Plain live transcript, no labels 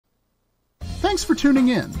Thanks for tuning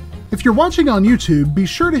in. If you're watching on YouTube, be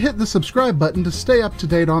sure to hit the subscribe button to stay up to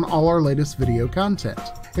date on all our latest video content.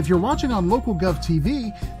 If you're watching on LocalGov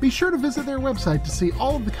TV, be sure to visit their website to see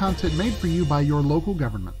all of the content made for you by your local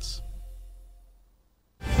governments.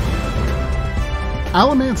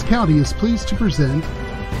 Alamance County is pleased to present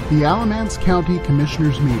the Alamance County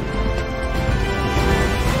Commissioners Meeting.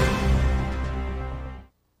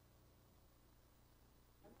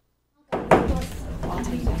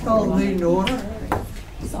 Call the meeting to order.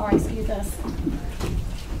 Sorry, excuse us.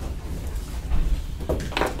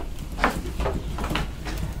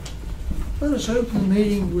 Let us open the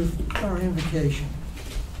meeting with our invocation.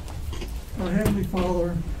 Our Heavenly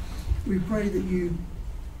Father, we pray that you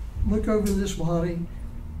look over this body,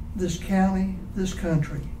 this county, this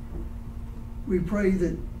country. We pray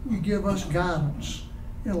that you give us guidance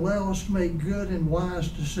and allow us to make good and wise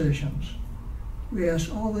decisions. We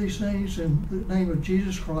ask all these things in the name of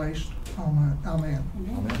Jesus Christ. Amen. Amen.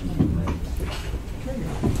 Amen. Okay.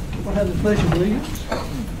 We'll have the pledge of allegiance.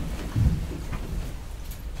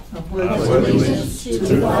 I pledge allegiance to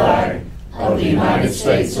the flag of the United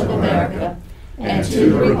States of America and to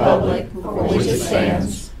the republic for which it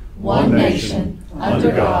stands, one nation,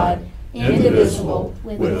 under God, indivisible,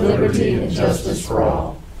 with liberty and justice for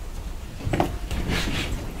all.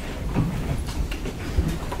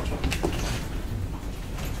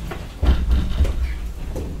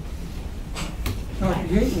 Dr.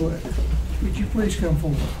 Gatewood, would you please come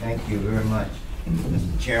forward? Thank you very much,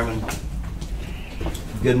 Mr. Chairman.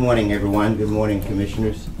 Good morning, everyone. Good morning,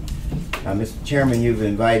 Commissioners. Mr. Chairman, you've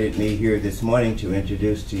invited me here this morning to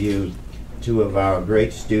introduce to you two of our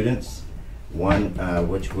great students, one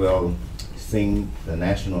which will sing the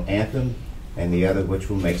national anthem and the other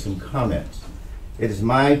which will make some comments. It is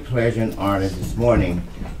my pleasure and honor this morning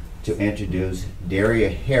to introduce Daria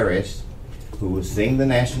Harris, who will sing the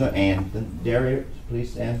national anthem. Daria,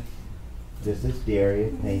 please stand. This is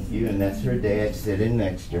Daria, thank you, and that's her dad sitting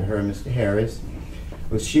next to her, Mr. Harris.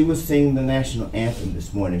 Well, she will sing the national anthem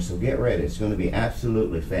this morning, so get ready. It's going to be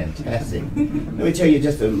absolutely fantastic. Let me tell you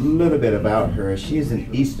just a little bit about her. She is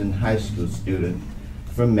an Eastern High School student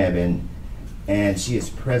from Mebane, and she is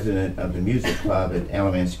president of the music club at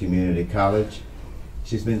Alamance Community College.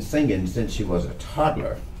 She's been singing since she was a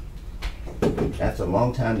toddler. That's a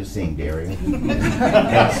long time to sing, Daria.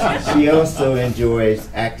 She also enjoys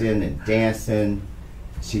acting and dancing.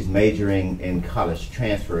 She's majoring in college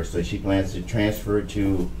transfer, so she plans to transfer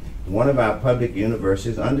to one of our public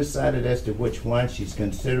universities, undecided as to which one. She's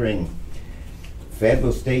considering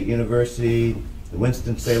Fayetteville State University,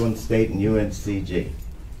 Winston-Salem State, and UNCG.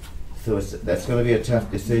 So that's going to be a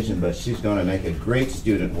tough decision, but she's going to make a great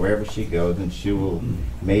student wherever she goes, and she will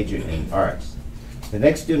major in arts. The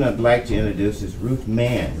next student I'd like to introduce is Ruth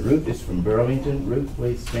Mann. Ruth is from Burlington. Ruth,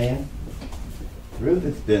 please stand. Ruth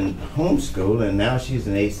has been homeschooled, and now she's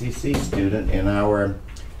an ACC student in our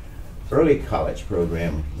early college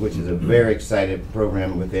program, which is a very exciting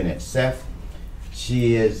program within itself.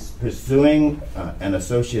 She is pursuing an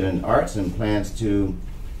associate in arts and plans to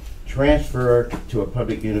transfer to a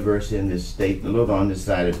public university in this state, a little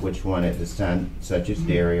undecided which one at this time, such as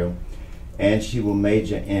Dario, and she will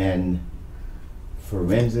major in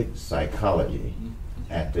forensic psychology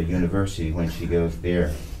at the university when she goes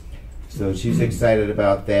there. So she's excited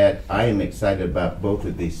about that. I am excited about both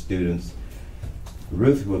of these students.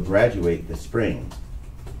 Ruth will graduate this spring,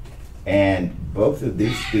 and both of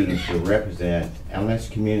these students will represent Alamance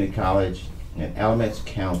Community College and Alamance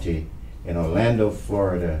County in Orlando,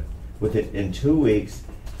 Florida, in 2 weeks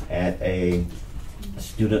at a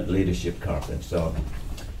student leadership conference. So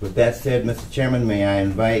with that said, Mr. Chairman, may I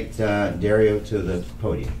invite Dario to the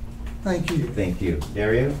podium? Thank you. Thank you.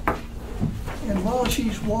 Dario? And while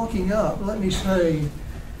she's walking up, let me say,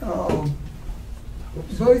 both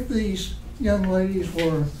these young ladies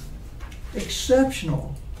were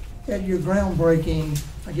exceptional at your groundbreaking,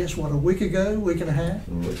 I guess, what, a week and a half?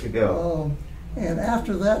 A week ago. And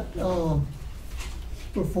after that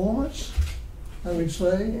performance, I would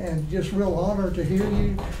say, and just real honor to hear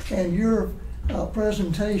you and your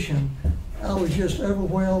presentation, I was just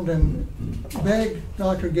overwhelmed and begged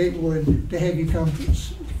Dr. Gatewood to have you come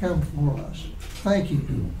for us. Thank you.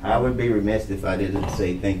 I would be remiss if I didn't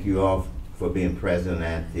say thank you all for being present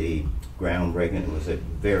at the groundbreaking. It was a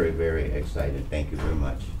very, very exciting. Thank you very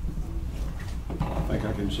much. I think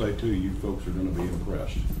I can say too, you folks are going to be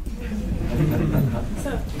impressed.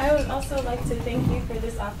 So I would also like to thank you for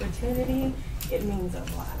this opportunity. It means a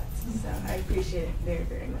lot. So I appreciate it very,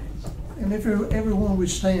 very much. And if everyone would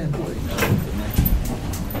stand, please.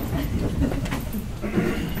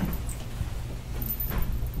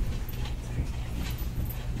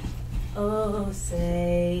 Oh,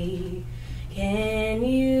 say, can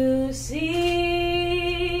you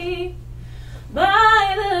see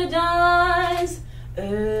by the dawn's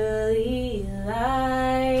early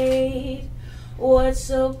light what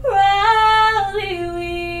so proudly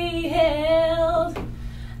we held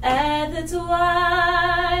at the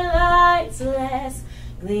twilight's last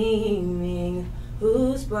gleaming,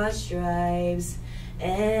 whose broad stripes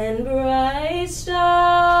and bright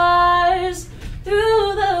stars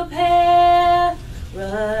through the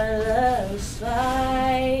perilous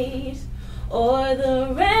fight o'er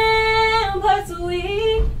the ramparts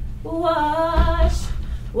we watched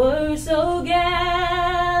were so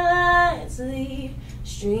gallantly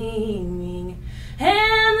streaming,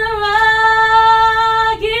 and the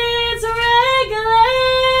rockets' red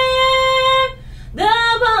glare, the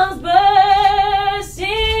bombs bursting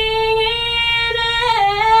in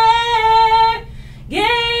air,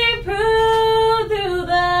 gave proof through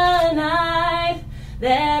the night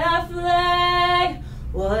that our flag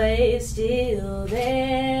was still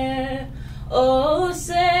there. Oh,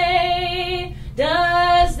 say,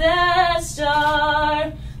 does that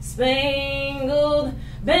star-spangled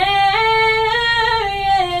banner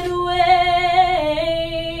yet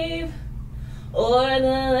wave o'er the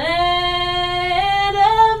land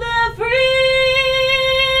of the free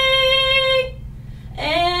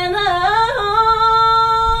and the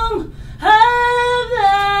home of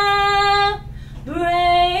the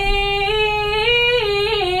brave,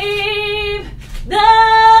 the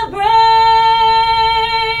brave.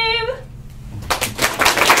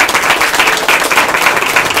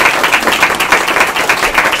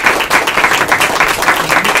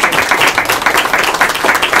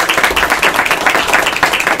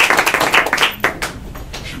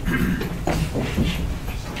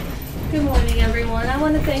 Good morning, everyone. I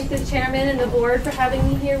want to thank the chairman and the board for having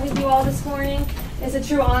me here with you all this morning. It's a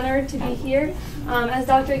true honor to be here. As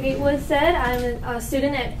Dr. Gatewood said, I'm a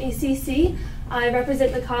student at ACC. I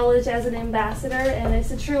represent the college as an ambassador, and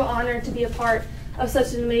it's a true honor to be a part of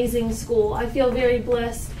such an amazing school. I feel very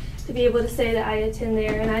blessed to be able to say that I attend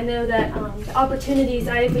there, and I know that the opportunities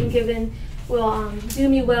I have been given will do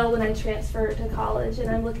me well when I transfer to college, and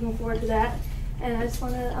I'm looking forward to that. And I just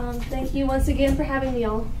want to thank you once again for having me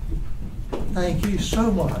all. Thank you so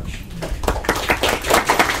much.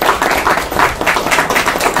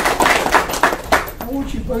 I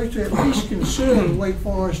want you both to at least consider Wake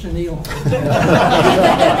Forest and Elon.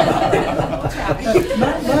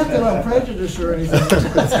 Not that I'm prejudiced or anything.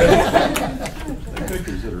 I could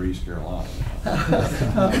consider East Carolina.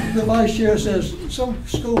 The vice chair says some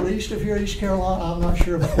school east of here, East Carolina. I'm not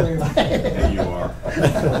sure about where. And you are.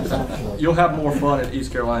 You'll have more fun at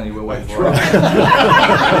East Carolina than you will Wake Forest.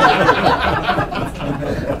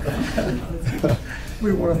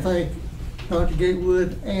 We want to thank Dr.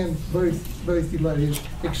 Gatewood and both you ladies.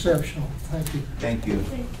 Exceptional. Thank you. Thank you.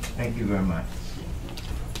 Thank you very much.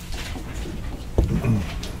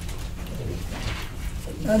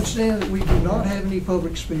 I understand that we do not have any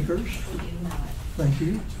public speakers. Thank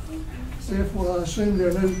you. Therefore, I assume there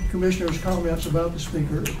are no commissioners' comments about the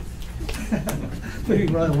speaker.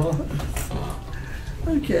 Moving right along.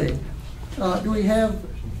 Okay. Do we have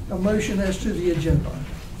a motion as to the agenda?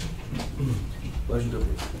 Motion to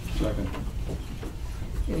approve. Second.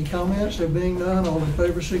 Any comments? There being none, all in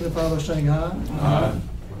favor signify by saying aye. Aye.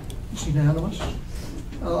 It's unanimous.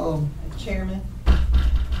 Chairman,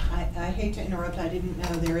 I hate to interrupt. I didn't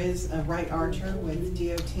know there is a Wright Archer with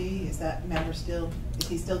DOT. Is that matter still, is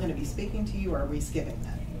he still going to be speaking to you, or are we skipping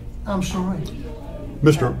that? I'm sorry.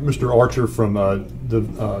 Mr. Archer from the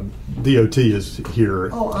DOT is here.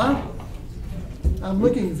 Oh, I'm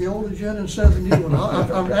looking at the old agenda instead of the new one.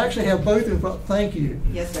 I actually have both in front. Thank you.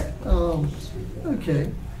 Yes, sir.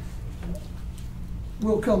 Okay.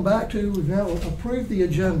 We'll come back to, we've now approved the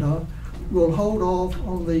agenda. We'll hold off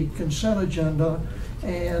on the consent agenda.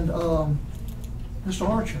 And Mr.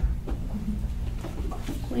 Archer.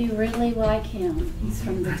 We really like him. He's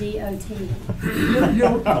from the DOT.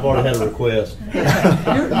 I've already had a request.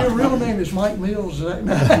 Your real name is Mike Mills, is that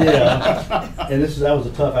not? Yeah, and that was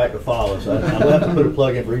a tough act to follow, so I'm going to have to put a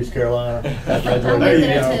plug in for East Carolina. There you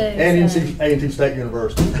go. And A&T State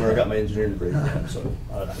University, where I got my engineering degree from, so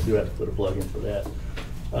I do have to put a plug in for that.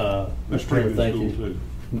 That's Mr. pretty Chairman, good thank school you.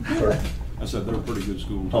 too. Sorry. I said they're a pretty good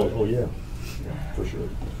school too. Oh yeah, for sure.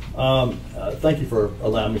 Thank you for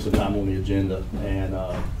allowing me some time on the agenda, and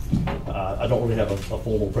I don't really have a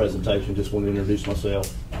formal presentation, just want to introduce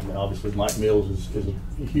myself. I mean, obviously Mike Mills is a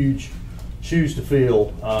huge shoes to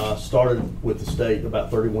fill. Started with the state about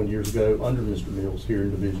 31 years ago under Mr. Mills here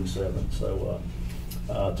in Division 7. So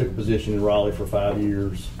took a position in Raleigh for 5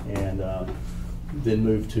 years, and then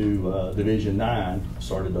moved to Division 9,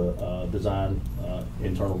 started a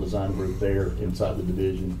internal design group there inside the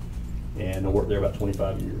division, and I worked there about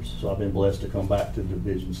 25 years. So I've been blessed to come back to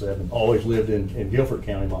Division 7. Always lived in Guilford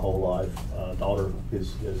County my whole life. Daughter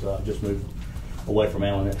is just moved away from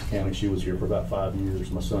Alamance County. She was here for about 5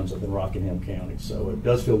 years. My son's up in Rockingham County, so it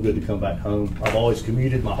does feel good to come back home. I've always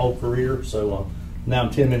commuted my whole career, so now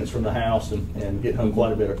I'm 10 minutes from the house and get home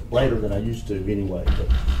quite a bit later than I used to anyway.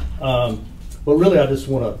 But really, I just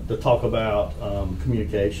want to talk about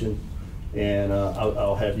communication, and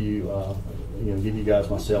I'll have you, give you guys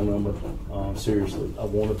my cell number. Seriously, I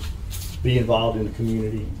want to be involved in the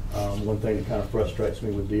community. One thing that kind of frustrates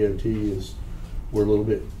me with DOT is we're a little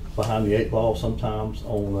bit behind the 8 ball sometimes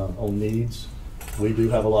on needs. We do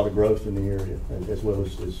have a lot of growth in the area, as well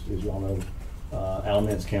as y'all know.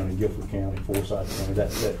 Alamance County, Guilford County, Forsyth County,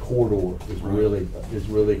 that corridor is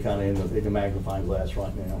really kind of in the magnifying glass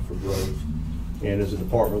right now for growth. And as a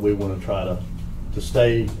department, we want to try to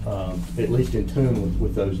stay at least in tune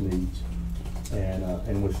with those needs,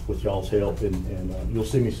 and with y'all's help. And you'll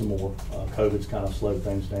see me some more. COVID's kind of slowed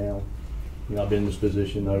things down. I've been in this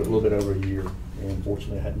position a little bit over a year, and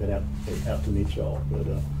fortunately I hadn't been out to meet y'all.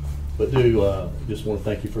 But just want to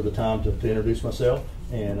thank you for the time to introduce myself,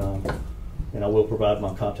 and I will provide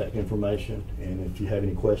my contact information. And if you have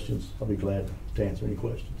any questions, I'll be glad to answer any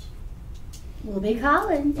questions. We'll be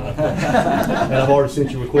calling. And I've already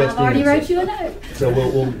sent you a request. I've already wrote you a note. So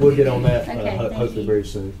we'll get on that Okay, hopefully very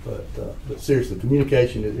soon. But seriously,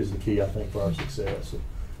 communication is the key, I think, for our success.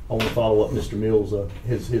 I want to follow up Mr. Mills'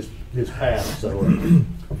 his path. So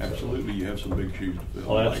absolutely, you have some big shoes to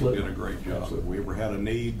fill. Oh, absolutely. Mike did a great job. Absolutely. If we ever had a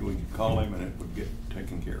need, we could call him and it would get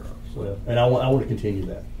taken care of. Well, and I want to continue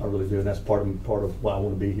that. I really do, and that's part of why I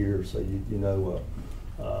want to be here. So I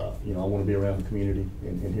want to be around the community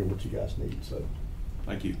and hear what you guys need. So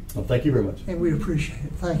thank you. Well, thank you very much. And we appreciate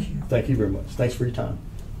it. Thank you. Thank you very much. Thanks for your time.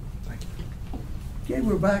 Thank you. Okay,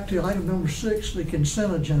 we're back to item number 6, the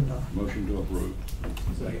consent agenda. Motion to approve.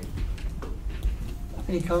 Second.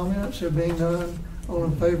 Any comments? There being none, all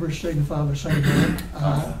in favor signify by saying aye.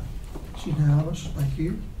 Aye. It's unanimous. Thank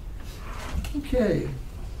you. Okay.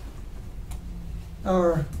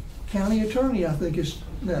 Our county attorney, I think, is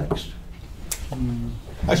next.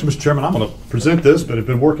 Actually, Mr. Chairman, I'm going to present this, but I've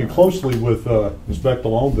been working closely with Ms.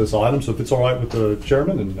 Bechtel on this item, so if it's all right with the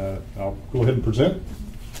chairman, and I'll go ahead and present.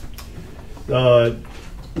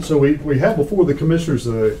 So we have before the commissioners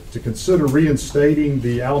to consider reinstating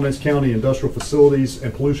the Alamance County Industrial Facilities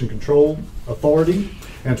and Pollution Control Authority,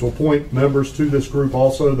 and to appoint members to this group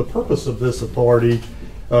also. The purpose of this authority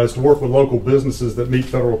is to work with local businesses that meet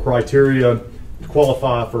federal criteria to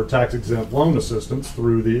qualify for tax-exempt loan assistance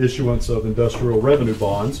through the issuance of industrial revenue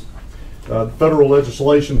bonds. Federal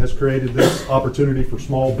legislation has created this opportunity for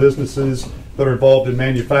small businesses that are involved in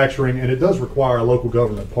manufacturing, and it does require a local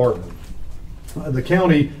government partner. The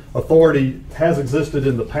county authority has existed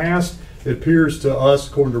in the past. It appears to us,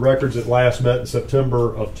 according to records, it last met in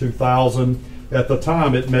September of 2000. At the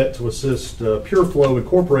time, it met to assist Pure Flow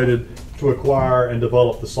Incorporated to acquire and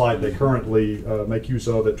develop the site they currently make use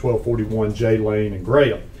of at 1241 J Lane in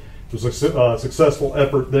Graham. It was a successful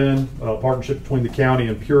effort then, a partnership between the county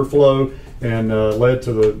and Pure Flow, and led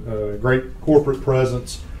to the great corporate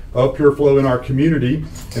presence of Pure Flow in our community.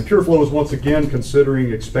 And Pure Flow is once again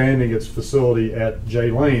considering expanding its facility at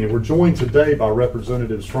J Lane. And we're joined today by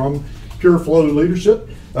representatives from Pure Flow leadership.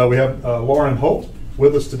 We have Lauren Holt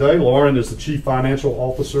with us today. Lauren is the Chief Financial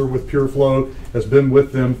Officer with Pure Flow, has been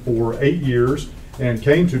with them for 8 years, and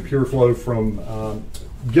came to Pure Flow from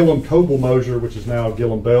Gillum Coble Mosier, which is now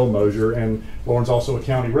Gillum Bell Mosier, and Lauren's also a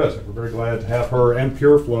county resident. We're very glad to have her and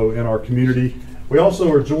Pure Flow in our community. We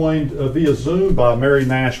also are joined via Zoom by Mary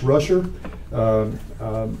Nash Rusher.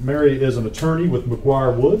 Mary is an attorney with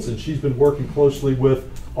McGuire Woods, and she's been working closely with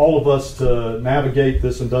all of us to navigate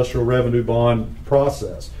this industrial revenue bond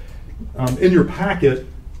process. In your packet,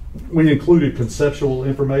 we included conceptual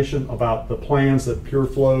information about the plans that Pure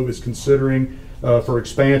Flow is considering for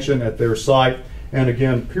expansion at their site. And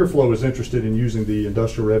again, Pure Flow is interested in using the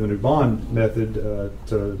industrial revenue bond method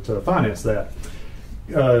to finance that.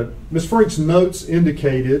 Ms. Frink's notes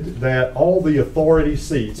indicated that all the authority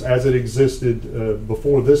seats as it existed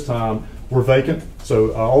before this time were vacant.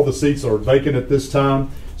 So all the seats are vacant at this time.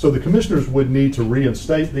 So the commissioners would need to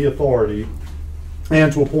reinstate the authority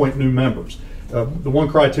and to appoint new members. The one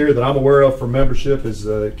criteria that I'm aware of for membership is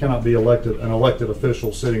it cannot be an elected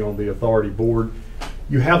official sitting on the authority board.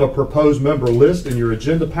 You have a proposed member list in your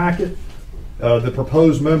agenda packet. The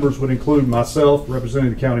proposed members would include myself,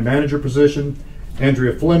 representing the county manager position,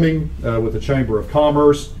 Andrea Fleming with the Chamber of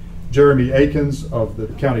Commerce, Jeremy Akins of the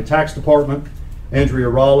County Tax Department, Andrea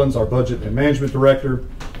Rollins, our Budget and Management Director,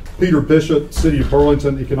 Peter Bishop, City of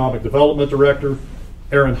Burlington Economic Development Director,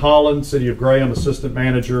 Aaron Holland, City of Graham Assistant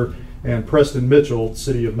Manager, and Preston Mitchell,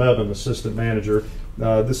 City of Mebane Assistant Manager.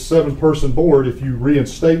 This 7-person board, if you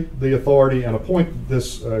reinstate the authority and appoint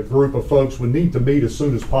this group of folks, would need to meet as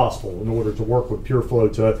soon as possible in order to work with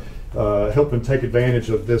PureFlow to help them take advantage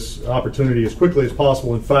of this opportunity as quickly as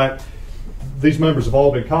possible. In fact, these members have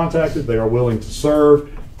all been contacted. They are willing to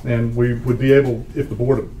serve, and we would be able, if the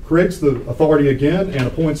board creates the authority again and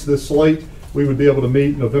appoints this slate, we would be able to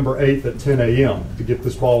meet November 8th at 10 a.m. to get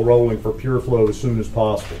this ball rolling for PureFlow as soon as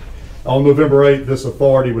possible. On November 8th, this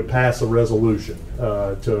authority would pass a resolution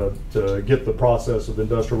to get the process of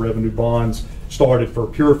industrial revenue bonds started for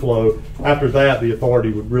PureFlow. After that, the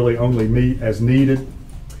authority would really only meet as needed.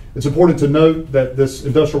 It's important to note that this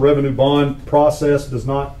industrial revenue bond process does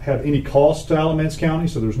not have any cost to Alamance County,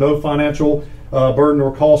 so there's no financial burden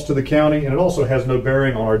or cost to the county, and it also has no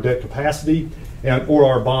bearing on our debt capacity or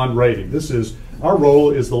our bond rating. This is our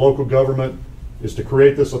role as the local government is to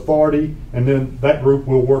create this authority, and then that group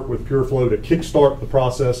will work with PureFlow to kickstart the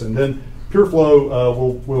process, and then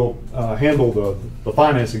PureFlow will handle the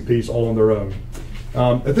financing piece all on their own.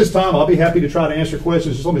 At this time, I'll be happy to try to answer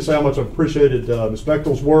questions. Just let me say how much I've appreciated Ms.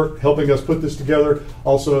 Bechtel's work helping us put this together.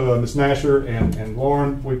 Also, Ms. Nasher and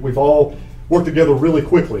Lauren, we've all worked together really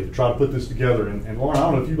quickly to try to put this together. And Lauren, I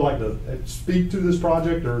don't know if you'd like to speak to this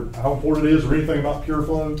project or how important it is or anything about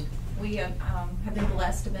PureFlow. We have been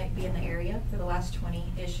blessed to be in the area for the last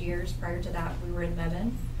 20-ish years. Prior to that, we were in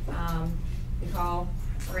Mebane. We call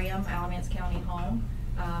Graham, Alamance County home,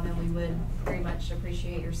 and we would very much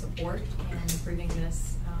appreciate your support in improving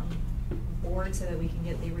this board so that we can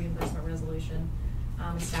get the reimbursement resolution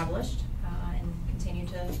established and continue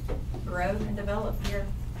to grow and develop here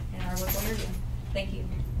in our local area. Thank you.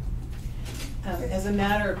 As a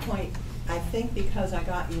matter of point, I think because I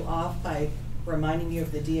got you off by reminding you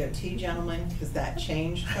of the DOT gentleman, because that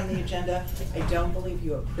changed from the agenda, I don't believe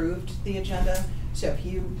you approved the agenda. So if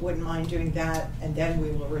you wouldn't mind doing that, and then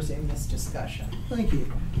we will resume this discussion. Thank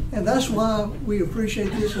you. And that's why we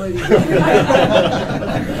appreciate this lady. I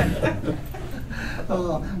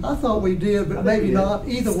thought we did, but maybe not.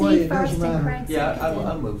 Either way, it doesn't matter. Yeah,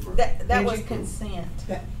 I moved for it. That was consent.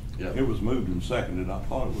 Yeah, it was moved and seconded. I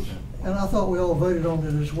thought it was. And I thought we all voted on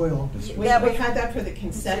it as well. We had that for the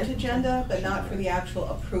consent agenda, but not for the actual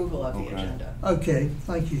approval of the agenda. Okay,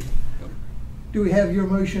 thank you. Do we have your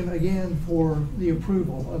motion again for the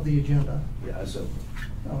approval of the agenda? Yeah, so.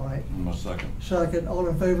 All right. My second. Second. All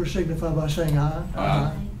in favor signify by saying aye.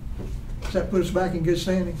 Aye. Does that put us back in good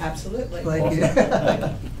standing? Absolutely. Thank you.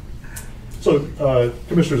 So,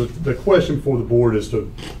 Commissioners, the question for the board is to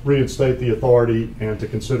reinstate the authority and to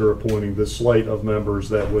consider appointing this slate of members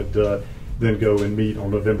that would then go and meet on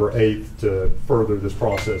November 8th to further this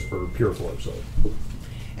process for PureFlow. So.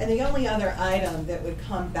 And the only other item that would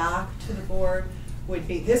come back to the board would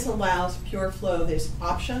be, this allows PureFlow this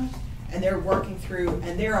option, and they're working through,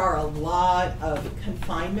 and there are a lot of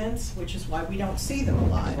confinements, which is why we don't see them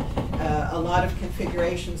a lot of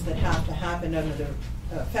configurations that have to happen under the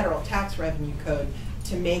federal tax revenue code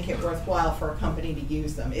to make it worthwhile for a company to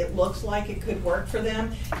use them. It looks like it could work for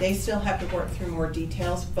them. They still have to work through more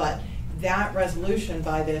details, but that resolution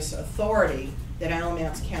by this authority that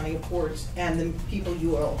Alamance County affords and the people you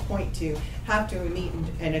will appoint to have to meet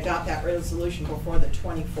and adopt that resolution before the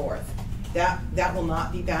 24th. That will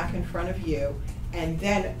not be back in front of you. And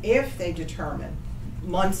then if they determine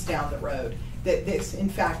months down the road that this in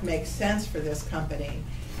fact makes sense for this company,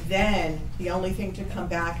 then the only thing to come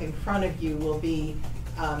back in front of you will be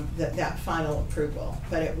that final approval.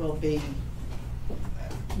 But it will be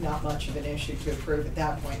not much of an issue to approve at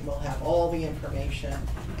that point. We'll have all the information.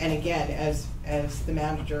 And again, as the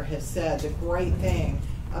manager has said, the great thing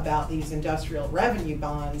about these industrial revenue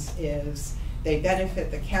bonds is they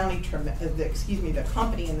benefit the county, the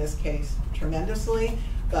company in this case, tremendously,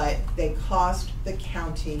 but they cost the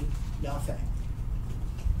county nothing.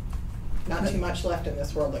 Not too much left in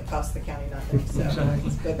this world that costs the county nothing. So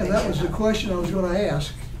exactly. And that was the question I was going to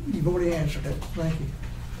ask. You've already answered it. Thank you.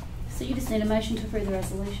 So you just need a motion to approve the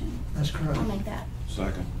resolution? That's correct. I'll make that.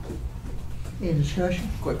 Second. Any discussion?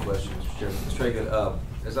 Quick question, Mr. Chairman. Mr. Hagan,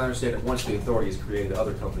 as I understand it, once the authority is created,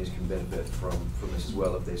 other companies can benefit from this as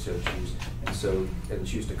well if they so choose, and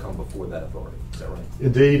choose to come before that authority. Is that right?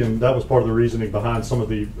 Indeed, and that was part of the reasoning behind some of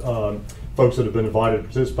the folks that have been invited to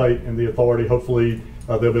participate in the authority. Hopefully,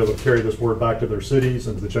 they'll be able to carry this word back to their cities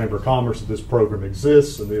and to the Chamber of Commerce that this program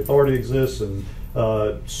exists and the authority exists, and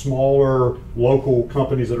smaller local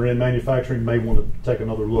companies that are in manufacturing may want to take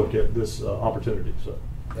another look at this opportunity. So.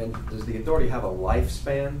 And does the authority have a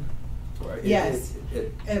lifespan Right. Yes.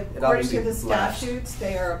 It According to the obviously lasts. statutes,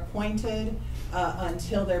 they are appointed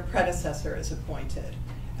until their predecessor is appointed.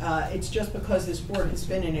 It's just because this board has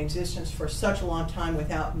been in existence for such a long time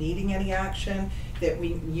without needing any action that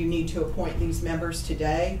you need to appoint these members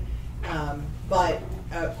today. But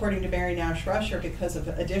according to Mary Nash Rusher, because of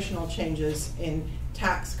additional changes in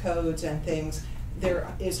tax codes and things, there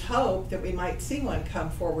is hope that we might see one come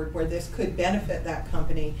forward where this could benefit that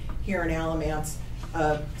company here in Alamance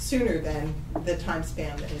sooner than the time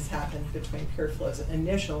span that has happened between PureFlow's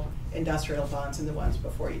initial industrial bonds and the ones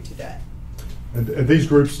before you today. And these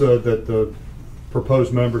groups that the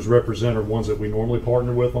proposed members represent are ones that we normally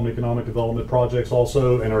partner with on economic development projects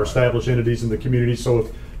also, and are established entities in the community. So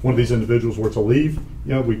if one of these individuals were to leave,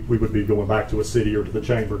 you know, we would be going back to a city or to the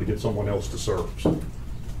chamber to get someone else to serve. So.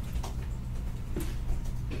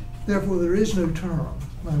 Therefore, there is no term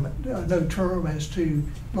limit, no term as to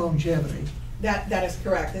longevity. That is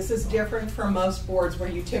correct. This is different from most boards where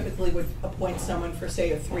you typically would appoint someone for,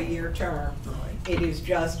 say, a 3-year term. It is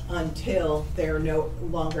just until they're no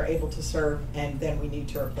longer able to serve, and then we need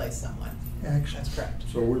to replace someone. Excellent. That's correct.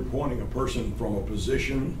 So we're appointing a person from a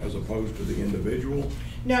position as opposed to the individual?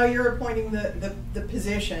 No, you're appointing the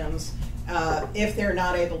positions. If they're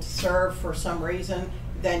not able to serve for some reason,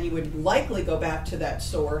 then you would likely go back to that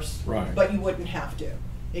source, Right. But you wouldn't have to.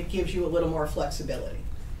 It gives you a little more flexibility.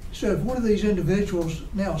 So if one of these individuals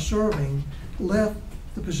now serving left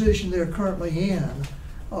the position they're currently in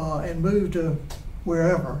and moved to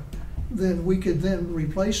wherever, then we could then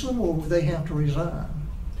replace them, or would they have to resign?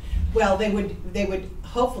 Well, they would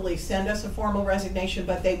hopefully send us a formal resignation,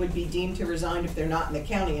 but they would be deemed to resign if they're not in the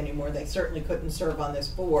county anymore. They certainly couldn't serve on this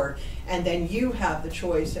board. And then you have the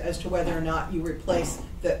choice as to whether or not you replace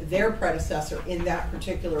their predecessor in that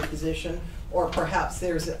particular position, or perhaps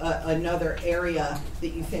there's another area that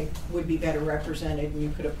you think would be better represented and you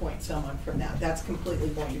could appoint someone from that. That's completely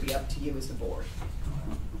going to be up to you as a board.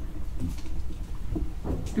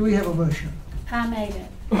 Do we have a motion? I made it.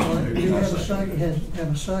 Do we have a second?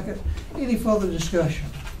 Have a second? Any further discussion?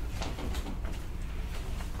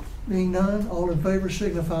 Being none, all in favor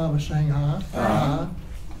signify by saying aye. Aye.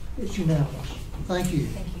 It's unanimous. Thank you.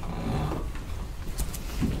 Thank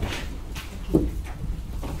you.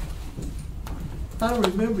 I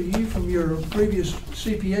remember you from your previous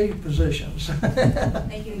CPA positions.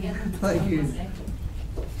 Thank you again. Thank you.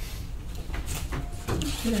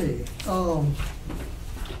 Okay.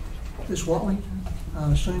 Ms. Watlington,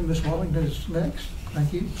 I assume Ms. Watlington is next.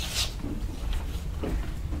 Thank you.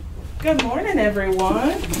 Good morning,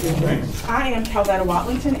 everyone. I am Calvetta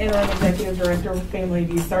Watlington, Interim Executive Director with Family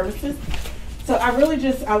Abuse Services. So I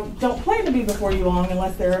don't plan to be before you long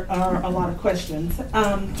unless there are a lot of questions.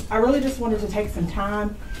 I really just wanted to take some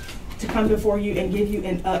time to come before you and give you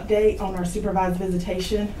an update on our supervised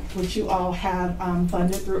visitation, which you all have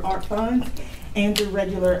funded through ARC funds and through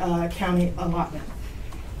regular county allotment.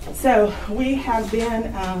 So we have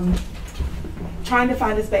been trying to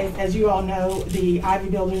find a space. As you all know, the Ivy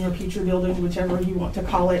Building or Petrie Building, whichever you want to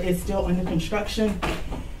call it, is still under construction.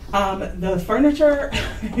 The furniture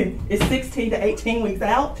is 16 to 18 weeks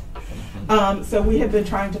out, so we have been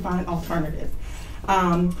trying to find alternatives.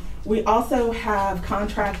 We also have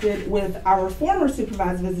contracted with our former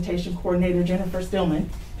supervised visitation coordinator, Jennifer Stillman,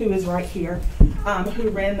 who is right here, who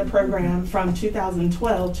ran the program from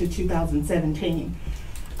 2012 to 2017.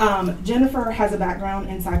 Jennifer has a background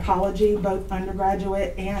in psychology, both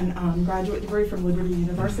undergraduate and graduate degree from Liberty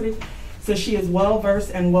University. So she is well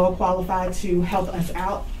versed and well qualified to help us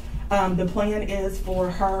out. The plan is for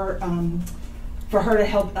her to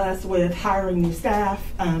help us with hiring new staff,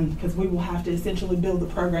 because we will have to essentially build the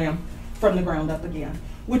program from the ground up again,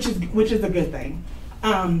 which is a good thing.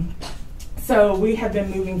 So we have been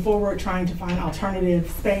moving forward, trying to find alternative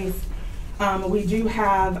space. We do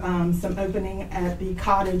have some opening at the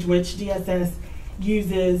cottage, which DSS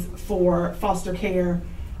uses for foster care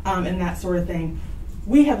and that sort of thing.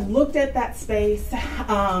 We have looked at that space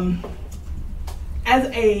as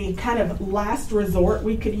a kind of last resort.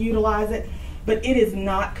 We could utilize it, but it is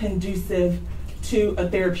not conducive to a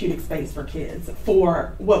therapeutic space for kids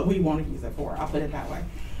for what we want to use it for. I'll put it that way.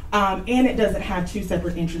 And it doesn't have two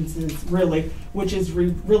separate entrances, really, which is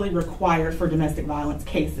really required for domestic violence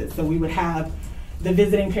cases. So we would have the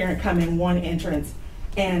visiting parent come in one entrance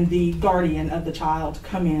and the guardian of the child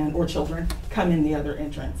come in, or children come in the other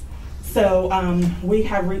entrance. So we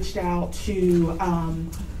have reached out to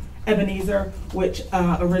Ebenezer, which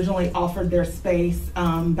originally offered their space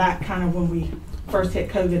back kind of when we first hit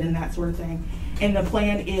COVID and that sort of thing. And the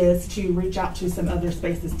plan is to reach out to some other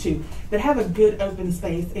spaces too that have a good open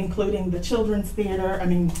space, including the children's theater,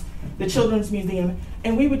 the children's museum,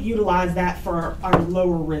 and we would utilize that for our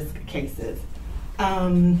lower risk cases.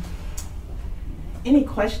 Any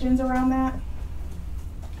questions around that?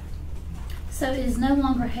 So it is no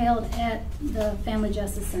longer held at the Family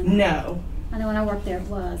Justice Center? No. I know when I worked there it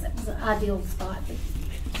was. It was an ideal spot. But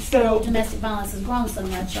so domestic violence has grown so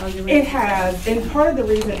much all year round. It has, and part of the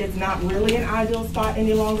reason it's not really an ideal spot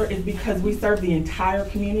any longer is because we serve the entire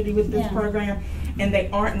community with this program, and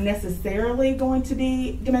they aren't necessarily going to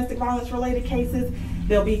be domestic violence related cases.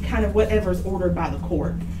 They'll be kind of whatever's ordered by the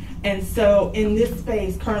court. And so in this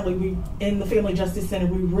space, currently in the Family Justice Center,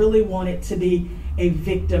 we really want it to be a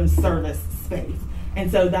victim service space.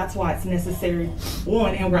 And so that's why it's necessary,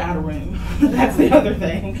 one, and we're out of room. That's the other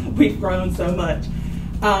thing. We've grown so much.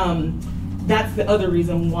 That's the other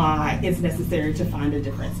reason why it's necessary to find a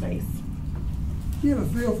different space. Do you have a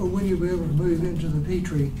feel for when you'll be able to move into the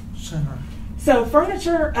Petrie Center? So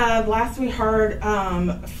furniture, last we heard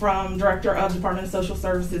from Director of Department of Social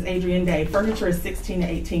Services, Adrian Day, furniture is 16 to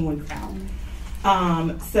 18 weeks out.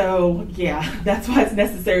 So yeah, that's why it's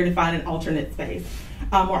necessary to find an alternate space.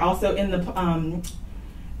 We're also in the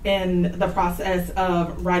process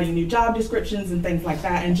of writing new job descriptions and things like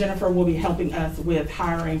that, and Jennifer will be helping us with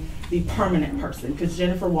hiring the permanent person, because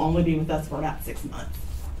Jennifer will only be with us for about 6 months.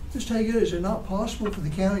 Ms. Taggett, is it not possible for the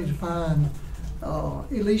county to find,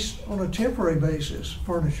 at least on a temporary basis,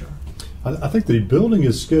 furniture? I think the building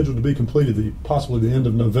is scheduled to be completed possibly the end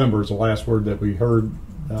of November is the last word that we heard.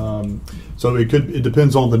 So it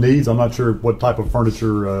depends on the needs. I'm not sure what type of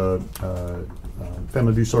furniture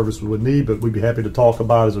Family View Services would need, but we'd be happy to talk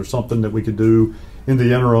about. Is there something that we could do in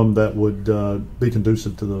the interim that would be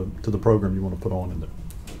conducive to the program you want to put on in there?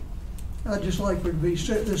 I'd just like for it to be,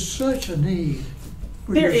 there's such a need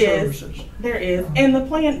for There your is. services. There is. And the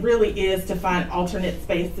plan really is to find alternate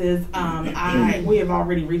spaces. We have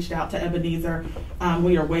already reached out to Ebenezer.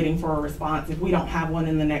 We are waiting for a response. If we don't have one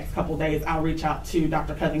in the next couple days, I'll reach out to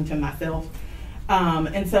Dr. Covington myself.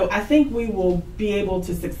 And so I think we will be able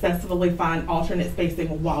to successfully find alternate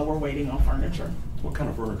spacing while we're waiting on furniture. What kind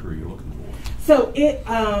of furniture are you looking for? So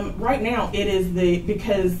right now it is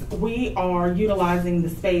because we are utilizing the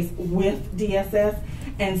space with DSS,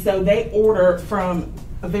 and so they order from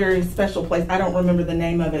a very special place. I don't remember the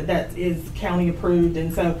name of it. That is county approved,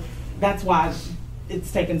 and so that's why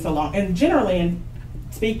it's taken so long. And generally, in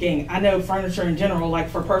speaking, I know furniture in general, like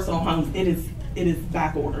for personal homes, it is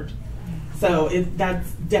back ordered. So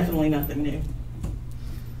that's definitely nothing new.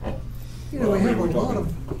 You know, we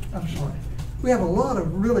have a lot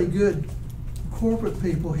of really good corporate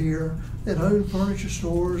people here that own furniture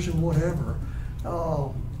stores and whatever.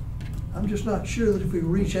 I'm just not sure that if we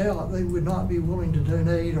reach out, they would not be willing to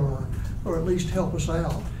donate or at least help us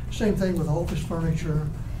out. Same thing with office furniture,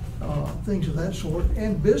 things of that sort,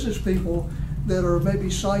 and business people that are maybe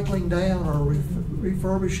cycling down or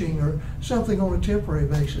refurbishing or something on a temporary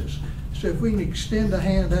basis. So if we can extend a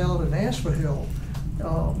hand out and ask for help,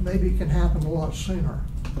 maybe it can happen a lot sooner.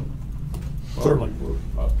 Certainly.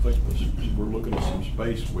 I think we're looking at some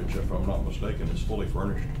space, which, if I'm not mistaken, is fully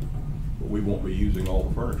furnished. But we won't be using all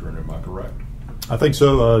the furniture in it, am I correct? I think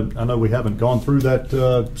so. I know we haven't gone through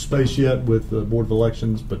that space yet with the Board of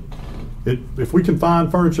Elections, but if we can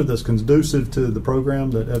find furniture that's conducive to the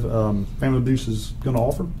program that Family Abuse is going to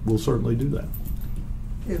offer, we'll certainly do that.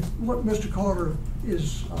 If what Mr. Carter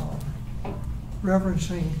is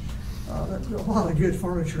referencing, a lot of good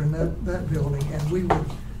furniture in that building, and we would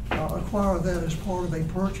acquire that as part of a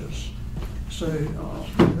purchase. So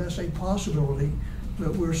that's a possibility,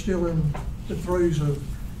 but we're still in the throes of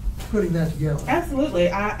putting that together.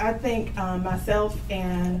 Absolutely. I think myself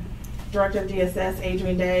and Director of DSS,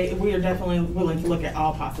 Adrian Day, we are definitely willing to look at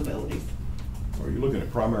all possibilities. Are you looking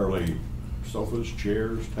at primarily sofas,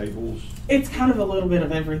 chairs, tables? It's kind of a little bit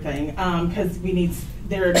of everything, because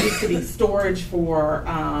there needs to be storage for,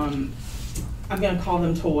 I'm going to call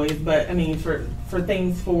them toys, but I mean for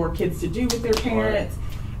things for kids to do with their parents.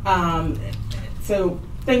 Right. So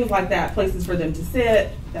things like that, places for them to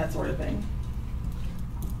sit, that sort of thing.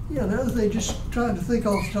 Yeah, another thing, just trying to think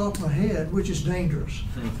off the top of my head, which is dangerous.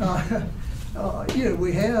 We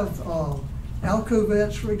have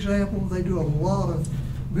alcovettes, for example. They do a lot of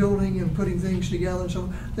building and putting things together.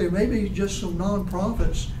 So there may be just some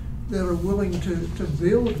nonprofits that are willing to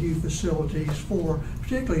build new facilities for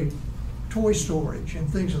particularly toy storage and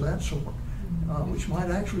things of that sort, which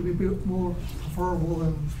might actually be more preferable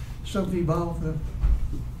than something you buy off the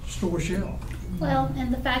store shelf. Well,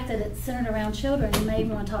 and the fact that it's centered around children, you may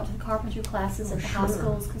even want to talk to the carpentry classes at the high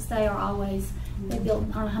schools, because they are always, they built,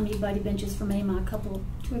 I don't know how many buddy benches for me, my couple,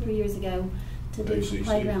 2 or 3 years ago, to do some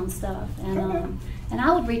playground stuff. And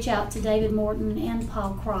I would reach out to David Morton and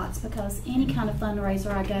Paul Krotz, because any kind of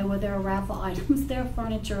fundraiser I go where there are raffle items, their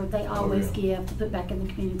furniture, they always give to put back in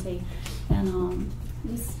the community. And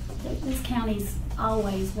this county's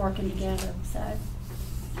always working together, so.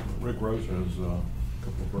 Rick Rose has a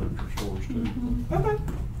couple of furniture stores too. Okay,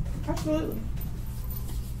 absolutely.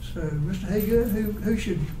 So, Mr. Haygood, who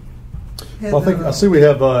should head Well, I see we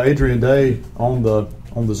have Adrian Day on the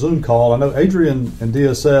Zoom call. I know Adrian and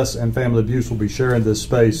DSS and Family Abuse will be sharing this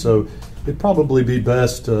space, so it'd probably be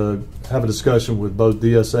best to have a discussion with both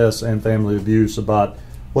DSS and Family Abuse about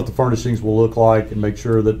what the furnishings will look like and make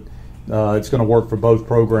sure that it's going to work for both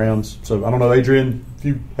programs. So I don't know, Adrian, if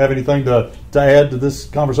you have anything to add to this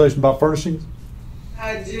conversation about furnishings?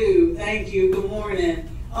 I do. Thank you. Good morning.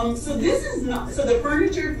 So this is not, so the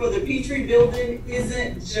furniture for the Petrie building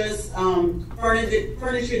isn't just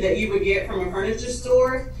furniture that you would get from a furniture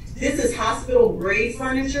store. This is hospital grade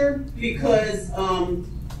furniture because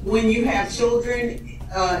when you have children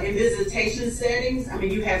in visitation settings, I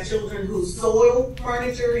mean, you have children who soil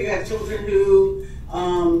furniture, you have children who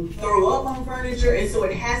throw up on furniture, and so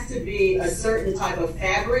it has to be a certain type of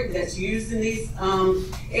fabric that's used in these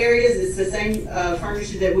areas. It's the same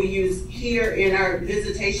furniture that we use here in our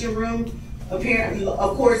visitation room. Apparently,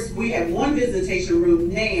 of course, we have 1 visitation room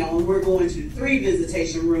now, and we're going to 3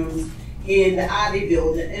 visitation rooms in the Ivy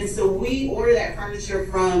building. And so we order that furniture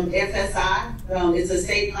from FSI. It's a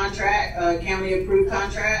state contract, county approved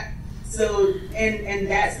contract. So, and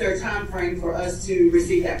that's their time frame for us to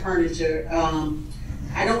receive that furniture.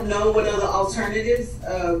 I don't know what other alternatives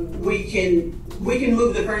we can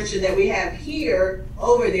move the furniture that we have here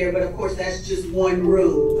over there, but of course that's just 1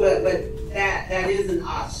 room. But that is an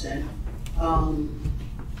option.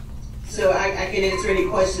 So I can answer any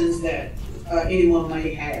questions that anyone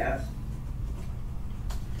may have.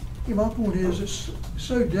 My point is, it's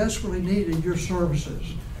so desperately needed, your services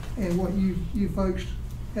and what you folks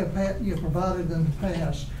have provided in the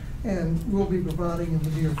past and will be providing in the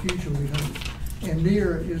near future, we hope. And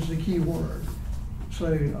near is the key word.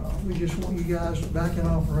 So we just want you guys back in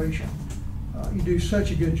operation. You do such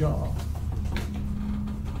a good job.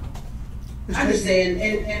 I understand,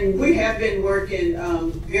 and we have been working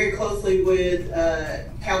very closely with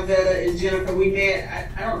Calvetta and Jennifer. We met,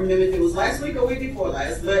 I don't remember if it was last week or week before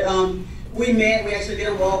last, but we met, we actually did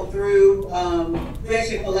a walkthrough. We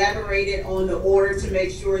actually collaborated on the order to make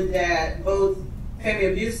sure that both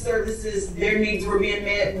Family Abuse Services, their needs were being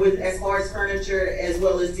met with as far as furniture, as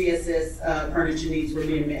well as DSS furniture needs were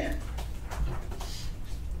being met.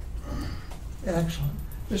 Excellent.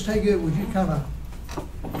 Mr. Haygood, would you kind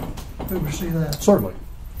of oversee that? Certainly.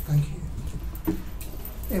 Thank you.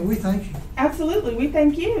 And we thank you. Absolutely, we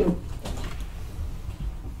thank you.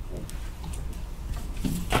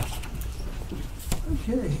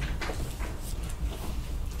 Okay.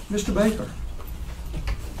 Mr. Baker.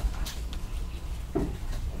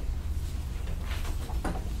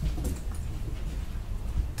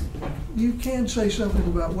 You can say something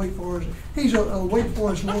about Wake Forest. He's a Wake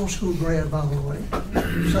Forest Law School grad, by the way.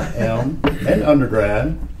 And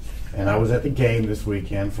undergrad. And I was at the game this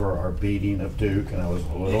weekend for our beating of Duke, and I was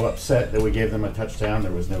a little upset that we gave them a touchdown.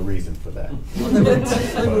 There was no reason for that. Well,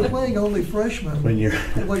 they were playing only freshmen. When you're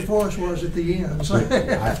Wake Forest was at the end. So.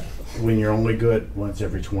 When you're only good once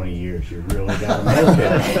every 20 years, you really got to milk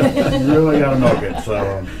it. You really got to milk it.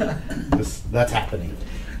 So that's happening.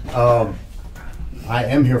 I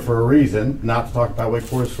am here for a reason, not to talk about Wake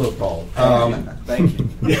Forest football. Thank you.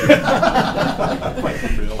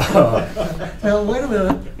 Now, wait a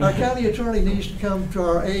minute. Our county attorney needs to come to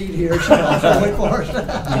our aid here. So Wake Forest.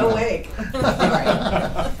 No Wake.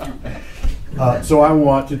 So I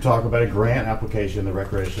want to talk about a grant application the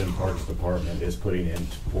Recreation and Parks Department is putting in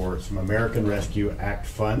for some American Rescue Act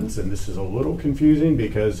funds. And this is a little confusing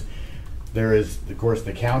because there is, of course,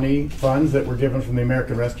 the county funds that were given from the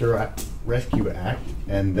American Rescue Act,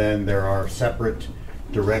 and then there are separate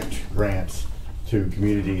direct grants to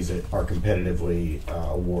communities that are competitively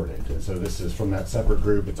awarded. And so this is from that separate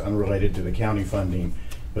group. It's unrelated to the county funding,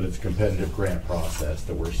 but it's a competitive grant process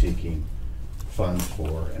that we're seeking funds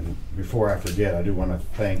for. And before I forget, I do want to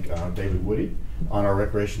thank David Woody on our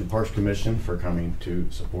Recreation and Parks Commission for coming to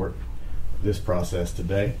support this process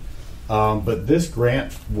today. But this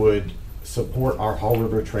grant would support our Haw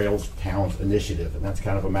River Trails Towns initiative, and that's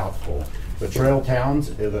kind of a mouthful. But Trail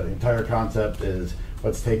Towns, the entire concept is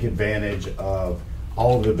let's take advantage of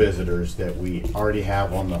all of the visitors that we already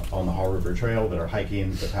have on the Haw River Trail that are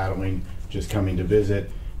hiking, the paddling, just coming to visit,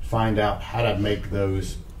 find out how to make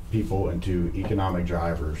those people into economic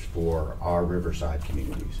drivers for our riverside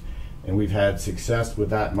communities. And we've had success with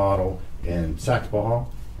that model in Saxbaugh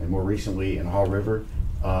and more recently in Haw River.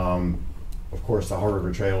 Of course, the Haw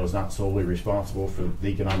River Trail is not solely responsible for the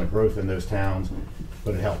economic growth in those towns,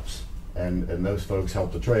 but it helps. And those folks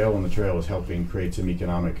help the trail, and the trail is helping create some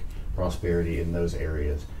economic prosperity in those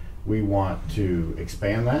areas. We want to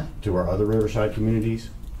expand that to our other riverside communities,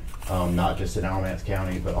 not just in Alamance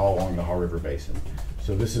County, but all along the Haw River Basin.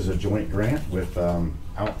 So this is a joint grant with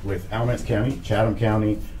Alamance County, Chatham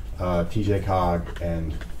County, TJCOG,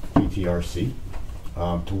 and PTRC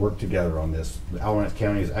to work together on this. Alamance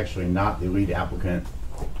County is actually not the lead applicant,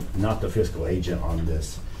 not the fiscal agent on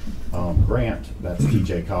this grant. That's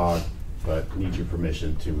TJCOG, but need your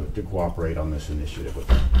permission to cooperate on this initiative with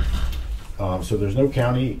them. So there's no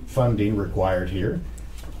county funding required here,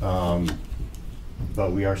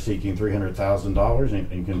 but we are seeking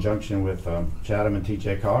 $300,000 in conjunction with Chatham and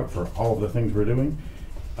TJCOG for all of the things we're doing.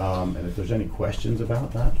 And if there's any questions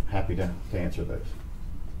about that, happy to answer those.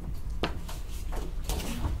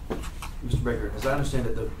 Mr. Baker, as I understand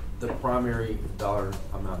it, the primary dollar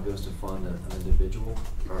amount goes to fund an individual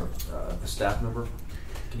or a staff member.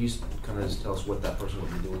 Can you kind of just tell us what that person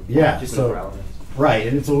would be doing? Yeah, so, right,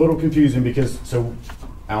 and it's a little confusing because, so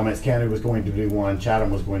Alamance County was going to do one,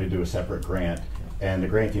 Chatham was going to do a separate grant, and the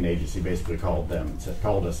granting agency basically called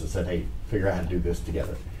us and said, hey, figure out how to do this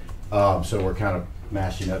together. So we're kind of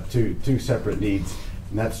mashing up two separate needs,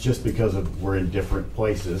 and that's just because we're in different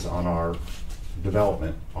places on our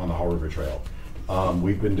development on the Haw River Trail.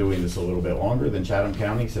 We've been doing this a little bit longer than Chatham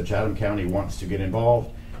County, so Chatham County wants to get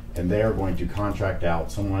involved, and they are going to contract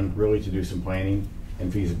out someone really to do some planning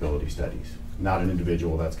and feasibility studies, not an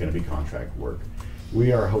individual. That's going to be contract work.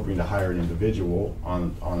 We are hoping to hire an individual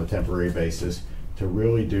on a temporary basis to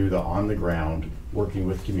really do the on-the-ground working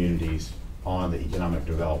with communities on the economic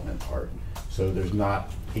development part. So there's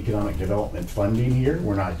not economic development funding here.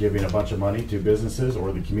 We're not giving a bunch of money to businesses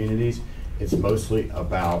or the communities. It's mostly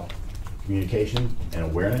about communication and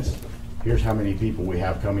awareness. Here's how many people we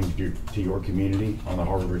have coming to your community on the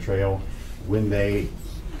Haw River Trail. When they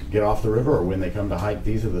get off the river or when they come to hike,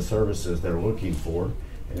 these are the services they're looking for.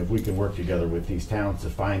 And if we can work together with these towns to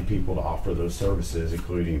find people to offer those services,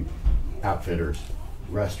 including outfitters,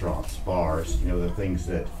 restaurants, bars, the things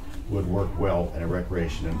that would work well in a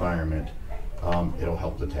recreation environment, it'll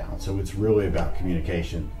help the town. So it's really about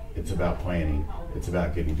communication. It's about planning. It's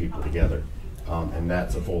about getting people together. And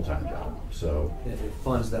that's a full-time job. So it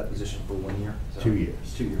funds that position for 1 year? 2 years.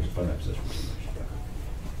 2 years. Fund that position for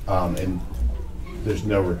 2 years. And there's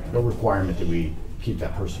no requirement that we keep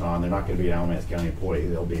that person on. They're not going to be an Alamance County employee.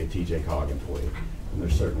 They'll be a TJCOG employee. And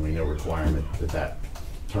there's certainly no requirement that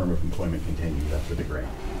term of employment continues after the grant.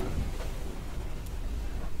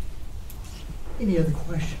 Any other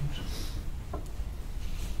questions?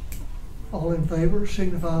 All in favor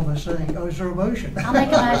signify by saying, is there a motion? I'll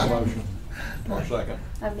make a motion. Or second.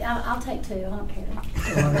 I'll take two, I don't care.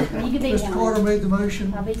 You can be Mr. one. Carter made the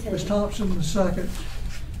motion. I'll be two. Ms. Thompson the second.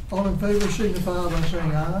 All in favor signify by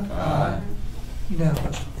saying aye. Aye.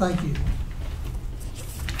 Unanimous. Thank you.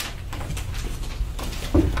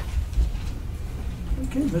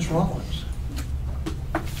 Okay, Ms. Rollins.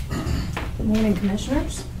 Good morning,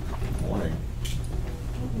 Commissioners. Morning.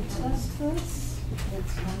 Let me test this.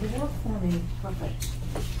 It's going to work for me. Perfect.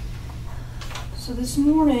 So this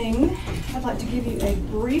morning, I'd like to give you a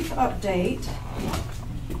brief update.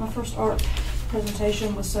 My first art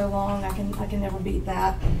presentation was so long, I can never beat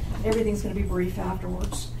that. Everything's going to be brief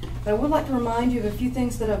afterwards. But I would like to remind you of a few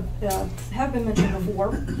things that have been mentioned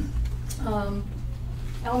before.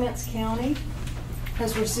 Alamance County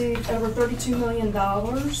has received over $32 million,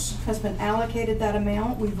 has been allocated that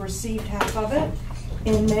amount. We've received half of it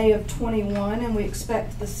in May of 21, and we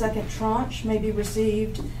expect the second tranche may be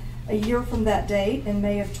received a year from that date in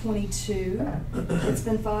May of 22. It's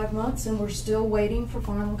been 5 months and we're still waiting for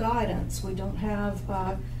final guidance. We don't have,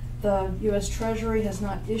 the U.S. Treasury has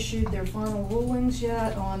not issued their final rulings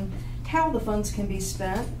yet on how the funds can be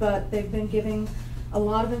spent, but they've been giving a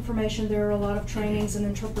lot of information. There are a lot of trainings and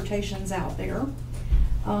interpretations out there.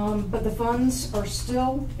 But the funds are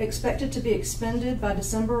still expected to be expended by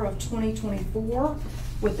December of 2024,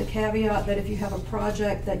 with the caveat that if you have a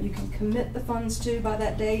project that you can commit the funds to by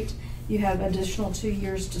that date, you have additional 2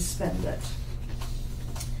 years to spend it.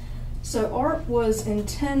 So ARP was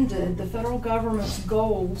intended, the federal government's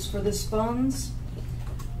goals for this funds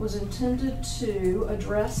was intended to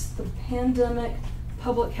address the pandemic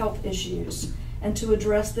public health issues and to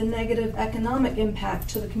address the negative economic impact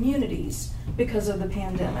to the communities because of the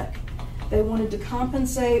pandemic. They wanted to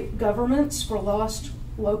compensate governments for lost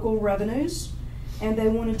local revenues, and they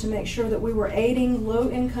wanted to make sure that we were aiding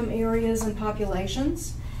low-income areas and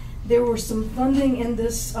populations. There was some funding in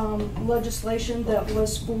this legislation that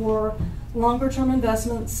was for longer-term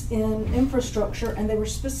investments in infrastructure, and they were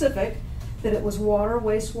specific that it was water,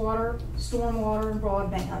 wastewater, stormwater, and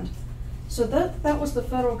broadband. So that was the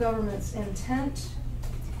federal government's intent.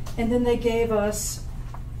 And then they gave us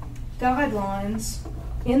guidelines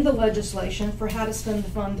in the legislation for how to spend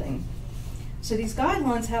the funding. So these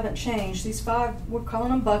guidelines haven't changed. These 5, we're calling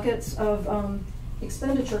them buckets of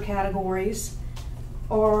expenditure categories,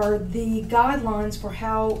 are the guidelines for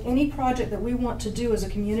how any project that we want to do as a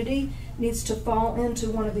community needs to fall into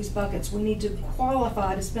one of these buckets. We need to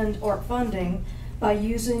qualify to spend ARP funding by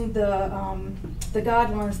using the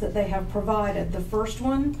guidelines that they have provided. The first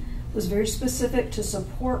one was very specific to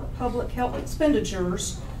support public health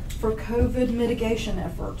expenditures for COVID mitigation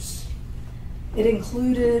efforts. It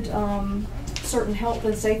included certain health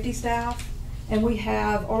and safety staff, and we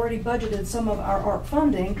have already budgeted some of our ARP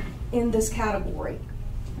funding in this category.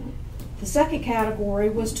 The second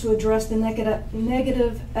category was to address the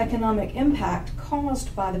negative economic impact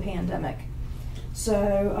caused by the pandemic.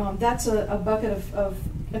 So that's a bucket of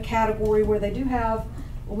a category where they do have,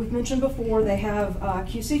 what we've mentioned before, they have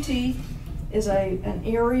QCT is an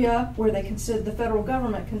area where they consider, the federal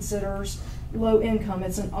government considers low income.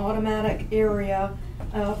 It's an automatic area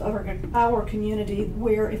of our community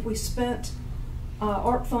where if we spent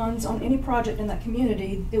ARP funds on any project in that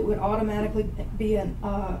community, it would automatically be an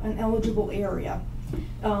eligible area.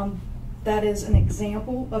 That is an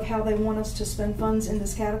example of how they want us to spend funds in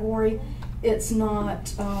this category. It's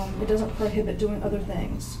not, it doesn't prohibit doing other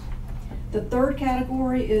things. The third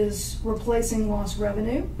category is replacing lost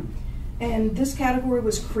revenue. And this category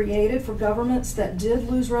was created for governments that did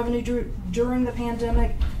lose revenue during the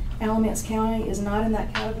pandemic. Alamance County is not in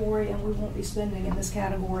that category, and we won't be spending in this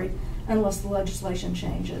category unless the legislation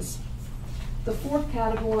changes. The fourth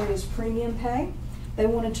category is premium pay. They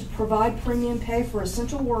wanted to provide premium pay for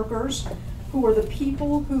essential workers who are the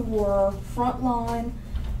people who were frontline,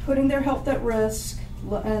 putting their health at risk,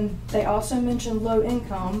 and they also mentioned low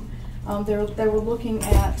income. They were looking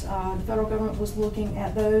at, the federal government was looking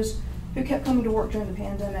at those who kept coming to work during the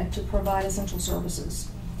pandemic to provide essential services.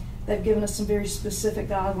 They've given us some very specific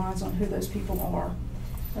guidelines on who those people are.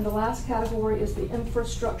 And the last category is the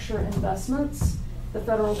infrastructure investments. The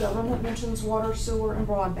federal government mentions water, sewer, and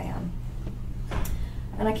broadband.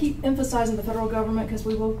 And I keep emphasizing the federal government because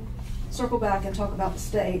we will circle back and talk about the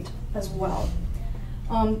state as well.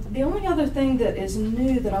 The only other thing that is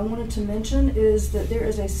new that I wanted to mention is that there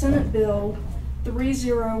is a Senate Bill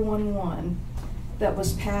 3011 that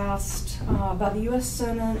was passed by the U.S.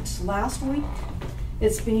 Senate last week.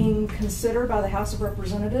 It's being considered by the House of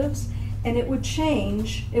Representatives, and it would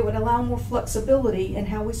change, it would allow more flexibility in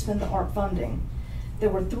how we spend the ARP funding. There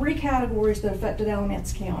were 3 categories that affected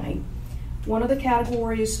Alamance County. One of the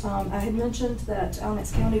categories, I had mentioned that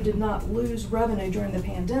Alamance County did not lose revenue during the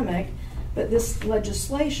pandemic, but this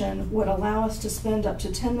legislation would allow us to spend up to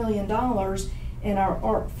 $10 million in our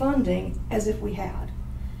ARP funding as if we had.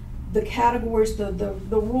 The categories, the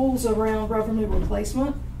rules around revenue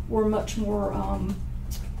replacement were much more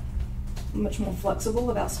flexible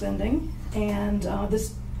about spending, and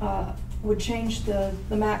this would change the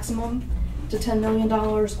maximum to $10 million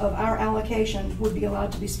of our allocation would be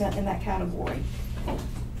allowed to be spent in that category.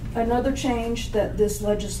 Another change that this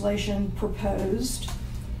legislation proposed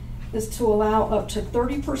is to allow up to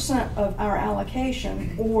 30% of our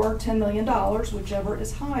allocation, or $10 million, whichever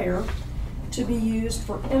is higher, to be used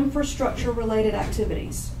for infrastructure-related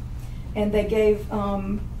activities. And they gave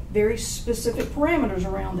very specific parameters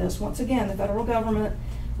around this. Once again, the federal government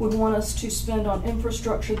would want us to spend on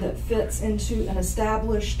infrastructure that fits into an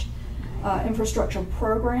established infrastructure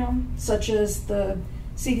program, such as the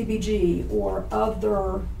CDBG or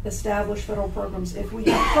other established federal programs. If we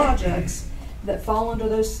have projects that fall under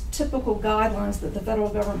those typical guidelines that the federal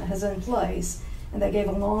government has in place, and they gave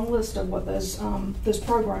a long list of what those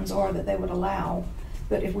programs are that they would allow.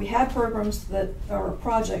 But if we had programs that are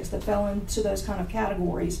projects that fell into those kind of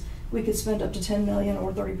categories, we could spend up to $10 million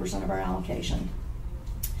or 30% of our allocation.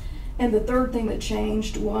 And the third thing that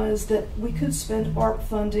changed was that we could spend ARP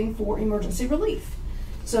funding for emergency relief.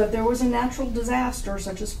 So if there was a natural disaster,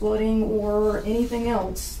 such as flooding or anything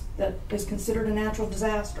else that is considered a natural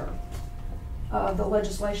disaster, the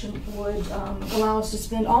legislation would allow us to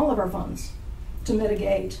spend all of our funds to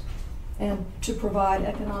mitigate and to provide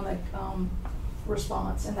economic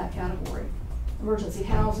response in that category. Emergency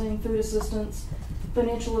housing, food assistance,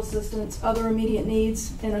 financial assistance, other immediate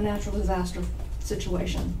needs in a natural disaster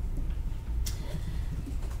situation.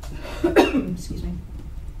 Excuse me.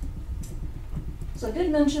 So I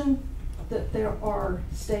did mention that there are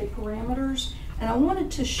state parameters, and I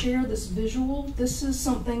wanted to share this visual. This is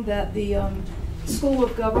something that the School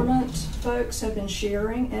of Government folks have been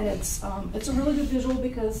sharing, and it's a really good visual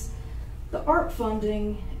because the ARP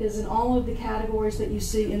funding is in all of the categories that you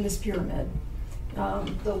see in this pyramid.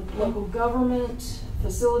 The local government,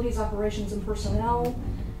 facilities, operations, and personnel,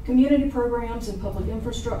 community programs and public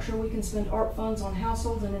infrastructure. We can spend ARP funds on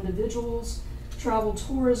households and individuals, travel,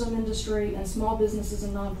 tourism industry, and small businesses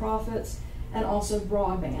and nonprofits, and also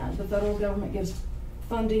broadband. The federal government gives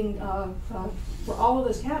funding for all of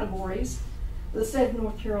those categories. The state of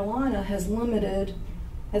North Carolina has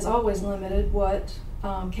always limited what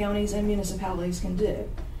counties and municipalities can do.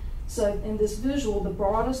 So in this visual, the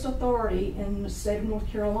broadest authority in the state of North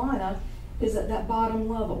Carolina is at that bottom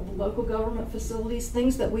level, the local government facilities,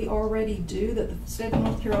 things that we already do that the state of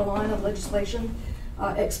North Carolina legislation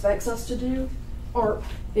expects us to do. ARP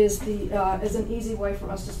is an easy way for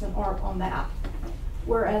us to spend ARP on that.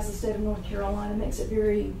 Whereas the state of North Carolina makes it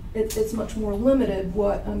it's much more limited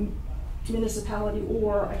what a municipality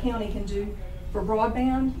or a county can do for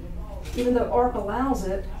broadband. Even though ARP allows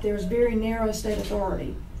it, there's very narrow state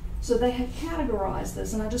authority. So they have categorized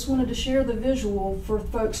this, and I just wanted to share the visual for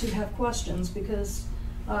folks who have questions, because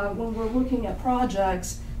when we're looking at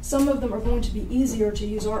projects, some of them are going to be easier to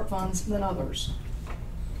use ARP funds than others.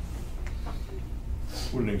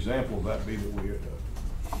 Would an example of that be that we,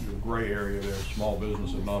 the gray area there, small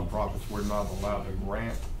business and nonprofits, we're not allowed to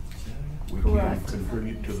grant? We can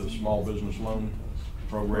contribute to the small business loan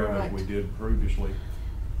program as we did previously.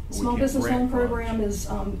 Small business loan program is,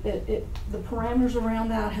 the parameters around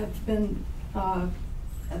that have been,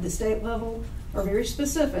 at the state level, are very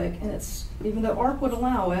specific, and it's, even though ARP would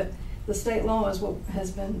allow it, the state law is what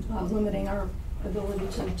has been limiting our ability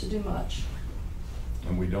to do much.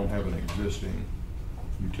 And we don't have an existing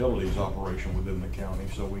utilities operation within the county,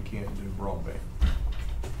 so we can't do broadband.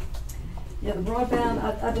 Yeah, the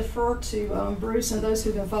broadband, I defer to Bruce and those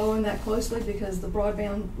who've been following that closely, because the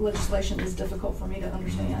broadband legislation is difficult for me to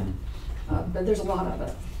understand, but there's a lot of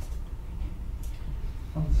it.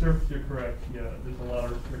 On the surface, you're correct. Yeah, there's a lot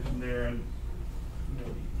of restriction there, and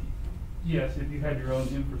yes, if you had your own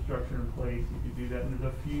infrastructure in place, you could do that. And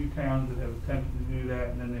there's a few towns that have attempted to do that,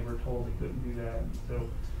 and then they were told they couldn't do that. And so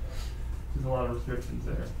there's a lot of restrictions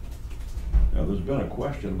there. Now, there's been a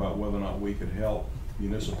question about whether or not we could help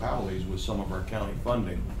municipalities with some of our county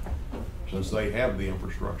funding, since they have the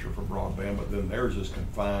infrastructure for broadband, but then theirs is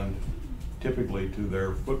confined typically to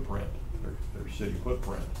their footprint, their city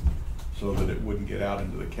footprint, so that it wouldn't get out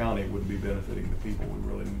into the county, it wouldn't be benefiting the people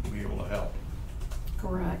we really need to be able to help.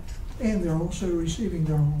 Correct. And they're also receiving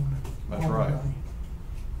their own. That's right. Money.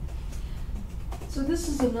 So this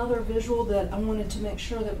is another visual that I wanted to make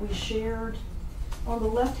sure that we shared. On the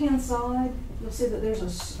left-hand side, you'll see that there's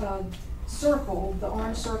a circle. The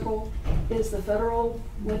orange circle is the federal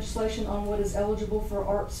legislation on what is eligible for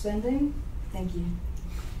ARP spending. Thank you.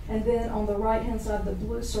 And then on the right-hand side, the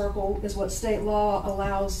blue circle is what state law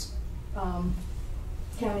allows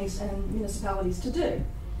counties and municipalities to do.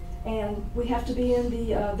 And we have to be in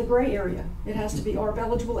the gray area. It has to be ARP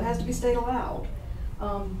eligible. It has to be state allowed.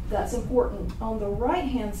 That's important. On the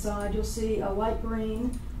right-hand side, you'll see a light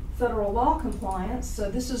green federal law compliance. So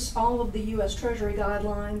this is all of the U.S. Treasury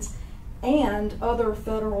guidelines and other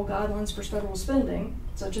federal guidelines for federal spending,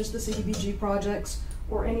 such as the CDBG projects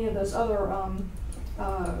or any of those other,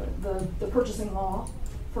 the purchasing law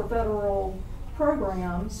for federal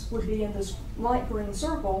programs would be in this light green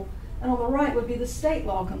circle. And on the right would be the state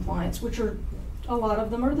law compliance, which are, a lot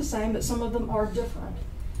of them are the same, but some of them are different.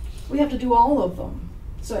 We have to do all of them.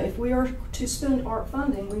 So if we are to spend ARP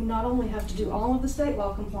funding, we not only have to do all of the state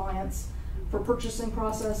law compliance for purchasing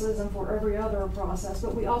processes and for every other process,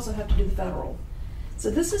 but we also have to do the federal.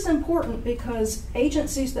 So this is important because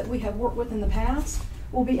agencies that we have worked with in the past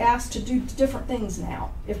will be asked to do different things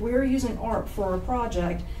now. If we are using ARP for a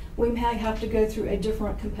project, we may have to go through a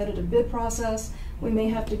different competitive bid process. We may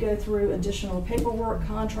have to go through additional paperwork,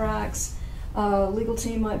 contracts, legal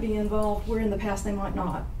team might be involved, where in the past they might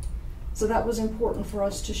not. So that was important for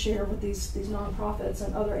us to share with these nonprofits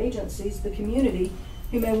and other agencies, the community,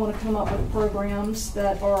 who may want to come up with programs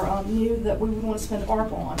that are new that we would want to spend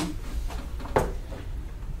ARP on.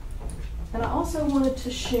 And I also wanted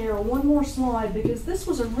to share one more slide because this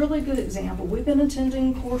was a really good example. We've been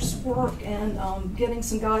attending coursework and getting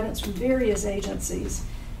some guidance from various agencies.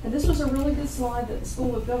 And this was a really good slide that the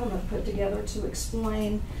School of Government put together to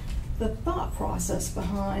explain the thought process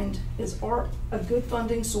behind, is ARP a good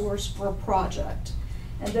funding source for a project?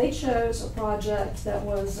 And they chose a project that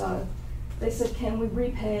was They said, can we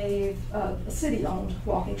repave a city-owned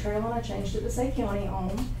walking trail? And I changed it to say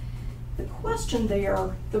county-owned. The question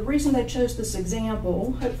there, the reason they chose this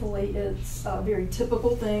example, hopefully it's a very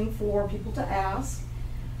typical thing for people to ask.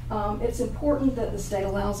 It's important that the state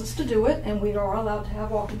allows us to do it, and we are allowed to have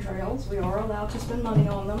walking trails. We are allowed to spend money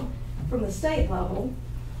on them from the state level.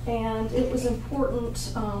 And it was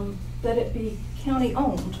important that it be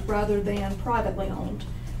county-owned rather than privately owned.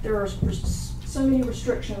 There are so many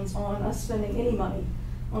restrictions on us spending any money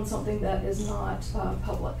on something that is not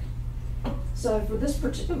public. So for this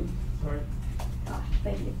particular,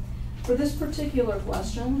 thank you. For this particular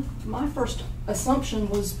question, my first assumption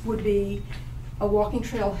would be a walking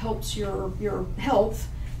trail helps your health,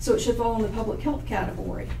 so it should fall in the public health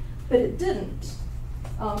category. But it didn't.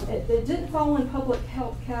 It didn't fall in public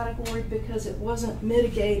health category because it wasn't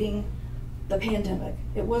mitigating the pandemic.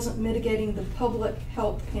 It wasn't mitigating the public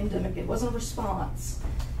health pandemic. It wasn't a response.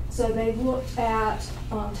 So they looked at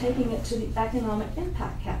taking it to the economic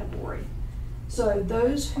impact category. So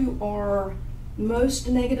those who are most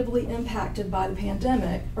negatively impacted by the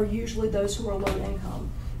pandemic are usually those who are low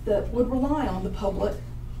income, that would rely on the public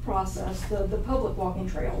process, the public walking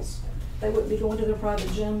trails. They wouldn't be going to their private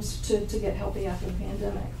gyms to get healthy after the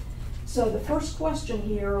pandemic. So the first question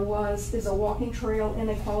here was, is a walking trail in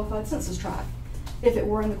a qualified census tract? If it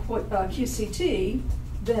were in the QCT,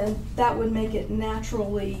 then that would make it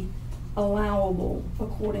naturally allowable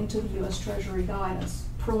according to the U.S. Treasury guidance,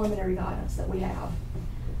 preliminary guidance that we have.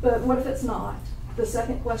 But what if it's not? The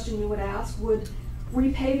second question you would ask, would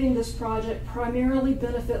repaving this project primarily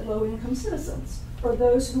benefit low-income citizens or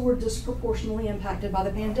those who were disproportionately impacted by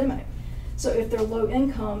the pandemic? So if they're low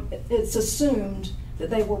income, it's assumed that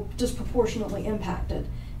they were disproportionately impacted.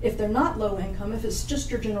 If they're not low income, if it's just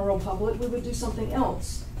your general public, we would do something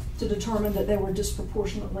else to determine that they were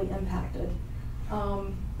disproportionately impacted.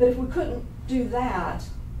 But if we couldn't do that,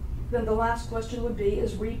 then the last question would be,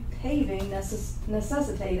 is repaving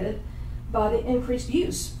necessitated by the increased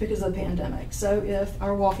use because of the pandemic? So if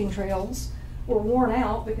our walking trails were worn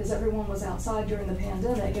out because everyone was outside during the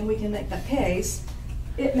pandemic, and we can make that case,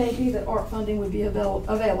 it may be that ARP funding would be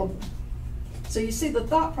available. So you see the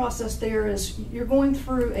thought process there is you're going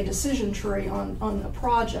through a decision tree on a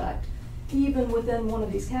project, even within one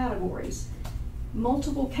of these categories.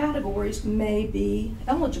 Multiple categories may be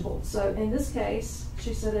eligible. So in this case,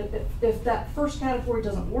 she said if that first category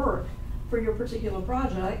doesn't work for your particular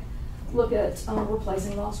project, look at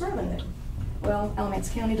replacing lost revenue. Well, Alamance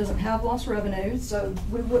County doesn't have lost revenue, so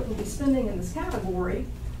we wouldn't be spending in this category.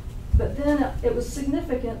 But then it was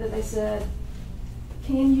significant that they said,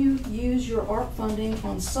 can you use your ARP funding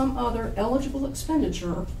on some other eligible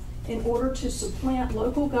expenditure in order to supplant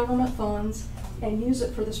local government funds and use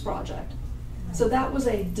it for this project? So that was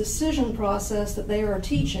a decision process that they are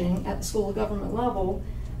teaching at the School of Government level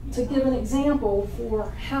to give an example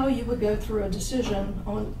for how you would go through a decision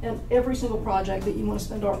on every single project that you want to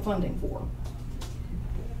spend ARP funding for.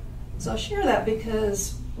 So I share that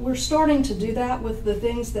because we're starting to do that with the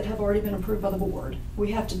things that have already been approved by the board.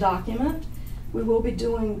 We have to document. We will be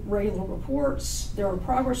doing regular reports. There are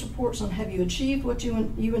progress reports on have you achieved what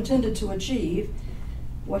you intended to achieve,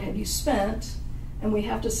 what have you spent, and we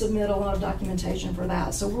have to submit a lot of documentation for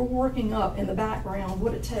that. So we're working up in the background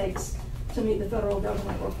what it takes to meet the federal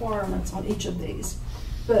government requirements on each of these.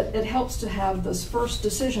 But it helps to have this first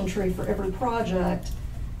decision tree for every project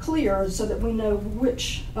clear so that we know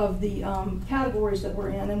which of the categories that we're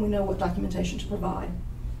in and we know what documentation to provide.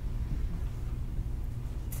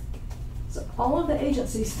 So all of the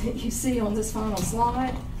agencies that you see on this final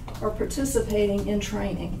slide are participating in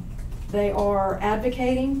training. They are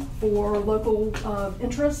advocating for local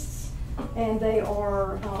interests, and they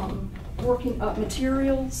are working up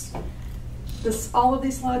materials. All of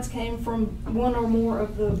these slides came from one or more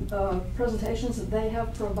of the presentations that they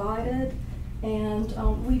have provided,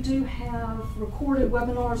 and we do have recorded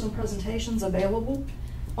webinars and presentations available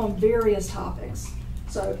on various topics.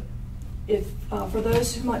 So if for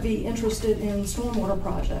those who might be interested in stormwater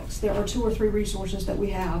projects, there are 2 or 3 resources that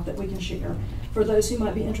we have that we can share. For those who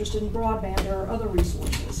might be interested in broadband, there are other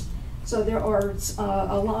resources. So there are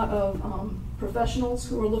a lot of professionals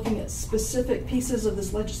who are looking at specific pieces of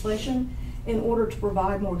this legislation in order to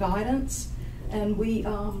provide more guidance. And we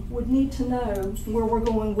would need to know where we're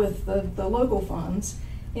going with the local funds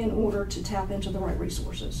in order to tap into the right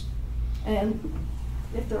resources. And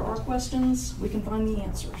if there are questions, we can find the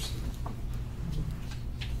answers.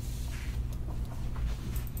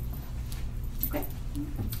 Okay.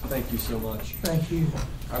 Thank you so much. Thank you.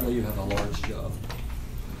 I know you have a large job.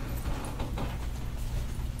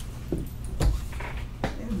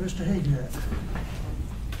 And Mr. Hagan.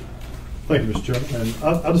 Thank you, Mr. Chairman.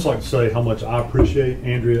 And I'd just like to say how much I appreciate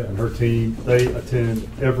Andrea and her team. They attend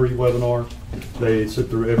every webinar. They sit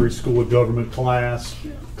through every school of government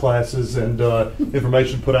classes and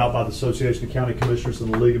information put out by the Association of County Commissioners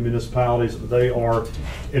and the League of Municipalities. They are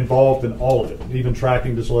involved in all of it, even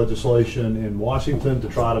tracking this legislation in Washington to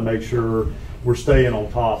try to make sure we're staying on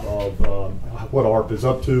top of what ARP is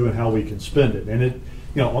up to and how we can spend it. And it,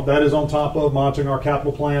 you know, that is on top of monitoring our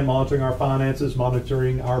capital plan, monitoring our finances,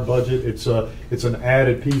 monitoring our budget. It's an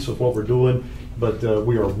added piece of what we're doing, but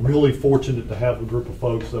we are really fortunate to have a group of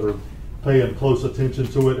folks that are paying close attention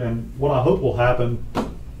to it. And what I hope will happen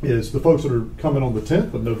is the folks that are coming on the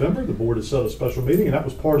 10th of November, the board has set a special meeting, and that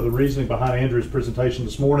was part of the reasoning behind Andrea's presentation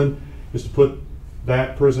this morning, is to put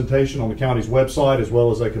that presentation on the county's website, as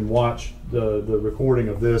well as they can watch the recording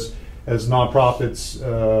of this as nonprofits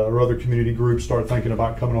or other community groups start thinking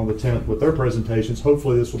about coming on the 10th with their presentations.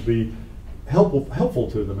 Hopefully this will be helpful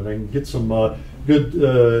to them, and they can get some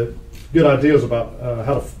good ideas about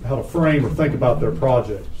how to frame or think about their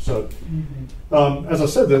project. So, as I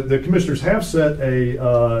said, the commissioners have set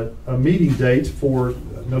a meeting date for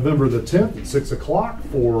November the 10th at 6 o'clock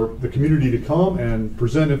for the community to come and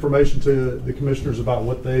present information to the commissioners about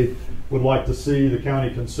what they would like to see the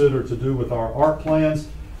county consider to do with our ARP plans.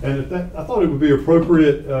 And I thought it would be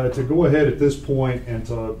appropriate to go ahead at this point and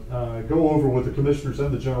to go over with the commissioners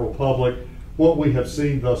and the general public what we have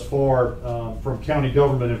seen thus far from county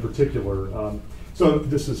government in particular. So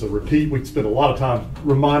this is a repeat. We spent a lot of time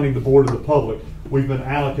reminding the board and the public. We've been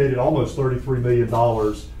allocated almost $33 million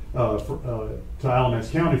to Alamance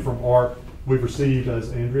County from ARP. We've received,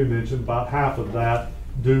 as Andrea mentioned, about half of that,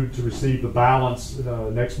 due to receive the balance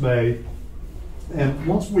next May. And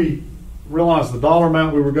once we realized the dollar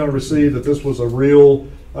amount we were going to receive, that this was a real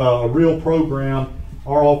program,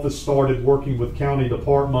 our office started working with county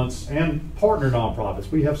departments and partner nonprofits.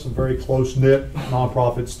 We have some very close-knit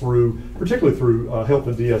nonprofits particularly through Health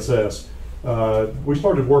and DSS. We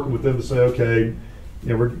started working with them to say, okay,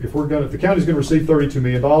 you know, if the county's going to receive $32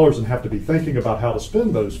 million and have to be thinking about how to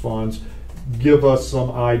spend those funds, give us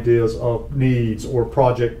some ideas of needs or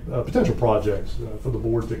potential projects for the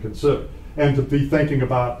board to consider, and to be thinking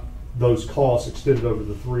about those costs extended over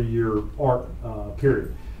the 3-year ARP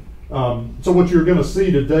period. So what you're going to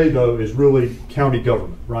see today, though, is really county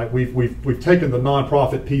government, right? We've taken the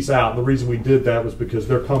nonprofit piece out. The reason we did that was because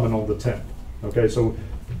they're coming on the 10th. Okay, so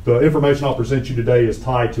the information I'll present you today is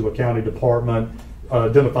tied to a county department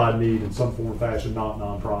identified need in some form or fashion, not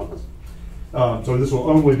nonprofits. So this will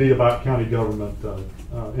only be about county government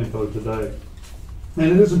info today. And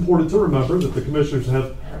it is important to remember that the commissioners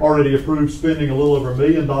have already approved spending a little over $1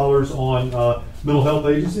 million on mental health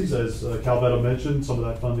agencies. As Calvetta mentioned, some of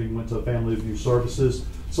that funding went to Family Abuse Services,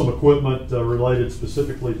 some equipment related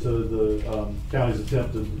specifically to the county's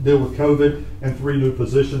attempt to deal with COVID, and 3 new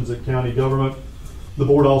positions at county government. The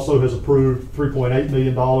board also has approved $3.8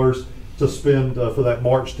 million to spend for that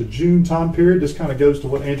March to June time period. This kind of goes to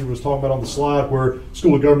what Andrew was talking about on the slide, where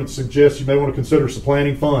School of Government suggests you may want to consider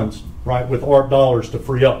supplanting funds, right, with ARP dollars to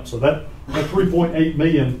free up. So that $3.8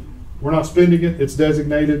 million, we're not spending it, it's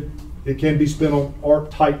designated. It can be spent on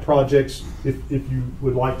ARP type projects if you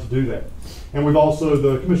would like to do that. And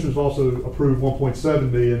the commissioners also approved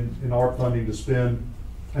 $1.7 million in ARP funding to spend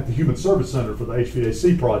at the Human Service Center for the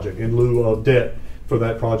HVAC project in lieu of debt for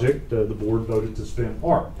that project. The board voted to spend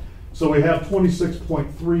ARP. So we have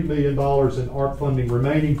 $26.3 million in ARP funding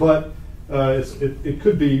remaining, but it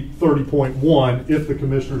could be 30.1 if the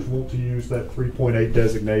commissioners want to use that 3.8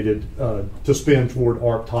 designated to spend toward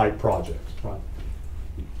ARP type projects. Right.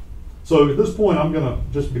 So at this point, I'm going to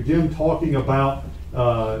just begin talking about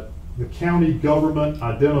the county government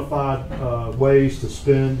identified ways to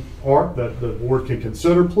spend ARP that the board can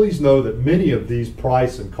consider. Please know that many of these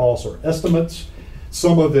price and costs are estimates.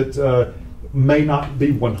 Some of it may not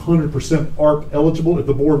be 100% ARP eligible. If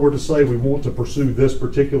the board were to say we want to pursue this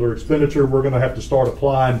particular expenditure, we're going to have to start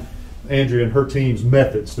applying Andrea and her team's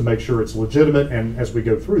methods to make sure it's legitimate. And as we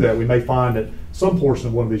go through that, we may find that some portion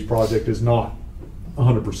of one of these projects is not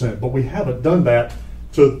 100%. But we haven't done that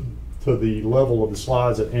to the level of the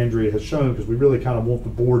slides that Andrea has shown, because we really kind of want the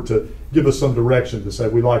board to give us some direction to say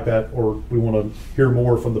we like that, or we want to hear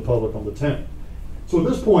more from the public on the 10th. So at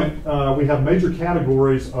this point, we have major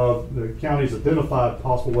categories of the county's identified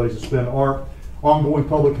possible ways to spend ARP. Ongoing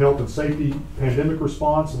public health and safety pandemic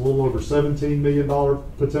response, a little over $17 million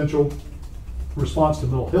potential. Response to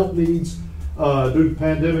mental health needs due to the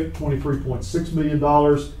pandemic, $23.6 million.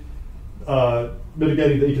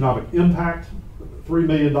 Mitigating the economic impact, $3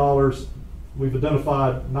 million. We've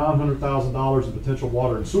identified $900,000 in potential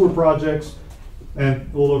water and sewer projects,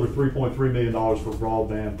 and a little over $3.3 million for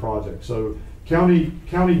broadband projects. So county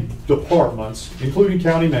departments, including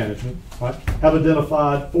county management, right, have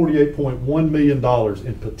identified $48.1 million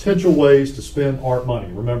in potential ways to spend ARP money.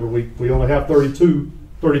 Remember, we only have 32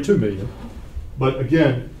 million. But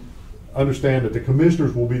again, understand that the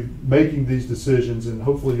commissioners will be making these decisions, and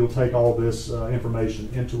hopefully you'll take all this information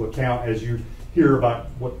into account as you hear about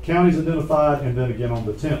what counties identified, and then again on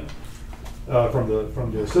the 10th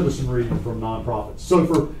from the citizenry and from nonprofits. So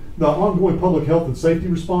for the ongoing public health and safety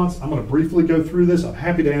response, I'm going to briefly go through this. I'm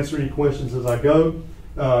happy to answer any questions as I go,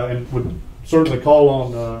 and would certainly call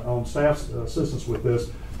on staff's assistance with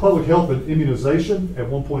this. Public health and immunization at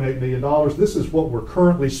 $1.8 million. This is what we're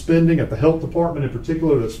currently spending at the health department in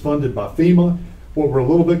particular, that's funded by FEMA. What we're a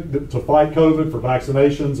little bit to fight COVID for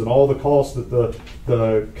vaccinations and all the costs that the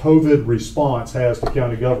COVID response has to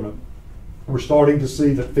county government. We're starting to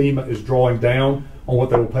see that FEMA is drawing down on what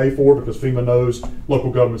they will pay for, because FEMA knows local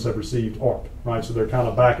governments have received ARP, right? So they're kind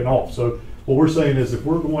of backing off. So what we're saying is, if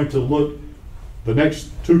we're going to look the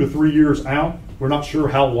next 2 to 3 years out, we're not sure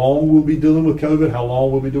how long we'll be dealing with COVID, how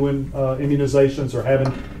long we'll be doing immunizations or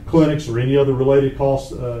having clinics or any other related costs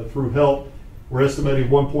through health. We're estimating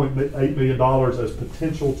 $1.8 million as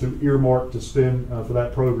potential to earmark to spend for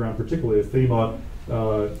that program, particularly if FEMA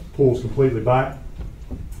pulls completely back.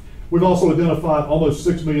 We've also identified almost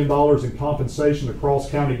 $6 million in compensation across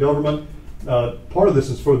county government. Part of this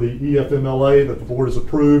is for the EFMLA that the board has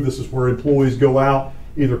approved. This is where employees go out,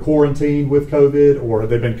 either quarantined with COVID or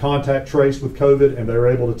they've been contact traced with COVID, and they're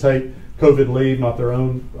able to take COVID leave, not their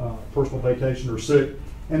own personal vacation or sick.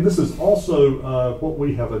 And this is also what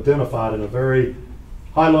we have identified in a very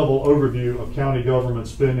high-level overview of county government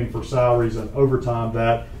spending for salaries and overtime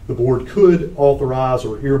that the board could authorize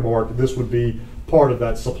or earmark. This would be part of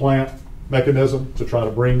that supplant mechanism to try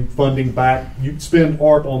to bring funding back. You spend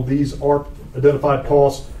ARP on these ARP identified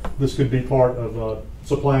costs. This could be part of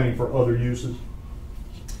supplanting for other uses.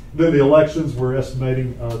 Then the elections, we're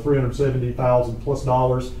estimating $370,000 plus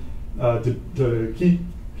to keep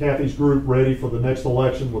Kathy's group ready for the next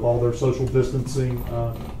election with all their social distancing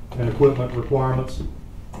and equipment requirements.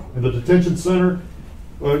 In the detention center,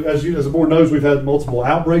 as the board knows, we've had multiple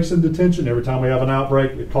outbreaks in detention. Every time we have an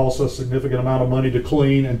outbreak, it costs us a significant amount of money to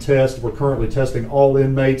clean and test. We're currently testing all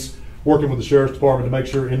inmates, working with the Sheriff's Department to make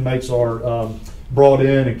sure inmates are brought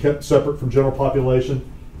in and kept separate from general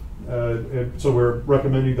population. And so we're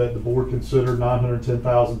recommending that the board consider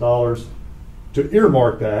 $910,000 to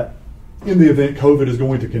earmark that in the event COVID is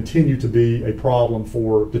going to continue to be a problem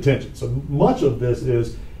for detention. So much of this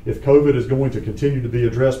is, if COVID is going to continue to be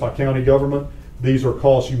addressed by county government, these are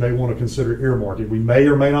costs you may want to consider earmarking. We may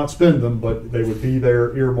or may not spend them, but they would be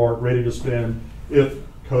there earmarked, ready to spend if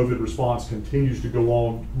COVID response continues to go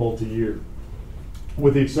on multi-year.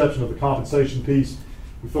 With the exception of the compensation piece,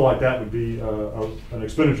 we feel like that would be an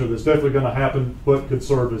expenditure that's definitely going to happen, but could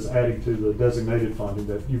serve as adding to the designated funding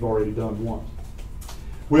that you've already done once.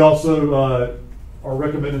 We also are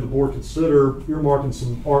recommending the board consider earmarking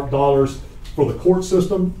some ARP dollars for the court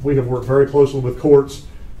system. We have worked very closely with courts,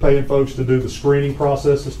 paying folks to do the screening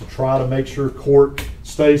processes to try to make sure court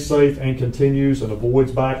stays safe and continues and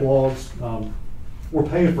avoids backlogs. We're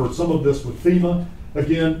paying for some of this with FEMA.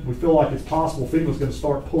 Again, we feel like it's possible FEMA's going to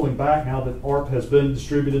start pulling back now that ARP has been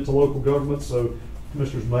distributed to local governments, so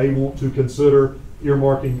commissioners may want to consider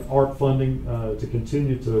earmarking ARP funding to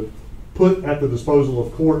continue to put at the disposal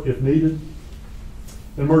of court if needed.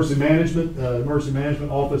 Emergency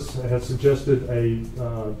management office has suggested a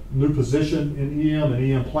new position in EM,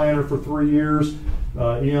 an EM planner for 3 years.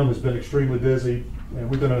 EM has been extremely busy, and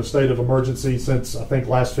we've been in a state of emergency since I think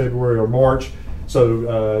last February or March. So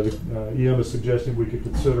EM is suggesting we could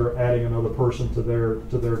consider adding another person to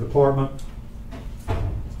their department.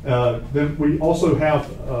 Then we also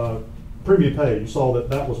have premium pay. You saw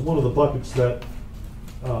that was one of the buckets that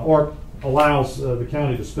ARP allows the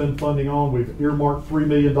county to spend funding on. We've earmarked $3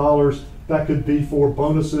 million. That could be for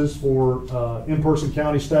bonuses for in-person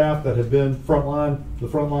county staff that have been the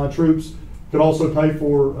frontline troops. Could also pay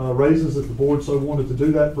for raises if the board so wanted to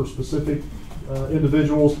do that for specific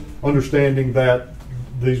individuals, understanding that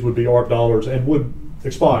these would be ARP dollars and would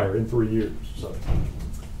expire in 3 years. So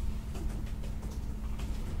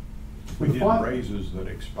we did raises that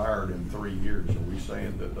expired in 3 years. Are we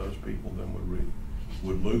saying that those people then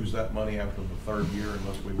would lose that money after the 3rd year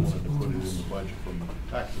unless we wanted to put it in the budget from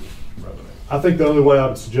taxes revenue? I think the only way I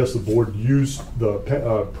would suggest the board use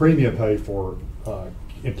the premium pay for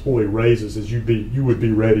employee raises is you would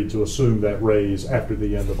be ready to assume that raise after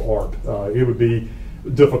the end of ARP. It would be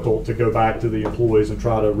difficult to go back to the employees and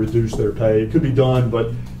try to reduce their pay. It could be done,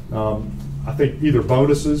 but I think either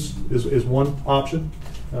bonuses is one option.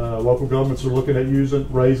 Local governments are looking at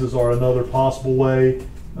using raises are another possible way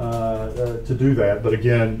to do that. But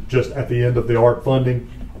again, just at the end of the ARP funding,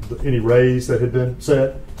 any raise that had been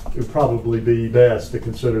set, it would probably be best to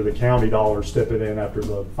consider the county dollars stepping in after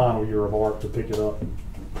the final year of ARP to pick it up.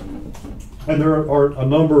 And there are a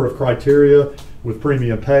number of criteria with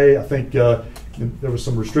premium pay. I think there was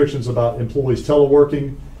some restrictions about employees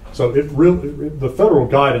teleworking. So the federal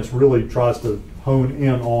guidance really tries to hone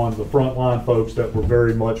in on the frontline folks that were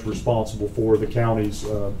very much responsible for the county's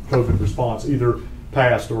COVID response, either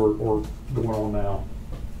past or going on now.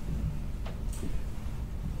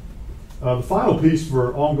 The final piece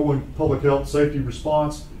for ongoing public health safety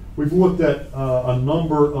response, we've looked at a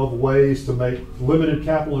number of ways to make limited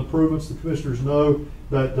capital improvements. The commissioners know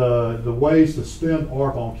that the ways to spend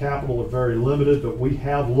ARP on capital are very limited, but we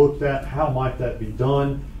have looked at how might that be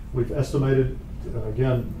done. We've estimated,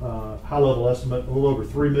 again, high-level estimate, a little over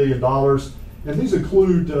 $3 million. And these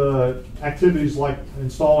include activities like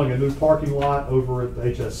installing a new parking lot over at the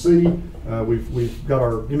HSC. We've got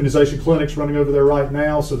our immunization clinics running over there right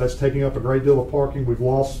now, so that's taking up a great deal of parking. We've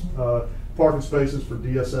lost parking spaces for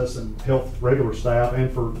DSS and health regular staff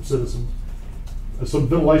and for citizens. Some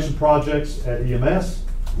ventilation projects at EMS.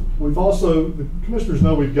 We've also, the commissioners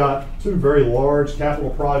know we've got two very large capital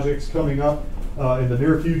projects coming up in the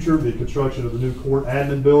near future, the construction of the new court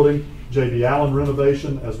admin building, J.B. Allen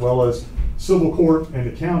renovation, as well as civil court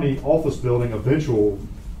and the county office building eventual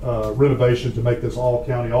renovation to make this all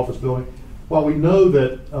county office building. While we know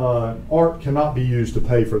that ARP cannot be used to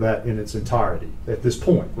pay for that in its entirety at this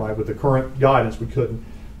point, right? With the current guidance, we couldn't.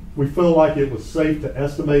 We feel like it was safe to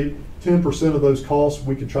estimate 10% of those costs.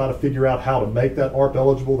 We could try to figure out how to make that ARP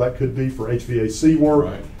eligible. That could be for HVAC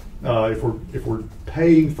work. Right. If we're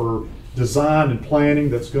paying for design and planning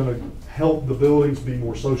that's going to help the buildings be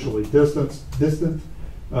more socially distant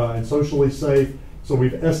and socially safe. So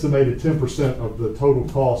we've estimated 10% of the total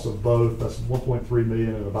cost of both. That's $1.3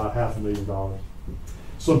 million and about $500,000.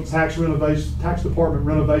 Some tax department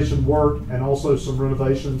renovation work, and also some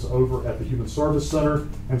renovations over at the Human Service Center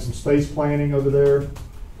and some space planning over there.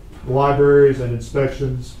 Libraries and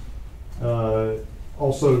inspections.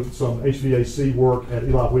 Also some HVAC work at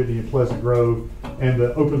Eli Whitney and Pleasant Grove, and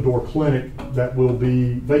the Open Door Clinic that will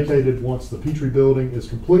be vacated once the Petrie building is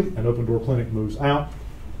complete and Open Door Clinic moves out.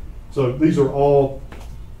 So these are all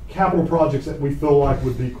capital projects that we feel like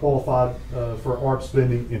would be qualified for ARP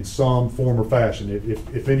spending in some form or fashion.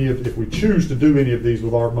 If we choose to do any of these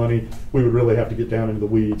with ARP money, we would really have to get down into the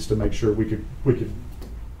weeds to make sure we could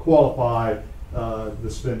qualify the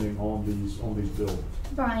spending on these buildings.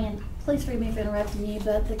 Brian, please forgive me for interrupting you,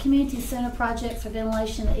 but the community center projects for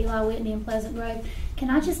ventilation at Eli Whitney and Pleasant Grove, can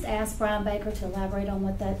I just ask Brian Baker to elaborate on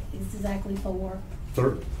what that is exactly for?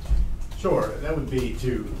 Sure, that would be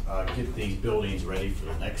to get these buildings ready for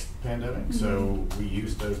the next pandemic. Mm-hmm. So we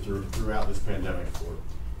used those throughout this pandemic for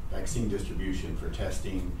vaccine distribution, for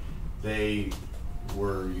testing. They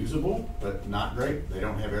were usable, but not great. They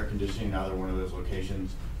don't have air conditioning in either one of those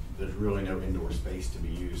locations. There's really no indoor space to be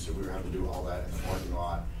used, so we were having to do all that in the parking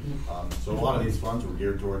lot. So a lot of these funds were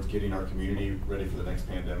geared towards getting our community ready for the next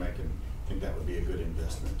pandemic, and I think that would be a good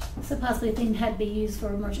investment. So possibly a thing had to be used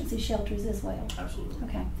for emergency shelters as well? Absolutely.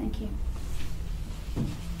 Okay, thank you.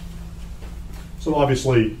 So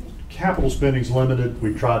obviously, capital spending is limited.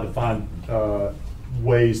 We've tried to find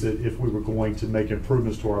ways that if we were going to make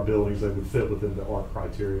improvements to our buildings, they would fit within the ARP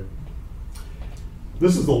criteria.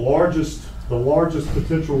 This is the largest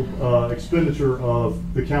potential expenditure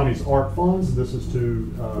of the county's ARP funds. This is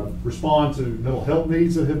to respond to mental health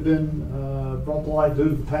needs that have been brought to light due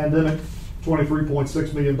to the pandemic.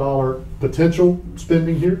 $23.6 million potential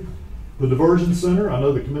spending here. The Diversion Center, I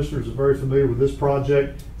know the commissioners are very familiar with this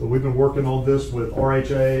project, but we've been working on this with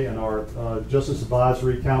RHA and our Justice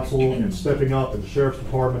Advisory Council and stepping up in the Sheriff's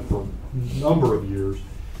Department for a number of years.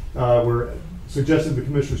 We're suggesting the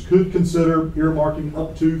commissioners could consider earmarking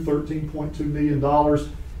up to $13.2 million.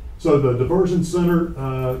 So the Diversion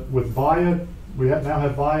Center with VIA, we now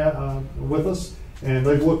have VIA with us, and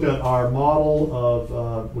they've looked at our model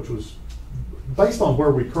of, which was based on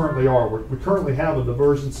where we currently are. We currently have a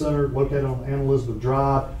diversion center located on Ann Elizabeth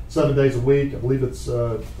Drive, 7 days a week. I believe it's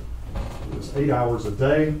 8 hours a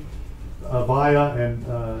day. VIA and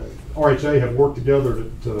RHA have worked together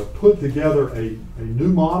to put together a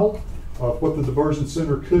new model of what the diversion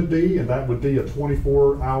center could be, and that would be a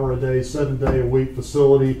 24-hour-a-day, 7-day-a-week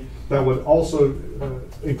facility that would also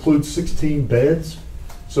include 16 beds.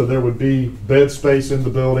 So there would be bed space in the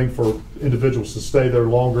building for individuals to stay there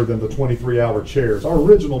longer than the 23-hour chairs. Our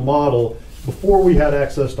original model, before we had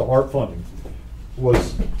access to ARP funding,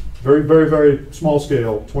 was Very, very, very small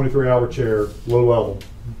scale, 23-hour chair, low level.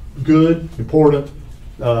 Good, important,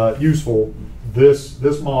 useful.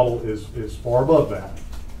 This model is far above that.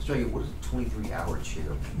 So what is a 23-hour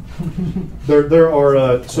chair? There are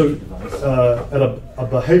at a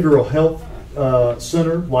behavioral health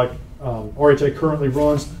center like RHA currently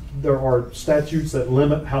runs, there are statutes that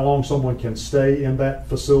limit how long someone can stay in that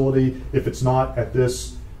facility if it's not at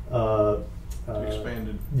this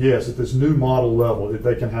expanded. Yes, at this new model level. If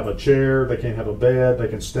they can have a chair, they can have a bed, they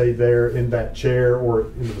can stay there in that chair or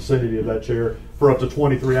in the vicinity of that chair for up to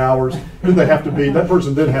 23 hours. Then they have to be, that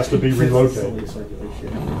person then has to be relocated.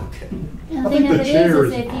 And the thing of it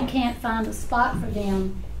is if you can't find a spot for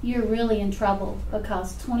them, you're really in trouble,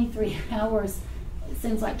 because 23 hours, it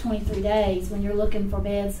seems like 23 days when you're looking for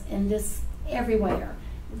beds in this everywhere.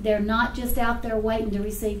 They're not just out there waiting to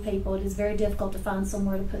receive people. It is very difficult to find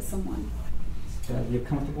somewhere to put someone. It's got to be a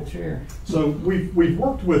comfortable chair. So we've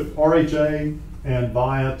worked with RHA and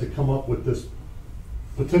VIA to come up with this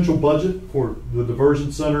potential budget for the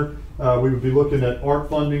diversion center. We would be looking at art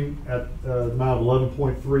funding at the amount of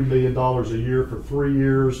 $11.3 million a year for 3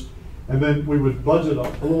 years. And then we would budget a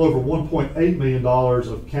little over $1.8 million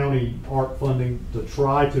of county art funding to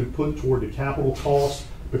try to put toward the capital costs,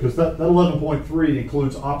 because that 11.3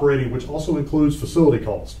 includes operating, which also includes facility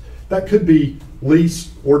costs. That could be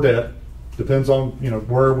lease or debt, depends on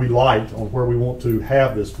where we light on where we want to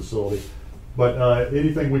have this facility. But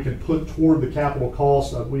anything we can put toward the capital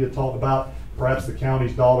costs, we had talked about perhaps the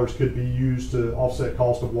county's dollars could be used to offset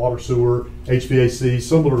cost of water, sewer, HVAC,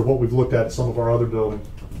 similar to what we've looked at some of our other buildings.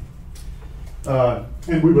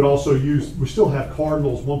 And we would also we still have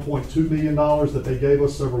Cardinal's $1.2 million that they gave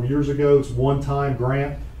us several years ago. It's a one-time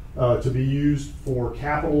grant to be used for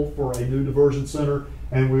capital for a new diversion center.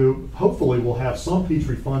 And we hopefully will have some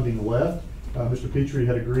Petrie funding left. Mr. Petrie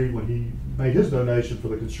had agreed when he made his donation for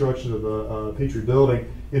the construction of the Petrie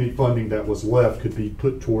building, any funding that was left could be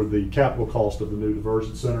put toward the capital cost of the new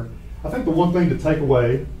diversion center. I think the one thing to take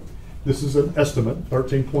away, this is an estimate,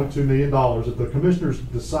 $13.2 million. If the commissioners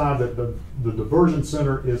decide that the diversion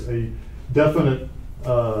center is a definite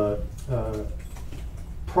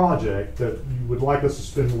project that you would like us to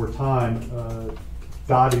spend more time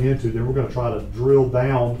diving into, then we're going to try to drill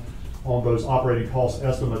down on those operating cost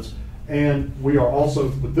estimates. And we are also,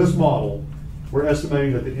 with this model, we're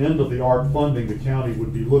estimating that at the end of the art funding, the county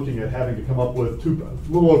would be looking at having to come up with a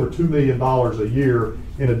little over $2 million a year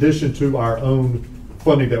in addition to our own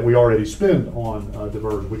funding that we already spend on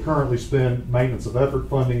diversion. We currently spend maintenance of effort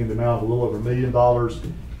funding in the amount of a little over $1 million.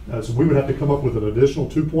 So we would have to come up with an additional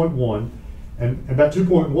 2.1, and that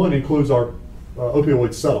 2.1 includes our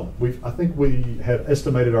opioid settlement. I think we have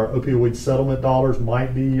estimated our opioid settlement dollars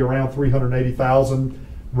might be around $380,000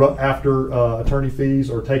 after attorney fees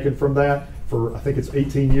are taken from that for, I think it's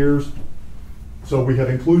 18 years. So we have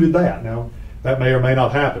included that. Now, that may or may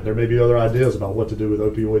not happen. There may be other ideas about what to do with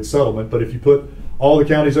opioid settlement, but if you put all the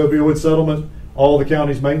county's opioid settlement, all the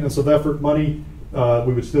county's maintenance of effort money,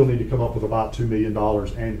 we would still need to come up with about $2 million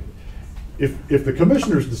annually. If the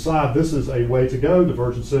commissioners decide this is a way to go,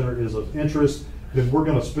 diversion center is of interest, then we're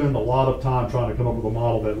going to spend a lot of time trying to come up with a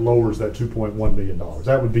model that lowers that $2.1 million.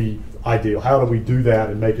 That would be ideal. How do we do that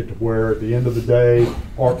and make it to where at the end of the day,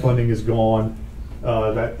 art funding is gone,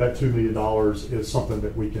 that $2 million is something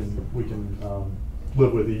that we can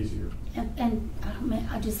live with easier. And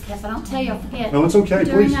I just, if I don't tell you, I'll forget. No, it's okay,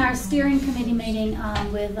 During please. our steering committee meeting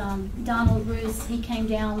with Donald Roos, he came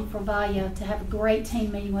down for VIA to have a great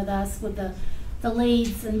team meeting with us, with the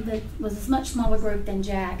leads, and it was a much smaller group than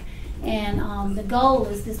Jack. And the goal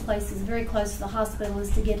is, this place is very close to the hospital, is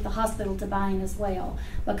to get the hospital to buy in as well,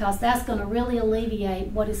 because that's going to really alleviate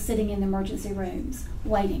what is sitting in the emergency rooms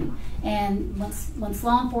waiting. And once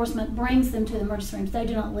law enforcement brings them to the emergency rooms, they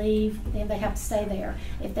do not leave, they have to stay there.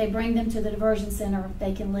 If they bring them to the diversion center,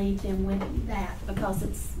 they can leave them with that, because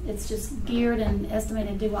it's just geared and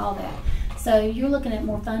estimated to do all that. So you're looking at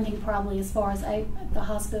more funding probably as far as the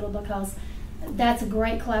hospital, because that's a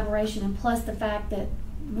great collaboration, and plus the fact that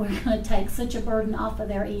we're going to take such a burden off of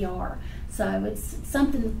their ER. So it's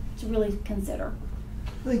something to really consider.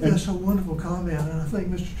 I think that's a wonderful comment, and I think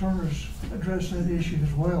Mr. Turner's addressed that issue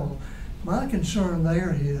as well. My concern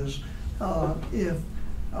there is if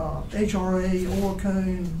HRA or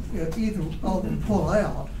Cone, either of them pull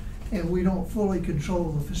out and we don't fully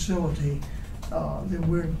control the facility, then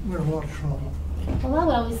we're in a lot of trouble. Well, I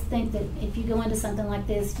would always think that if you go into something like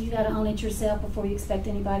this, you got to own it yourself before you expect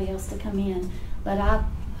anybody else to come in. But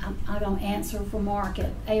I don't answer for Mark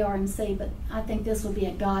at ARMC, but I think this will be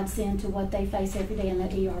a godsend to what they face every day in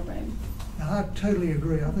that ER room. I totally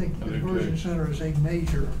agree. I think the diversion center is a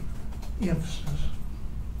major emphasis.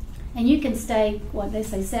 And you can stay, what they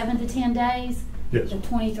say, 7 to 10 days. Yes. The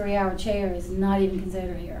 23-hour chair is not even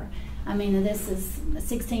considered here. I mean, this is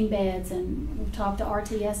 16 beds, and we've talked to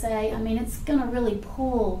RTSA. I mean, it's going to really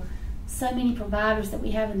pull so many providers that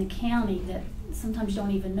we have in the county that sometimes you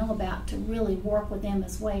don't even know about to really work with them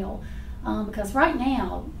as well. Because right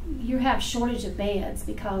now, you have shortage of beds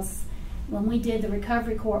because when we did the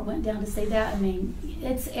recovery court, went down to see that, I mean,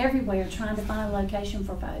 it's everywhere trying to find a location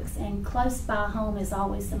for folks. And close by home is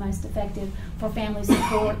always the most effective for family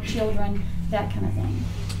support, children, that kind of thing.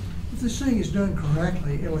 If this thing is done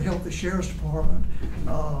correctly, it will help the sheriff's department,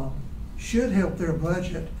 should help their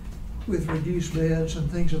budget with reduced beds and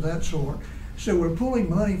things of that sort. So we're pulling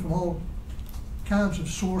money from all kinds of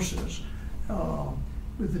sources.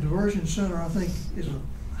 With the diversion center, I think is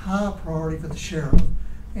a high priority for the sheriff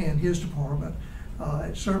and his department.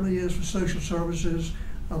 It certainly is for social services,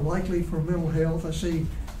 likely for mental health. I see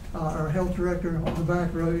our health director on the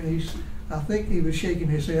back row, and I think he was shaking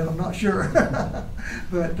his head, I'm not sure.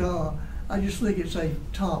 But I just think it's a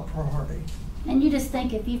top priority. And you just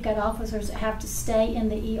think if you've got officers that have to stay in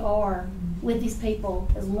the ER with these people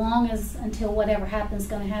as long as until whatever happens is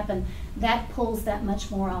going to happen, that pulls that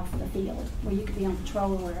much more off the field where you could be on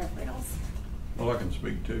patrol or wherever else. Well, I can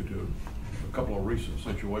speak to a couple of recent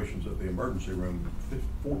situations at the emergency room,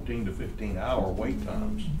 14 to 15 hour wait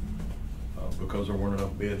times because there weren't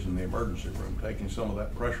enough beds in the emergency room. Taking some of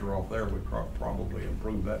that pressure off there would probably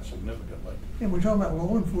improve that significantly. And we're talking about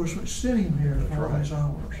law enforcement sitting there for all those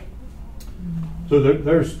hours. So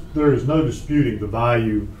there is no disputing the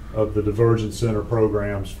value of the diversion center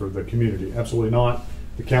programs for the community. Absolutely not.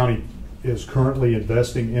 The county is currently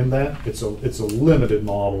investing in that. It's a limited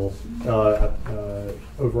model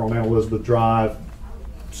over on Mount Elizabeth Drive,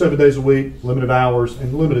 7 days a week, limited hours,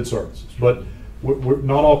 and limited services. But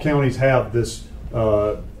not all counties have this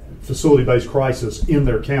facility-based crisis in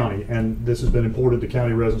their county, and this has been important to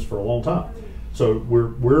county residents for a long time. So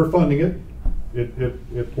we're funding it.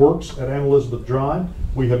 It works at Mount Elizabeth Drive.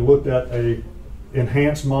 We had looked at a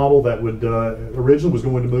enhanced model that would originally was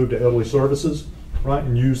going to move to elderly services, right,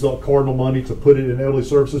 and use the cardinal money to put it in elderly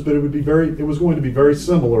services, but it was going to be very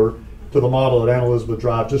similar to the model at Mount Elizabeth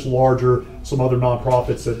Drive, just larger. Some other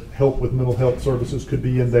nonprofits that help with mental health services could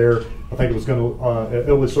be in there. I think it was going to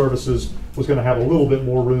elderly services was going to have a little bit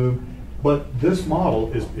more room, but this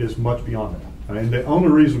model is much beyond that. And the only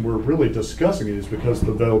reason we're really discussing it is because of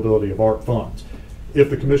the availability of ARP funds. If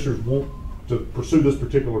the commissioners want to pursue this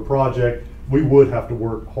particular project, we would have to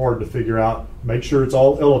work hard to figure out, make sure it's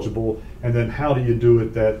all eligible, and then how do you do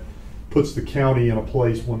it that puts the county in a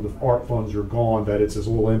place when the ARP funds are gone that it's as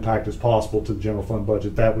little impact as possible to the general fund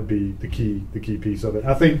budget. That would be the key piece of it.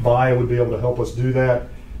 I think VIA would be able to help us do that.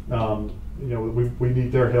 We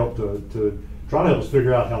need their help to try to help us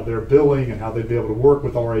figure out how they're billing and how they'd be able to work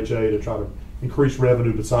with RHA to try to increase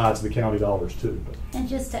revenue besides the county dollars too. And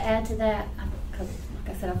just to add to that, because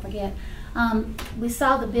like I said, I forget, we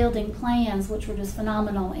saw the building plans, which were just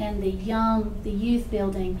phenomenal, and the youth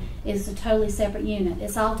building is a totally separate unit.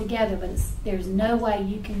 It's all together, but there's no way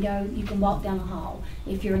you can walk down the hall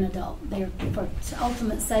if you're an adult. They're for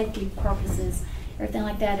ultimate safety purposes, everything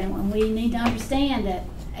like that. And we need to understand that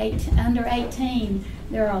under 18,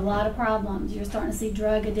 there are a lot of problems. You're starting to see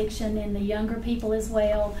drug addiction in the younger people as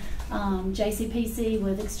well. JCPC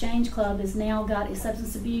with Exchange Club has now got a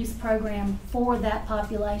substance abuse program for that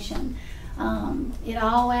population. It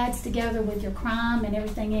all adds together with your crime and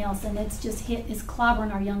everything else, and it's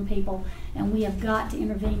clobbering our young people, and we have got to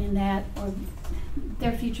intervene in that, or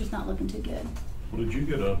their future's not looking too good. Well, did you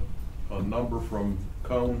get a number from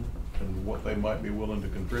Cone and what they might be willing to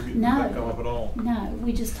contribute? No. Did that come up at all? No,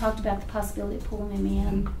 we just talked about the possibility of pulling them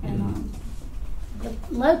in, and the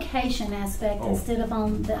location aspect instead of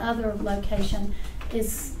on the other location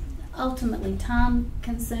is ultimately time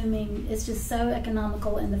consuming. It's just so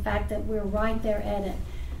economical, and the fact that we're right there at it.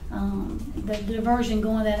 The diversion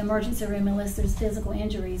going to that emergency room unless there's physical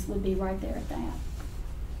injuries would be right there at that.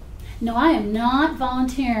 No, I am not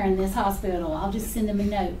volunteering this hospital. I'll just send them a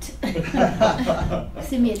note.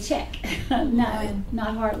 Send me a check. No,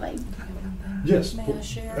 not hardly. Yes, May I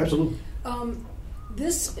share? Absolutely.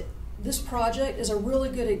 This project is a really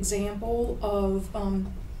good example of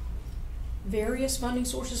various funding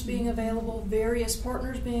sources being available, various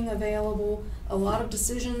partners being available, a lot of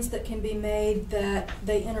decisions that can be made that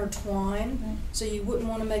they intertwine. Right. So you wouldn't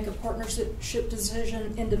want to make a partnership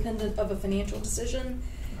decision independent of a financial decision.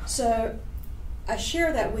 So I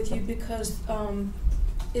share that with you because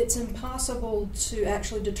it's impossible to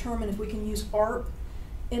actually determine if we can use ARP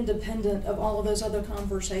independent of all of those other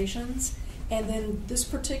conversations. And then this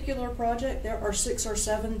particular project, there are 6 or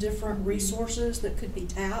 7 different resources that could be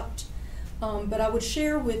tapped. But I would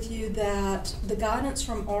share with you that the guidance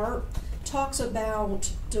from ARP talks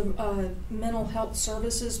about mental health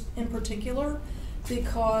services in particular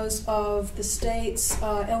because of the state's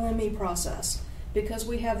LME process. Because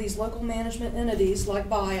we have these local management entities like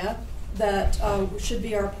VIA that should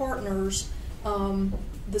be our partners,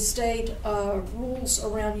 the state rules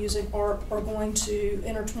around using ARP are going to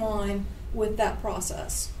intertwine with that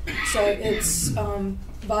process. So it's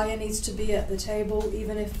VIA needs to be at the table,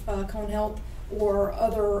 even if Cone Health or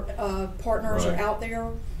other partners are out there.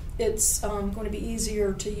 It's going to be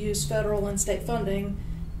easier to use federal and state funding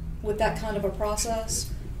with that kind of a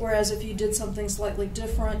process. Whereas if you did something slightly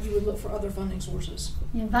different, you would look for other funding sources.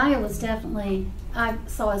 Yeah, VIA was definitely, I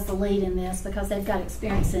saw as the lead in this because they've got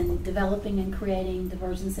experience in developing and creating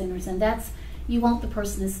diversion centers, and that's, you want the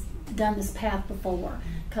person that's done this path before,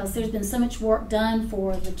 because there's been so much work done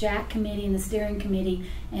for the JAC committee and the steering committee,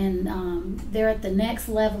 and they're at the next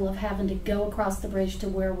level of having to go across the bridge to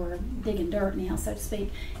where we're digging dirt now, so to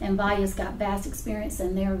speak. And VIA's got vast experience,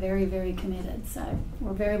 and they're very, very committed. So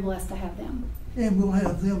we're very blessed to have them. And we'll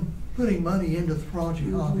have them putting money into the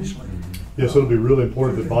project, obviously. Yes, it'll be really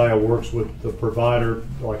important that VIA works with the provider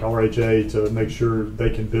like RHA to make sure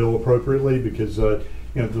they can bill appropriately, because you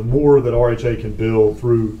know, the more that RHA can bill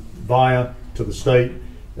through VIA to the state,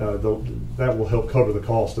 that will help cover the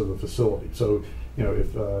cost of the facility. So, you know, if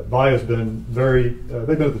VIA's been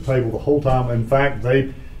they've been at the table the whole time. In fact,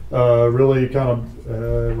 they really kind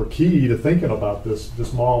of were key to thinking about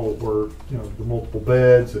this model where, you know, the multiple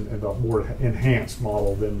beds and a more enhanced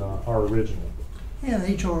model than our original. And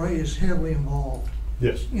HRA is heavily involved.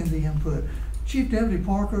 Yes. In the input. Chief Deputy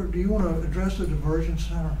Parker, do you want to address the diversion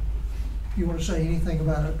center? Do you want to say anything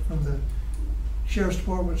about it from the Sheriff's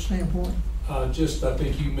Department standpoint? Just, I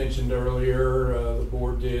think you mentioned earlier, the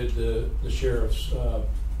board did, the Sheriff's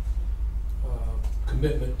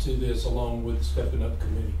commitment to this along with the Stepping Up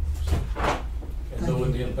Committee. So, and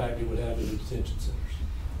knowing the impact it would have in the detention centers.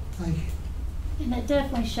 Thank you. And that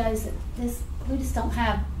definitely shows that we just don't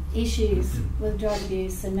have issues with drug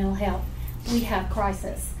abuse and mental health. We have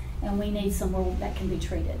crisis, and we need somewhere that can be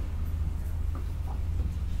treated.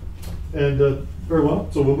 And very well,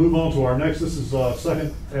 so we'll move on to our next. This is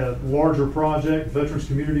second larger project, Veterans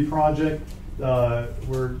Community Project.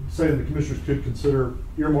 We're saying the commissioners could consider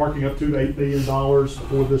earmarking up to $8 million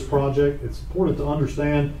for this project. It's important to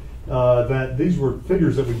understand that these were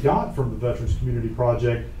figures that we got from the Veterans Community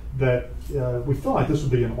Project, that we feel like this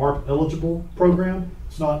would be an ARP eligible program.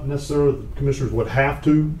 It's not necessarily that the commissioners would have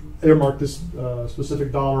to earmark this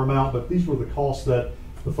specific dollar amount, but these were the costs that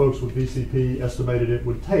the folks with VCP estimated it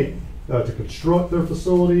would take to construct their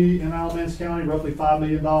facility in Alamance County, roughly $5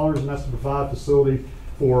 million, and that's to provide facility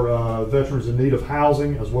for veterans in need of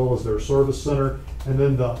housing as well as their service center. And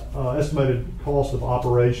then the estimated cost of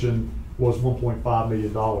operation was $1.5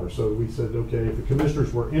 million. So we said, okay, if the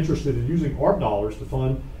commissioners were interested in using ARP dollars to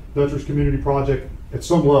fund Veterans Community Project at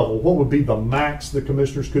some level, what would be the max the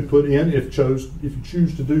commissioners could put in if you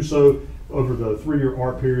choose to do so over the 3-year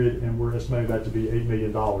ARP period? And we're estimating that to be $8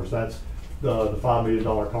 million. That's the $5 million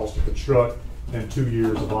cost to construct and 2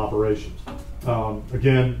 years of operations.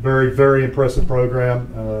 Again, very, very impressive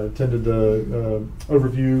program. Attended the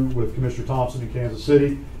overview with Commissioner Thompson in Kansas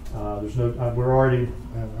City. We're already,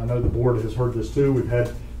 I know the board has heard this too, we've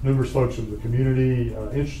had numerous folks from the community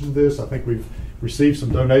interested in this. I think we've received some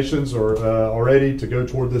donations already to go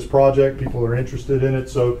toward this project. People are interested in it.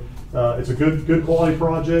 So it's a good quality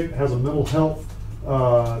project. It has a mental health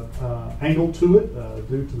angle to it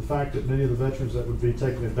due to the fact that many of the veterans that would be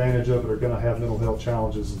taking advantage of it are going to have mental health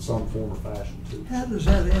challenges in some form or fashion too. How does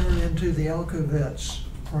that enter into the ALCO Vets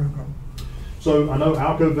program? So I know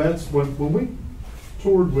ALCO Vets, when we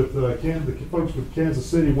toured with the folks with Kansas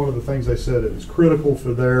City, one of the things they said it was critical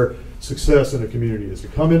for their success in a community is to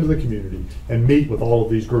come into the community and meet with all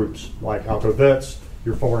of these groups like ALCO Vets,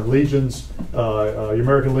 your Foreign Legions, your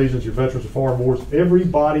American Legions, your Veterans of Foreign Wars,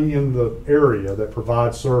 everybody in the area that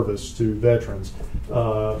provides service to veterans.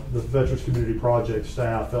 The Veterans Community Project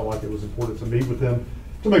staff felt like it was important to meet with them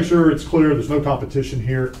to make sure it's clear there's no competition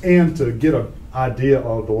here and to get an idea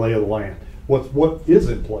of the lay of the land. What is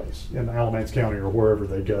in place in Alamance County or wherever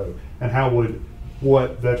they go, and how would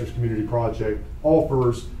what Veterans Community Project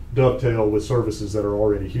offers dovetail with services that are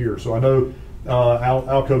already here. So I know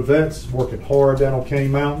ALCO Vets working hard down on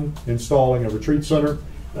Cane Mountain, installing a retreat center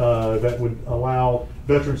that would allow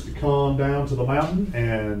veterans to come down to the mountain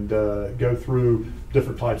and go through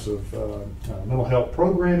different types of mental health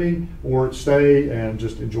programming or stay and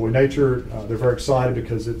just enjoy nature. They're very excited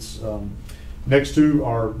because it's next to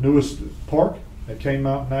our newest park at Cane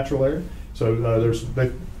Mountain Natural Area. So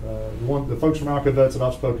the folks from Alco Vets that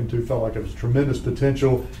I've spoken to felt like it was tremendous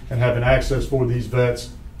potential and having access for these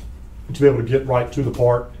vets to be able to get right to the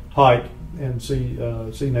park, hike, and see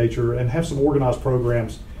nature, and have some organized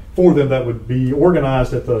programs for them that would be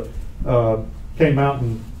organized at the Cane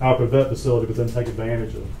Mountain Alco Vet facility, but then take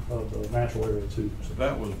advantage of the natural area too. So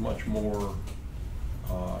that was much more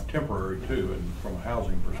temporary too, and from a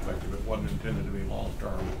housing perspective, it wasn't intended to be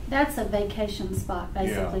long-term. That's a vacation spot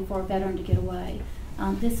basically for a veteran to get away.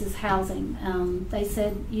 This is housing. They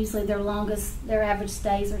said usually their average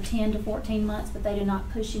stays are 10 to 14 months, but they do not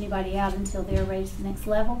push anybody out until they're raised to the next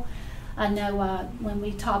level. I know when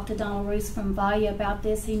we talked to Donald Roos from Valle about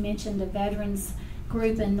this, he mentioned a veterans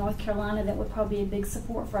group in North Carolina that would probably be a big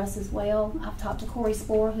support for us as well. I've talked to Corey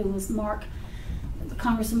Spohr, who was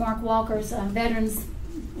Congressman Mark Walker's veterans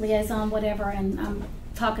liaison, whatever, and I'm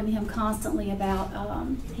talking to him constantly about,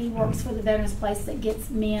 he works for the Veterans Place that gets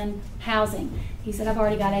men housing. He said, I've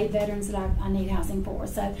already got 8 veterans that I need housing for.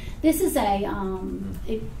 So this is a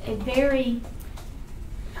very,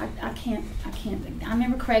 I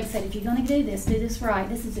remember Craig said, if you're going to do this right.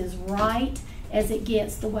 This is as right as it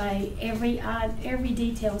gets, the way every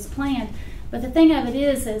detail is planned. But the thing of it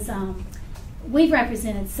is we've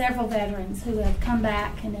represented several veterans who have come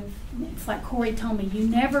back, and it's like Corey told me, you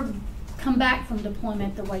never come back from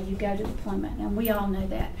deployment the way you go to deployment, and we all know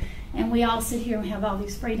that. And we all sit here and have all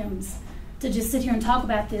these freedoms to just sit here and talk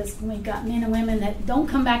about this. And we've got men and women that don't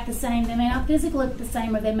come back the same. They may not physically look the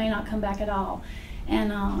same, or they may not come back at all.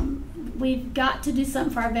 And we've got to do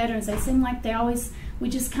something for our veterans. They seem like we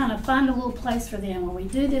just kind of find a little place for them, or we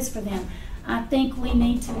do this for them. I think we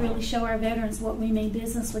need to really show our veterans what we mean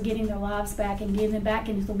business with getting their lives back and getting them back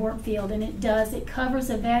into the work field. And it does. It covers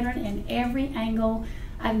a veteran in every angle.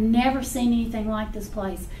 I've never seen anything like this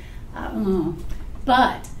place.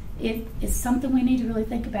 But it's something we need to really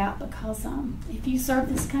think about, because if you serve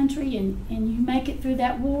this country and you make it through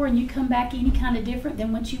that war and you come back any kind of different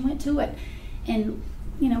than what you went to it. And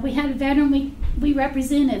we had a veteran we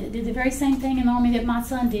represented that did the very same thing in the Army that my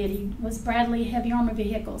son did. He was Bradley Heavy Armor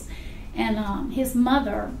Vehicles. And his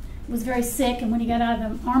mother was very sick, and when he got out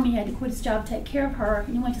of the Army, he had to quit his job to take care of her.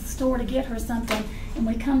 And he went to the store to get her something, and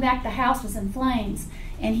when he come back, the house was in flames.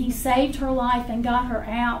 And he saved her life and got her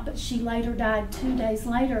out, but she later died 2 days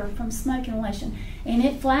later from smoke inhalation. And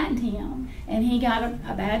it flattened him, and he got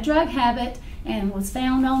a bad drug habit and was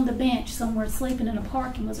found on the bench somewhere sleeping in a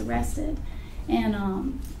park and was arrested.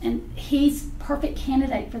 And he's perfect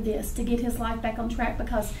candidate for this, to get his life back on track,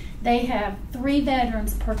 because they have 3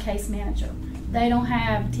 veterans per case manager. They don't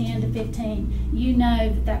have 10 to 15. You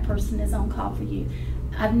know that person is on call for you.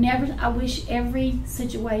 I wish every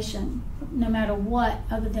situation, no matter what,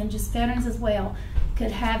 other than just veterans as well,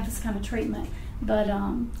 could have this kind of treatment. But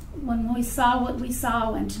when we saw what we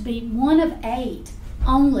saw, and to be one of 8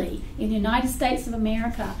 only in the United States of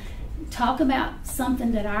America, talk about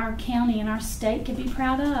something that our county and our state could be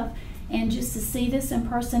proud of. And just to see this in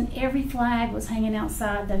person, every flag was hanging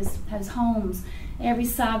outside those homes, every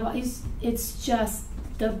sidewalk. It's just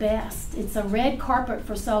the best. It's a red carpet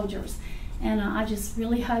for soldiers. And I just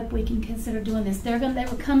really hope we can consider doing this. They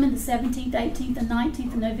were coming the 17th, 18th, and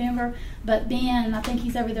 19th of November, but Ben, I think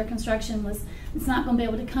he's over there construction, it's not going to be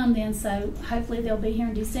able to come then, so hopefully they'll be here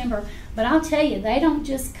in December. But I'll tell you, they don't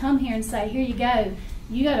just come here and say, here you go.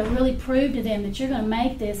 You got to really prove to them that you're going to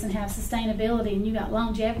make this and have sustainability, and you got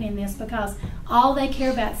longevity in this, because all they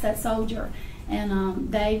care about is that soldier.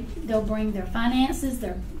 And they'll bring their finances,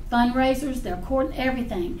 their fundraisers, their court,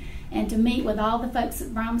 everything. And to meet with all the folks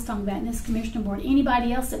that Brian was talking about in this commissioner board,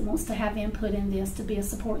 anybody else that wants to have input in this to be a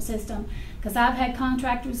support system. Because I've had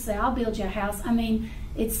contractors say, I'll build you a house. I mean,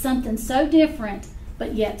 it's something so different,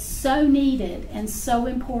 but yet so needed and so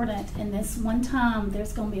important. And this one time,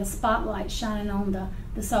 there's going to be a spotlight shining on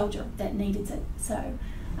the soldier that needed it. So,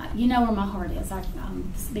 you know where my heart is.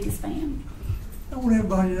 I'm the biggest fan. I want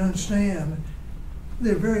everybody to understand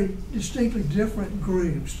they're very distinctly different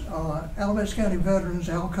groups. Alamance County Veterans,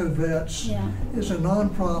 Alco Vets, is a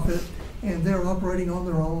nonprofit, and they're operating on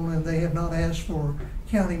their own, and they have not asked for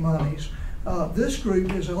county monies. This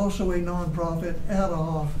group is also a nonprofit out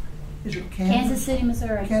of, is it Kansas City,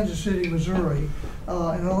 Missouri. Kansas City, Missouri,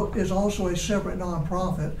 and is also a separate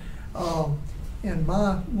nonprofit. And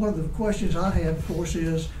one of the questions I had, of course,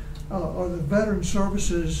 is, are the veteran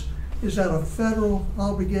services, is that a federal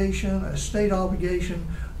obligation, a state obligation,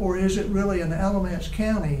 or is it really an Alamance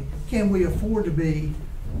County? Can we afford to be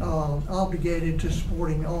obligated to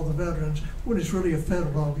supporting all the veterans when it's really a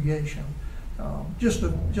federal obligation? Just a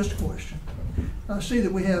question. I see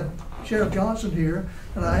that we have Sheriff Johnson here,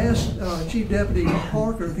 and I asked Chief Deputy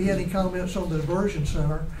Parker if he had any comments on the diversion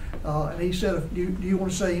center, and he said, do you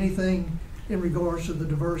want to say anything in regards to the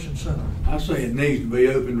diversion center? I say it needs to be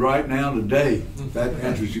opened right now today. If that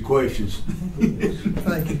answers your questions.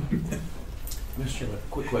 Thank you. Mr. Chairman,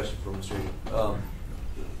 quick question for Mr. Eagle.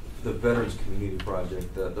 The Veterans Community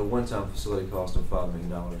Project, the one-time facility cost of $5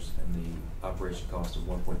 million and the operation cost of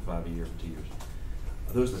 1.5 a year for 2 years.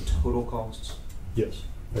 Are those the total costs? Yes,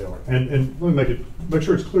 they are. And let me make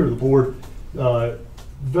sure it's clear to the board.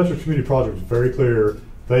 Veterans Community Project is very clear.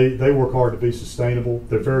 They work hard to be sustainable.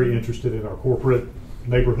 They're very interested in our corporate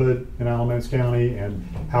neighborhood in Alamance County and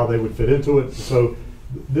how they would fit into it. So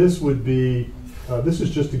this would be, this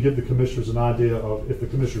is just to give the commissioners an idea of if the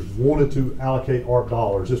commissioners wanted to allocate ARP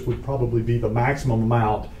dollars, this would probably be the maximum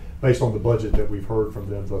amount based on the budget that we've heard from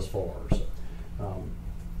them thus far. So,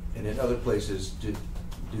 and in other places, do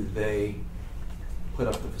they put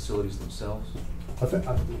up the facilities themselves?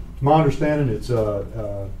 My understanding, it's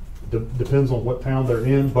depends on what town they're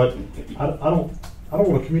in, but I don't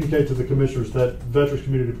want to communicate to the commissioners that Veterans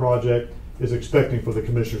Community Project is expecting for the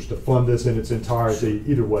commissioners to fund this in its entirety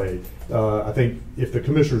either way. I think if the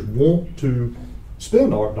commissioners want to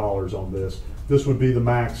spend ARP dollars on this, this would be the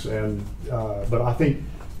max, and but I think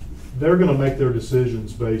they're going to make their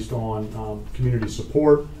decisions based on community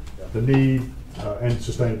support, the need, and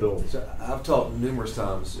sustainability. So I've talked numerous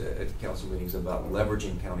times at council meetings about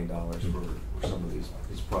leveraging county dollars for some of these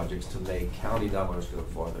projects to make county dollars go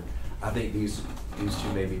farther. I think these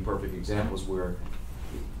two may be perfect examples where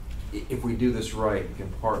if we do this right, we can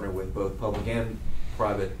partner with both public and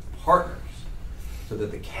private partners so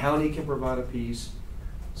that the county can provide a piece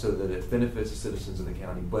so that it benefits the citizens of the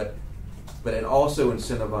county, but it also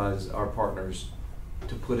incentivize our partners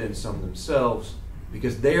to put in some themselves,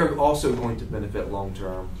 because they are also going to benefit long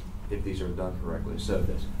term if these are done correctly. So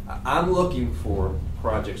I'm looking for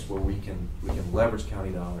projects where we can leverage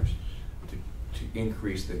county dollars to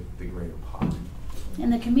increase the greater pot.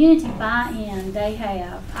 And the community buy-in they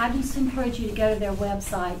have, I just encourage you to go to their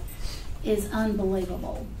website, is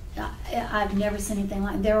unbelievable. I've never seen anything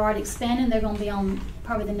like it. They're already expanding. They're going to be on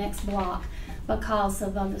probably the next block because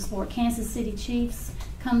of the sport. Kansas City Chiefs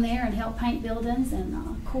come there and help paint buildings,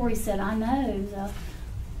 and Corey said, I know the,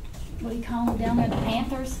 what do you call them down there, the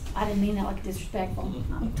Panthers? I didn't mean that like disrespectful,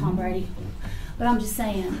 Tom Brady. But I'm just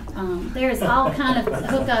saying, there's all kind of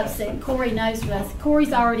hookups that Corey knows for us.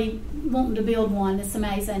 Corey's already wanting to build one. It's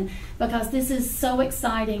amazing because this is so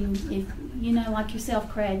exciting, if you know, like yourself,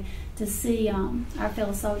 Craig, to see our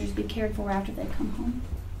fellow soldiers be cared for after they come home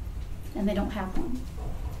and they don't have one.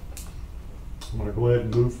 I'm going to go ahead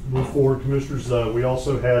and move forward, commissioners. We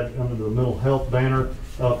also had under the mental health banner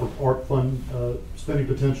for ARP fund spending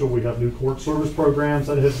potential. We have new court service programs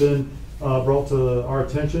that have been brought to our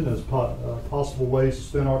attention as possible ways to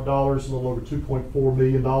spend ARP dollars, a little over $2.4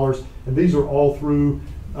 million. And these are all through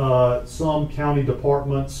some county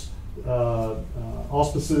departments,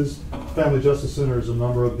 auspices. Family Justice Center is a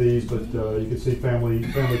number of these, but you can see family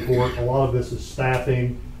court. A lot of this is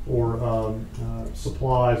staffing or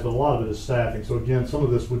supplies, but a lot of it is staffing. So again, some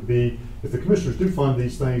of this would be, if the commissioners do fund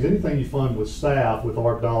these things, anything you fund with staff with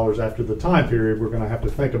ARP dollars after the time period, we're going to have to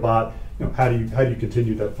think about, you know, how do you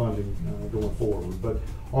continue that funding going forward. But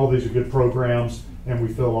all these are good programs, and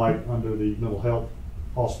we feel like under the mental health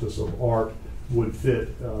auspice of ARP would fit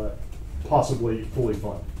possibly fully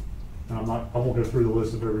funded. And I won't go through the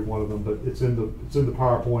list of every one of them, but it's in the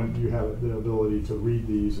PowerPoint. You have the ability to read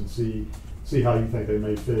these and see how you think they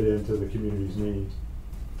may fit into the community's needs.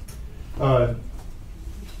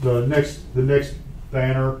 The next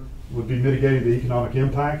banner would be mitigating the economic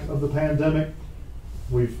impact of the pandemic.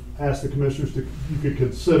 We've asked the commissioners you could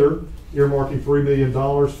consider earmarking $3 million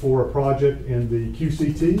for a project in the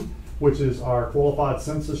QCT, which is our qualified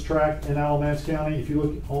census tract in Alamance County. If you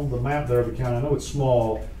look on the map there of the county, I know it's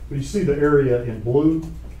small, but you see the area in blue.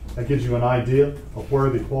 That gives you an idea of where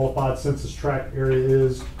the qualified census tract area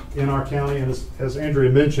is in our county. And as Andrea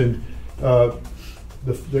mentioned,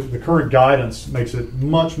 the current guidance makes it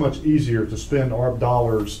much easier to spend ARP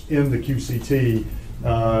dollars in the QCT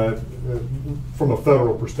from a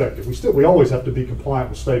federal perspective. We always have to be compliant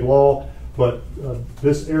with state law, but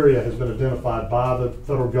this area has been identified by the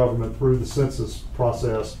federal government through the census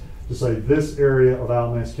process to say this area of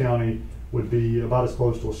Alamance County would be about as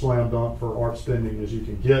close to a slam dunk for ARP spending as you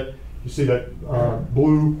can get. You see that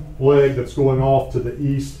blue leg that's going off to the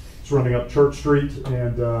east. It's running up Church Street,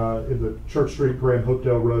 and in the Church Street Grand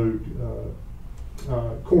Hopedale Road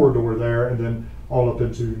corridor there, and then all up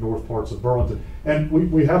into north parts of Burlington. And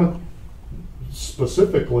we haven't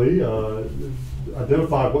specifically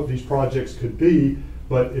identified what these projects could be,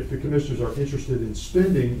 but if the commissioners are interested in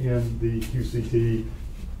spending in the QCT,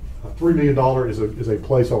 $3 million is a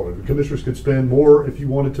placeholder. The commissioners could spend more if you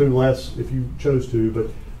wanted to, less if you chose to, but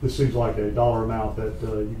this seems like a dollar amount that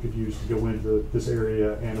you could use to go into this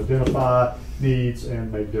area and identify needs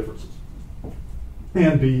and make differences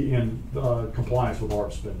and be in compliance with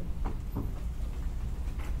ARP spending.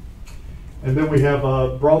 And then we have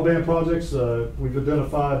broadband projects. We've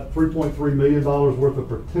identified $3.3 million worth of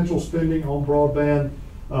potential spending on broadband.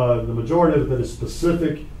 The majority of it that is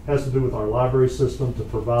specific has to do with our library system to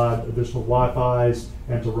provide additional Wi-Fis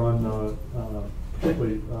and to run,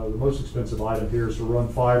 particularly the most expensive item here is to run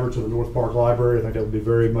fiber to the North Park Library. I think that would be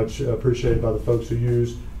very much appreciated by the folks who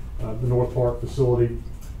use the North Park facility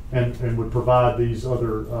and would provide these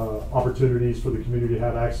other opportunities for the community to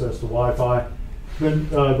have access to Wi-Fi. Then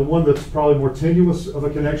the one that's probably more tenuous of a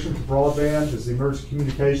connection to broadband is the emergency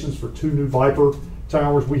communications for 2 new Viper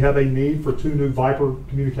towers. We have a need for 2 new Viper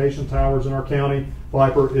communication towers in our county.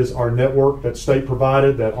 Viper is our network that's state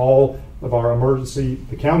provided that all of our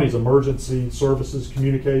the county's emergency services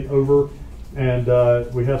communicate over. And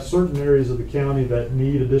we have certain areas of the county that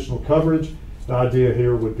need additional coverage. The idea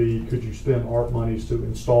here would be, could you spend ARP monies to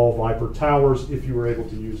install Viper towers if you were able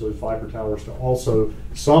to use those Viper towers to also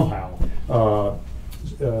somehow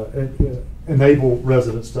enable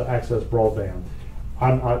residents to access broadband.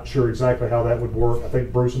 I'm not sure exactly how that would work. I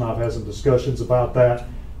think Bruce and I have had some discussions about that,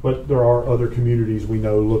 but there are other communities we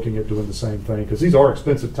know looking at doing the same thing, because these are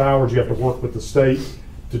expensive towers. You have to work with the state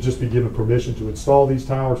to just be given permission to install these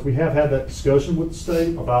towers. We have had that discussion with the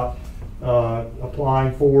state about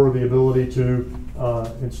applying for the ability to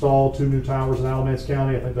install 2 new towers in Alamance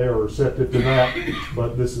County. I think they are receptive to that,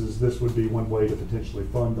 but this would be one way to potentially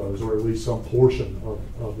fund those, or at least some portion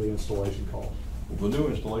of the installation cost. Well, the new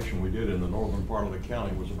installation we did in the northern part of the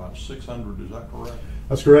county was about 600. Is that correct?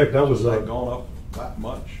 That's correct. That was gone up that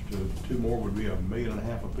much. To 2 more would be $1.5 million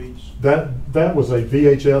a piece. That was a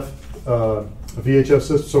VHF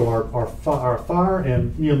system. So our fire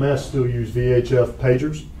and EMS still use VHF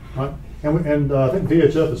pagers, right? And I think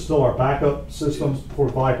VHF is still our backup system for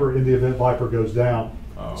Viper in the event Viper goes down.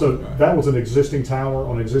 Oh, so okay. That was an existing tower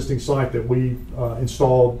on an existing site that we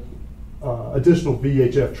installed additional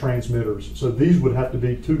VHF transmitters. So these would have to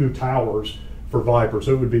be 2 new towers for Viper.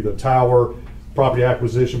 So it would be the tower property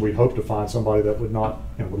acquisition. We hope to find somebody that would not,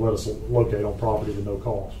 would let us locate on property with no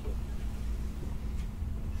cost.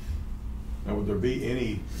 Now, would there be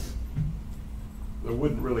any? There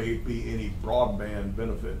wouldn't really be any broadband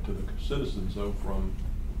benefit to the citizens, though, from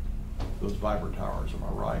those Viper towers. Am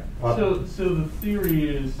I right? So the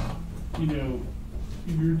theory is, if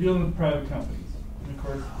you're dealing with private companies, and of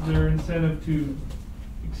course, their incentive to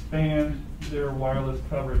expand their wireless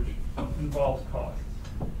coverage involves costs.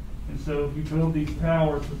 And so if you build these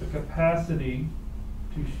towers with the capacity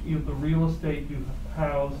to, the real estate to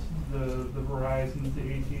house the Verizons,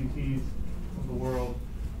 the AT&Ts of the world,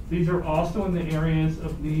 these are also in the areas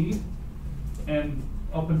of need, and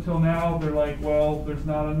up until now, they're like, well, there's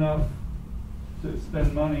not enough to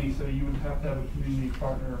spend money, so you would have to have a community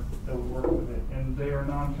partner that would work with it, and they are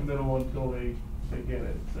non-committal until they get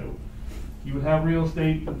it. So you would have real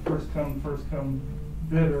estate, first come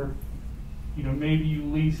bidder. Maybe you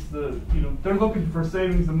lease they're looking for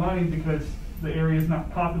savings of money because the area is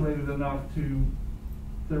not populated enough to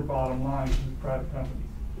their bottom line to the private companies.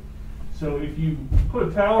 So if you put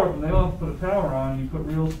a tower up and they don't have to put a tower on, you put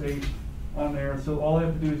real estate on there, so all they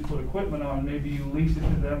have to do is put equipment on. Maybe you lease it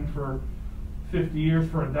to them for 50 years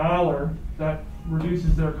for $1. That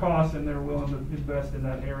reduces their costs, and they're willing to invest in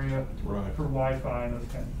that area for Wi-Fi and those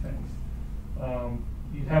kinds of things.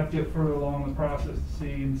 You'd have to get further along the process to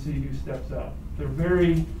see who steps up. They're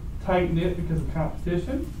very tight-knit because of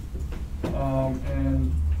competition,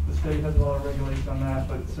 and the state has a lot of regulation on that.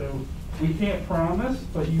 But so we can't promise,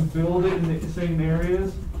 but you build it in the same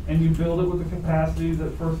areas, and you build it with the capacity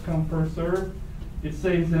that first come, first serve. It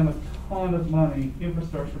saves them a ton of money,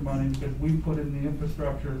 infrastructure money, because we put in the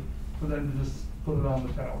infrastructure for them to just put it on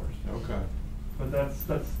the towers. Okay. But that's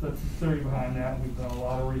the theory behind that. We've done a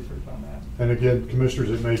lot of research on that. And again, commissioners,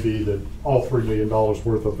 it may be that all $3 million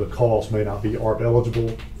worth of the cost may not be ARP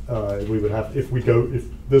eligible. We would have, if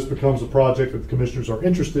this becomes a project that the commissioners are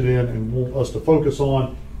interested in and want us to focus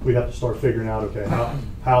on, we'd have to start figuring out, okay,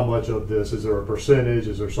 how much of this, is there a percentage,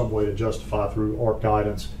 is there some way to justify through ARP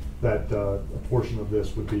guidance that a portion of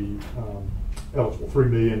this would be eligible. $3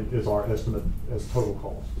 million is our estimate as total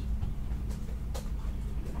cost.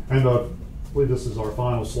 And I believe this is our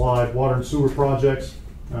final slide, water and sewer projects.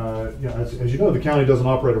 As you know, the county doesn't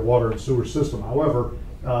operate a water and sewer system. However,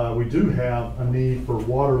 We do have a need for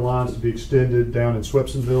water lines to be extended down in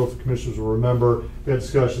Swepsonville. If the commissioners will remember, we had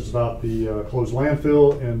discussions about the closed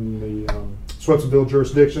landfill in the Swepsonville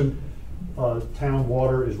jurisdiction. Town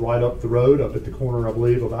water is right up the road, up at the corner, I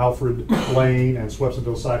believe, of Alfred Lane and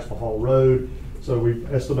Swepsonville-Saxville Hall Road. So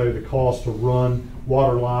we've estimated the cost to run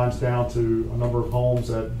water lines down to a number of homes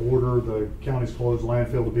that border the county's closed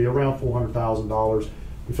landfill to be around $400,000.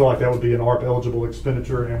 We feel like that would be an ARP eligible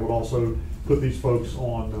expenditure and would also put these folks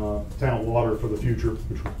on town water for the future,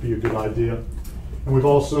 which would be a good idea. And we've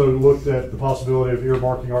also looked at the possibility of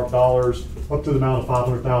earmarking ARP dollars up to the amount of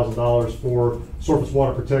 $500,000 for surface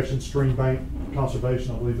water protection, stream bank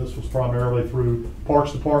conservation. I believe this was primarily through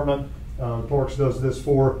Parks Department. Parks does this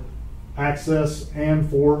for access and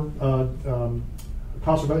for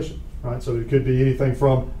conservation, right? So it could be anything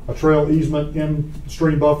from a trail easement in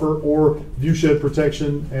stream buffer or viewshed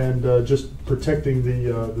protection and just protecting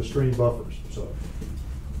the stream buffers. So.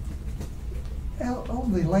 Out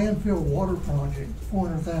on the landfill water project,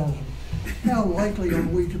 $400,000, how likely are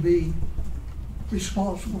we to be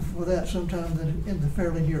responsible for that sometime in the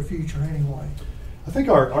fairly near future anyway? I think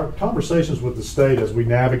our conversations with the state as we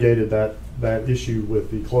navigated that issue with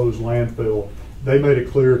the closed landfill, they made it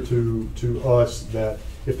clear to us that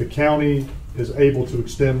if the county is able to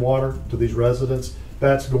extend water to these residents,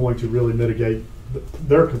 that's going to really mitigate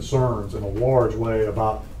their concerns in a large way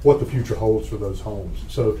about what the future holds for those homes.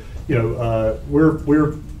 So, you know,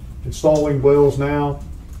 we're installing wells now,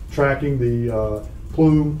 tracking the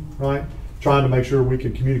plume, right? Trying to make sure we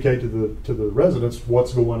can communicate to the residents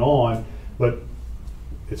what's going on, but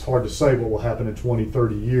it's hard to say what will happen in 20,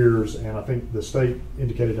 30 years, and I think the state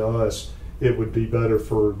indicated to us it would be better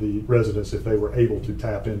for the residents if they were able to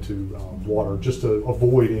tap into water just to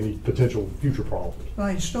avoid any potential future problems.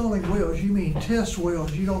 By installing wells, you mean test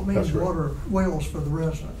wells, you don't mean water wells for the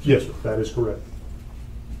residents? Yes, sir, that is correct.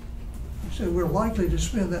 So we're likely to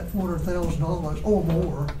spend that $400,000 or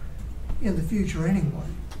more in the future anyway.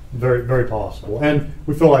 Very, very possible. And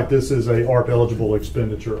we feel like this is a ARP eligible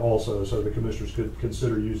expenditure also, so the commissioners could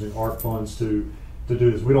consider using ARP funds to do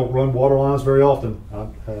this. We don't run water lines very often.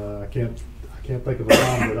 I can't think of a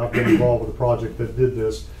time that I've been involved with a project that did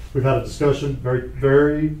this. We've had a discussion,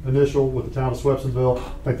 very initial, with the town of Swepsonville. I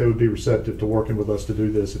think they would be receptive to working with us to do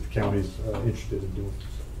this if the county's interested in doing it.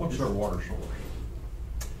 What's their water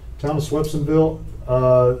source? Town of Swepsonville,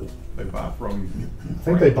 they buy from? I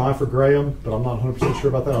think they buy for Graham, but I'm not 100% sure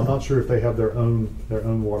about that. I'm not sure if they have their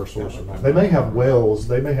own water source or not. They may have wells.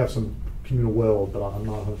 They may have some communal wells, but I'm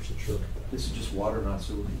not 100% sure about that. This is just water, not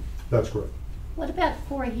sewer? That's correct. What about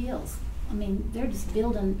Quarry Hills? I mean, they're just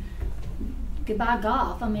building goodbye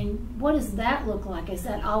golf. I mean, what does that look like? Is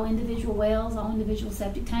that all individual wells, all individual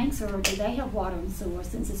septic tanks, or do they have water and sewer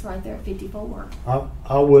since it's right there at 54?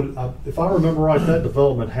 I would, if I remember right, that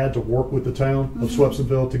development had to work with the town of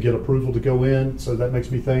Swepsonville to get approval to go in. So that makes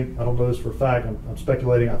me think, I don't know this for a fact, I'm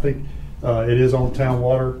speculating, I think it is on town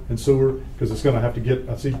water and sewer because it's going to have to get,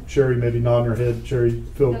 I see Sherry maybe nodding her head. Sherry,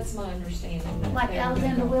 Phil. That's my understanding. Like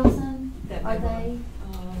Alexander Wilson, are they?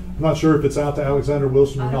 I'm not sure if it's out to Alexander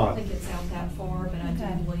Wilson or I not. don't think it's out that far, but I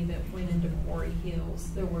do believe it went into Quarry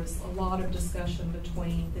Hills. There was a lot of discussion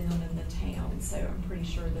between them and the town, so I'm pretty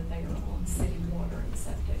sure that they are on city water and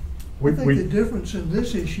septic. I think the difference in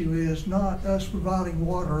this issue is not us providing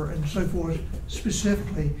water and so forth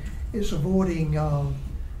specifically, it's avoiding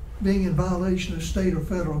being in violation of state or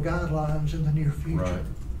federal guidelines in the near future.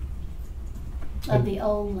 Right. Of the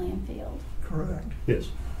old landfill. Correct. Yes.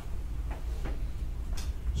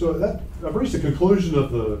 So that I've reached the conclusion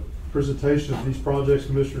of the presentation of these projects,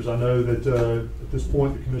 commissioners. I know that at this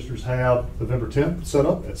point the commissioners have November 10th set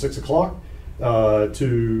up at 6 o'clock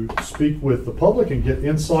to speak with the public and get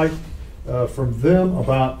insight from them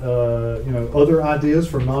about other ideas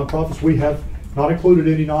from nonprofits. We have not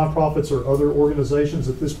included any nonprofits or other organizations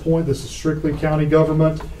at this point. This is strictly county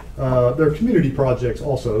government. There are community projects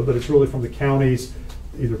also, but it's really from the county's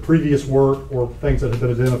either previous work or things that have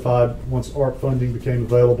been identified once ARP funding became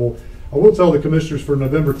available. I will tell the commissioners for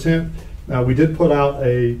November 10th, we did put out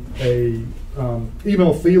a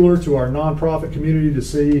email feeler to our nonprofit community to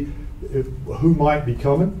see who might be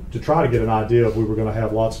coming, to try to get an idea if we were going to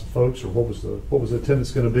have lots of folks or what was the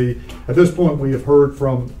attendance going to be. At this point, we have heard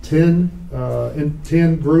from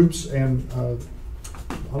 10 groups, and I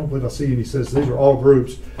don't believe I see any says these are all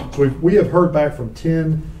groups. So we have heard back from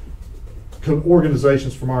 10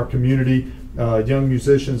 organizations from our community, Young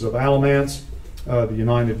Musicians of Alamance, the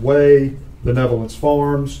United Way, Benevolence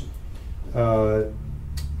Farms,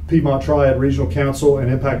 Piedmont Triad Regional Council,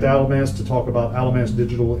 and Impact Alamance to talk about Alamance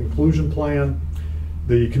Digital Inclusion Plan.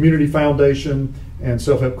 the Community Foundation and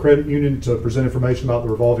Self-Help Credit Union to present information about the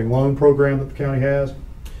revolving loan program that the county has.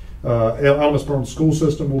 Alamance Burnham School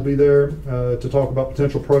System will be there to talk about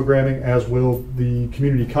potential programming, as will the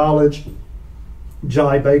Community College.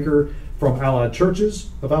 Jai Baker from Allied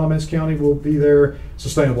Churches of Alamance County will be there.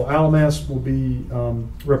 Sustainable Alamance will be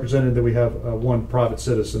represented. That we have one private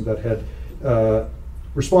citizen that had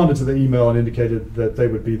responded to the email and indicated that they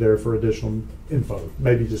would be there for additional info,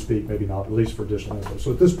 maybe to speak, maybe not, at least for additional info.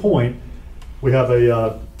 So at this point, we have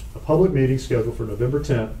a public meeting scheduled for November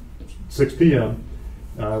 10th, 6 p.m.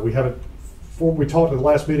 We haven't. We talked at the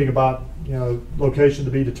last meeting about location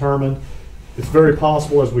to be determined. It's very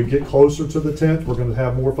possible as we get closer to the 10th, we're going to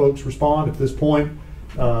have more folks respond. At this point,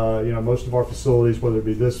 most of our facilities, whether it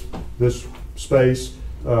be this space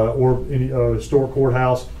or any historic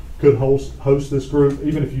courthouse, could host this group.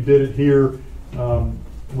 Even if you did it here,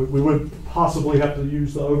 we would possibly have to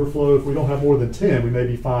use the overflow. If we don't have more than 10, we may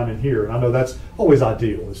be fine in here. And I know that's always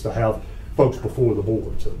ideal, is to have folks before the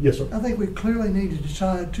board. So, yes, sir. I think we clearly need to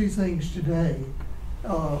decide two things today.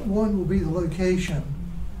 One will be the location.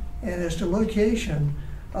 And as to location,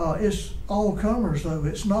 it's all comers though.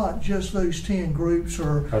 It's not just those 10 groups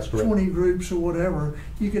or 20 groups or whatever.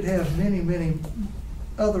 You could have many, many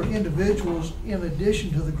other individuals in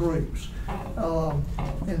addition to the groups.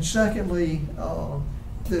 And secondly,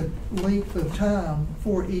 the length of time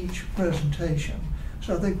for each presentation.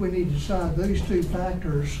 So I think we need to decide those two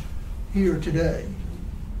factors here today.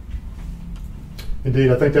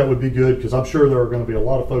 Indeed, I think that would be good, because I'm sure there are going to be a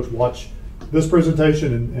lot of folks watch this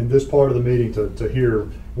presentation and this part of the meeting to hear.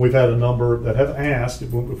 We've had a number that have asked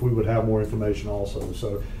if we would have more information also.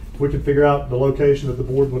 So if we could figure out the location that the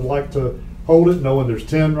board would like to hold it, knowing there's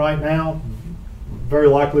 10 right now, very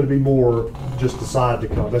likely to be more just decide to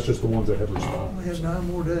come. That's just the ones that have responded. We have 9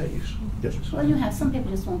 more days. Yes, sir. Well, you have some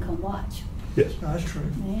people just want to come watch. Yes. That's true.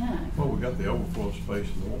 Yeah. Well, we got the overflow space,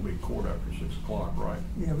 and there won't be court after 6 o'clock, right?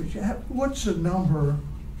 Yeah, but what's the number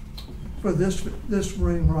for this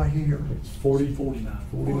room right here? It's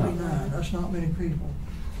 49. That's not many people.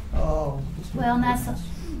 Well, and that's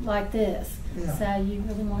like this. Yeah. So you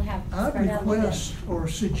really want to have I'd spread out a little bit. request or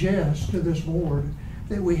suggest to this board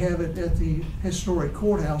that we have it at the historic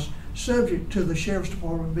courthouse, subject to the sheriff's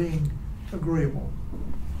department being agreeable.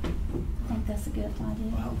 I think that's a good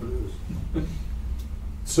idea.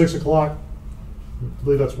 6 o'clock, I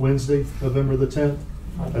believe that's Wednesday, November the 10th,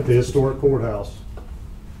 at the historic courthouse.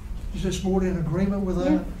 Is this board in agreement with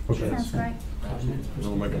that? Yeah, Okay. sounds great. You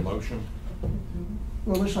want to make a motion?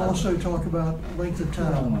 Well, let's also talk about length of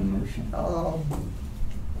time.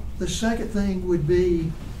 The second thing would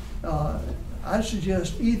be, I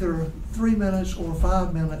suggest either 3 minutes or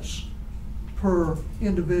 5 minutes per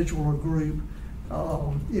individual or group.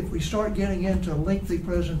 If we start getting into lengthy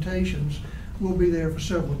presentations, we'll be there for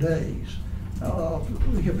several days,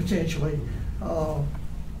 potentially.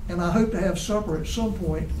 And I hope to have supper at some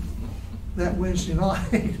point that Wednesday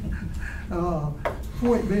night.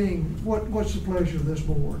 Point being, what's the pleasure of this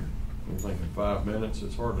board? I'm thinking 5 minutes.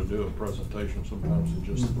 It's hard to do a presentation sometimes in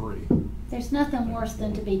just 3. There's nothing worse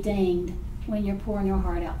than to be dinged when you're pouring your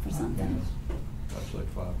heart out for something. I'd say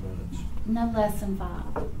 5 minutes. No less than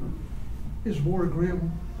 5. Is the board agreeable?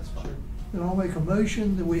 That's fine. Then I'll make a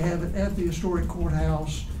motion that we have it at the historic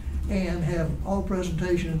courthouse and have all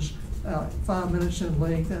presentations 5 minutes in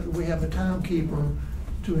length, that we have a timekeeper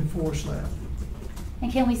to enforce that.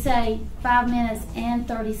 And can we say 5 minutes and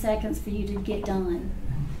 30 seconds for you to get done?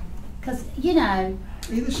 Because,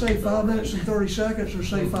 Either say 5 minutes and 30 seconds or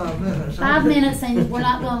say 5 minutes. 5 minutes and we're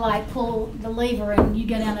not going to like pull the lever and you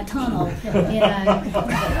go down a tunnel,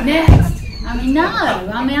 next. I mean, no.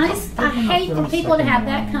 I mean, I hate for people to have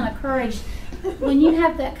that kind of courage. When you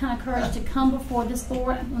have that kind of courage to come before this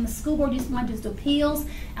board, when the school board used to just appeals,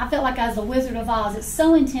 I felt like I was a Wizard of Oz. It's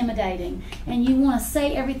so intimidating, and you want to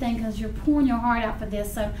say everything because you're pouring your heart out for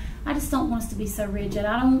this. So I just don't want us to be so rigid.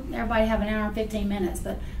 I don't everybody have an hour and 15 minutes,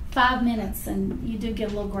 but 5 minutes, and you do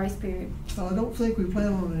get a little grace period. I don't think we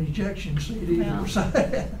plan on an ejection seat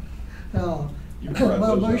either. Well,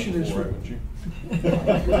 my motion is for.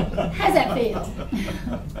 How's that feel?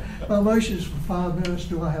 My motion is for 5 minutes.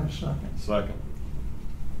 Do I have a second? Second.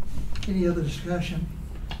 Any other discussion?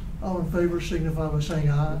 All in favor signify by saying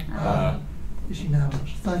aye. Aye. It's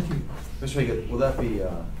unanimous. Thank you. Mr. Hagan, will that be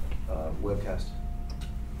webcast?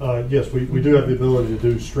 Yes, we do have the ability to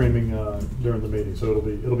do streaming during the meeting, so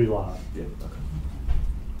it'll be live. Yeah. Okay.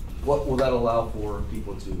 What will that allow for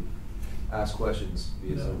people to ask questions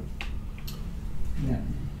via Zoom? Yeah.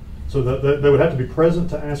 So they would have to be present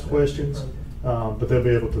to ask questions, but they'll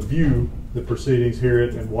be able to view the proceedings, hear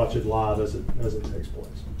it, and watch it live as it takes place.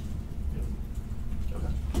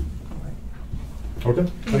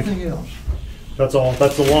 Okay. Anything else? That's all.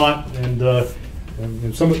 That's a lot. And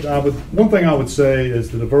one thing I would say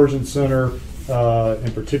is the diversion center,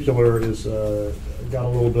 in particular, is got a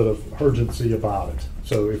little bit of urgency about it.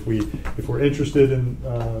 So if we're interested in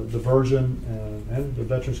diversion and the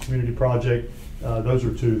Veterans Community Project, those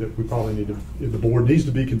are two that we probably need to. The board needs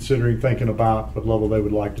to be considering, thinking about what level they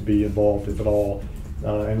would like to be involved, if at all,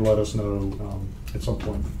 and let us know at some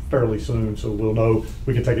point fairly soon, so we'll know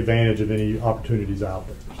we can take advantage of any opportunities out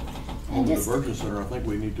there. On the Diversion Center, I think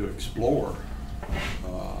we need to explore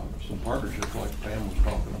some partnerships like Pam was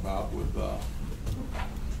talking about with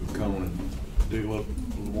come and dig a little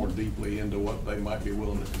more deeply into what they might be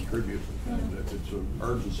willing to contribute. And if it's an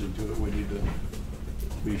urgency to it, we need to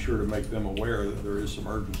be sure to make them aware that there is some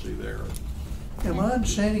urgency there. And my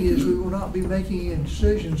understanding is we will not be making any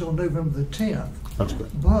decisions on November the 10th. That's good.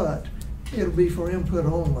 But it'll be for input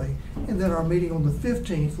only. And then our meeting on the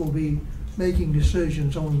 15th will be making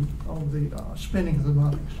decisions on the spending of the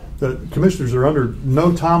monies. The commissioners are under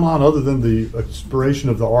no timeline other than the expiration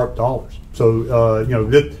of the ARP dollars. So,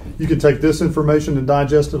 you can take this information and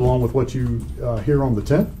digest it along with what you hear on the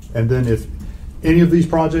 10th. And then if any of these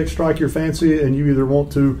projects strike your fancy and you either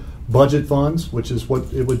want to budget funds, which is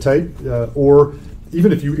what it would take, or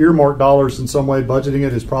even if you earmark dollars in some way, budgeting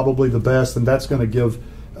it is probably the best, and that's going to give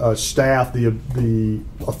staff the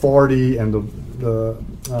authority and the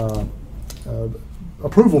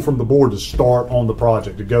approval from the board to start on the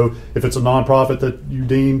project, to go. If it's a nonprofit that you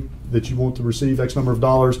deem that you want to receive X number of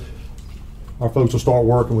dollars, our folks will start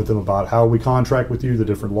working with them about how we contract with you, the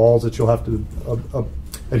different laws that you'll have to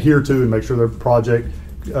adhere to, and make sure their project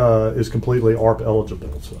is completely ARP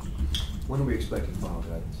eligible. So, when are we expecting final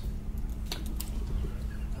guidance?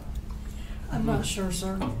 I'm not sure,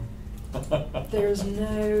 sir. There's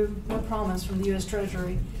no promise from the U.S.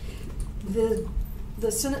 Treasury.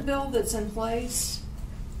 The Senate bill that's in place,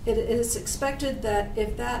 it is expected that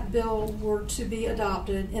if that bill were to be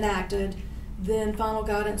enacted, then final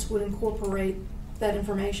guidance would incorporate that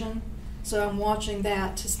information. So I'm watching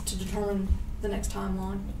that to determine the next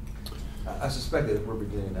timeline. I suspect that if we're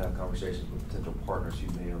beginning to have conversations with potential partners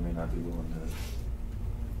who may or may not be willing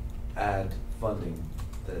to add funding,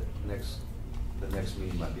 that the next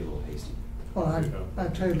meeting might be a little hasty. Well, I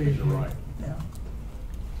totally agree. You're right. Yeah.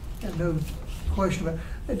 And no question about it.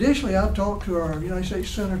 Additionally, I've talked to our United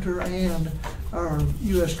States Senator and our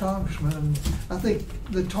U.S. Congressman, and I think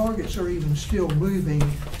the targets are even still moving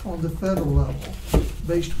on the federal level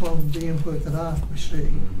based upon the input that I've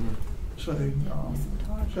received. So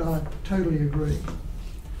I totally agree.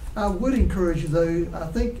 I would encourage you, though, I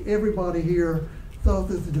think everybody here thought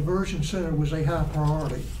that the diversion center was a high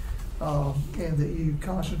priority, and that you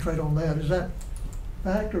concentrate on that. Is that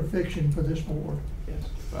fact or fiction for this board? Yes.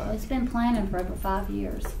 Well, it's been planning for over 5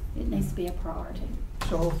 years. It needs to be a priority.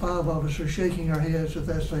 So all 5 of us are shaking our heads that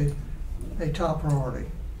that's a top priority.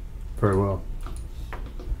 very well.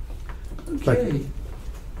 Okay.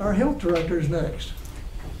 Our health director is next.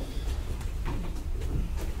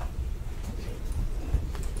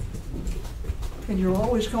 And you're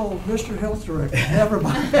always called Mr. Health Director, never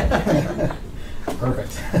mind.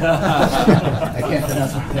 Perfect. I can't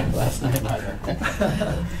pronounce my name last night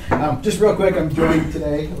either. Just real quick, I'm joined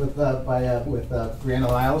today with Brianna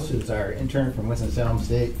Lyles, who's our intern from Winston-Salem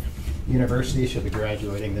State University. She'll be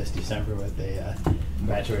graduating this December with a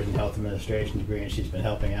bachelor's in health administration degree, and she's been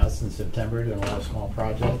helping out since September, doing a lot of small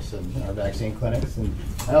projects in our vaccine clinics. And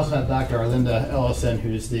I also have Dr. Arlinda Ellison,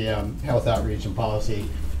 who's the health outreach and policy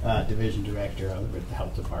division director with the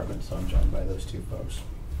health department. So I'm joined by those two folks.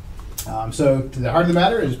 So to the heart of the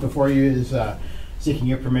matter is before you is seeking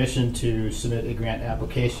your permission to submit a grant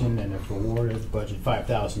application, and if awarded, budget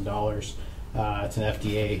 $5,000. It's an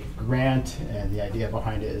FDA grant, and the idea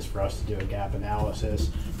behind it is for us to do a gap analysis,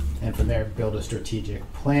 and from there build a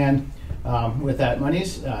strategic plan. With that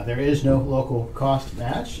monies, there is no local cost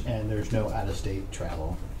match, and there's no out-of-state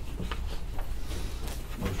travel.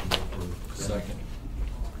 Motion approved. Second.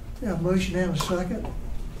 Yeah, motion and a second.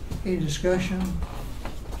 Any discussion?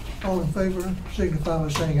 All in favor, signify by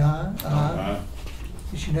saying aye. Aye.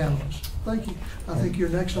 It's unanimous. Thank you. I think you're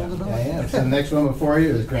next on the docket. I am. So the next one before you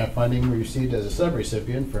is grant funding we received as a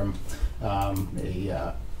subrecipient from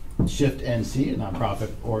a Shift NC, a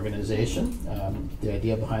nonprofit organization. The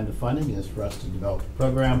idea behind the funding is for us to develop a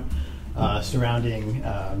program surrounding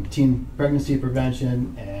teen pregnancy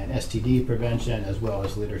prevention and STD prevention, as well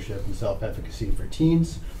as leadership and self-efficacy for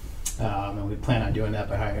teens. And we plan on doing that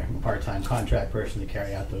by hiring a part-time contract person to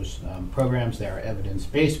carry out those programs. They are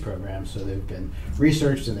evidence-based programs, so they've been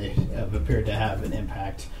researched and they have appeared to have an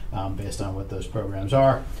impact based on what those programs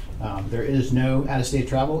are. There is no out-of-state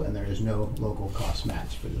travel and there is no local cost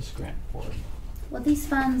match for this grant award. Will these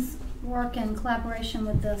funds work in collaboration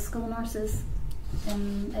with the school nurses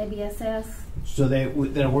and ABSS? So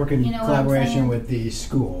they'll work in collaboration with the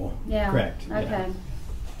school. Yeah. Correct. Okay. Yeah.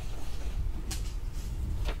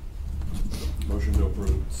 Motion to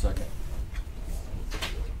approve. Second.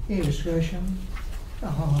 Any discussion?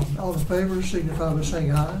 All in favor signify by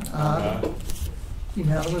saying aye. Aye.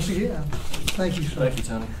 Unanimous again. Thank you, sir. Thank you,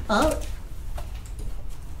 Tony.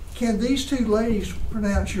 Can these two ladies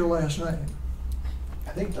pronounce your last name?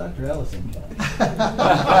 I think Dr. Ellison can.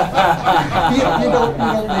 you don't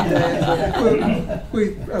need to answer.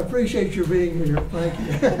 We appreciate your being here. Thank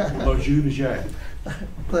you. Bonjour, Jack.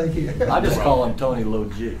 Thank you. I just call him Tony Low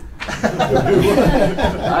G.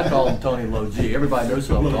 I call him Tony Low G. Everybody knows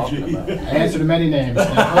who I'm talking about. Answer to many names.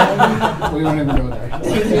 We won't even go there.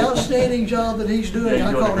 With the outstanding job that he's doing, Yeah,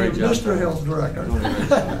 I doing a call him great job, Mr. Health Director. Doing a great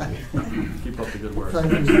job. Keep up the good work.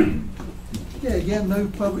 Thank you. Yeah, again, no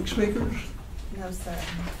public speakers? No, sir.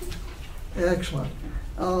 Excellent.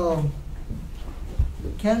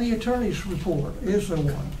 County Attorney's Report, is there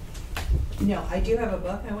one? No, I do have a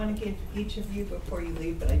book I want to give each of you before you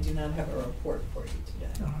leave, but I do not have a report for you today.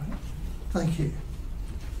 All right. Thank you.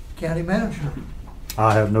 County Manager?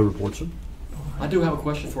 I have no report, sir. I do have a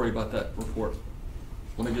question for you about that report.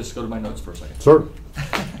 Let me just go to my notes for a second. Sir.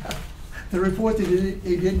 The report that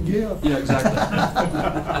he didn't give. Yeah, exactly.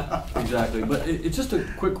 Exactly. But it's just a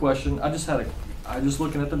quick question. I'm just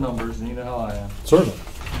looking at the numbers, and you know how I am. Certainly.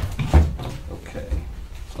 Okay.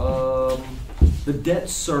 The debt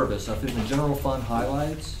service, I think the general fund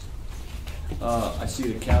highlights. I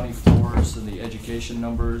see the county floors and the education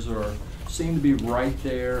numbers seem to be right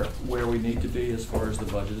there where we need to be as far as the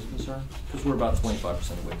budget is concerned, because we're about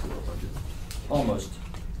 25% of the way through our budget, almost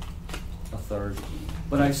a third.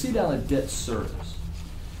 But I see down at debt service.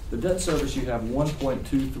 The debt service, you have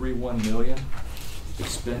 1.231 million and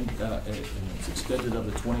it's expended of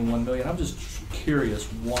the 21 million. I'm just curious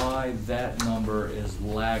why that number is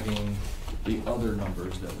lagging the other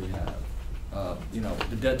numbers that we have.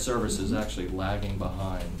 The debt service is actually lagging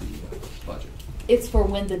behind the budget. It's for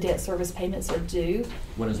when the debt service payments are due.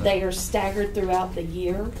 What is that? They are staggered throughout the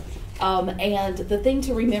year. And the thing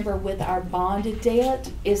to remember with our bonded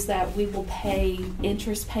debt is that we will pay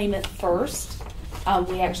interest payment first.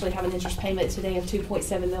 We actually have an interest payment today of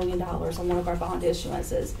 $2.7 million on one of our bond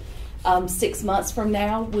issuances. 6 months from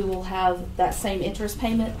now, we will have that same interest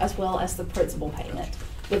payment as well as the principal payment.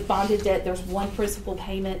 With bonded debt, there's one principal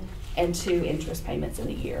payment and 2 interest payments in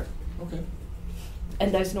a year. Okay.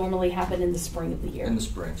 And those normally happen in the spring of the year. In the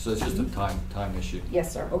spring, so it's just a time issue.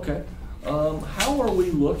 Yes, sir. Okay. How are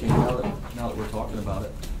we looking now that we're talking about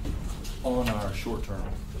it on our short term?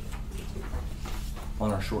 I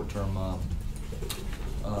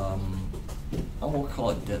won't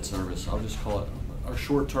call it debt service. I'll just call it our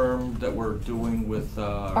short term that we're doing with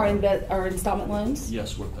our installment loans.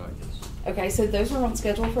 Yes, with yes. Okay, so those are on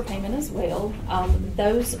schedule for payment as well.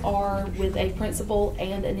 Those are with a principal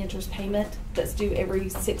and an interest payment that's due every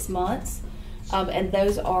 6 months. And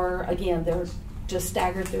those are, again, they're just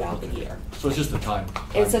staggered throughout the year. So it's just a time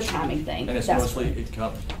It's a issue. timing thing. And it's That's mostly,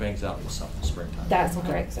 correct. it bangs out in the springtime. That's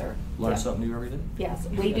correct, sir. Learn Yeah. something new every day? Yes,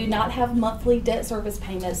 we do not have monthly debt service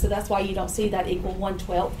payments, so that's why you don't see that equal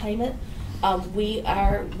 1/12 payment.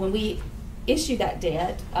 When we issue that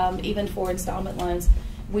debt, even for installment loans,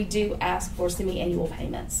 we do ask for semi-annual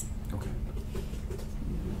payments. Okay.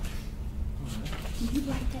 Do you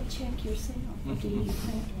write that check yourself, or do you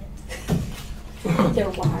print it? They're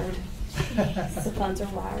wired. The funds are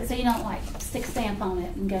wired. So you don't like stick stamp on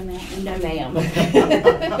it and go mail? No, ma'am.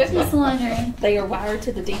 Just wondering. They are wired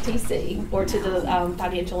to the DTC or to the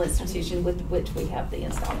financial institution with which we have the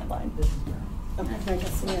installment loan. I'd break a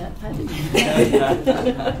sweat. And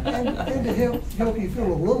to help you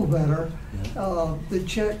feel a little better, the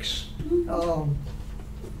checks,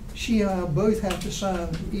 she and I both have to sign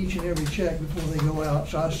each and every check before they go out,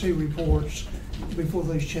 so I see reports before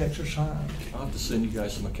these checks are signed. I'll have to send you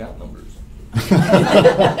guys some account numbers.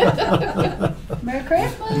 Merry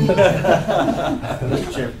Christmas.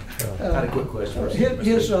 Mr. Chairman, I had a quick question.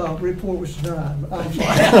 His report was denied. I'm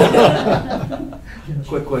sorry. Yes.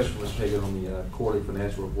 Quick question, Mr. Hagan, on the quarterly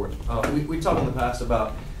financial report. We talked in the past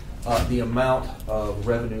about the amount of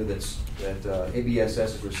revenue that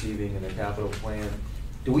ABSS is receiving in their capital plan.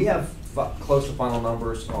 Do we have close to final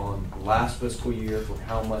numbers on last fiscal year for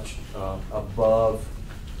how much above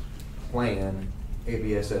plan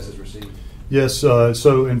ABSS has received? Yes,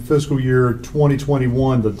 so in fiscal year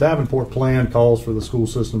 2021, the Davenport plan calls for the school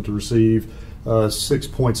system to receive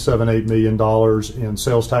 $6.78 million in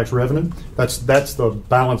sales tax revenue. That's the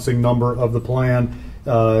balancing number of the plan.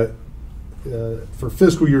 For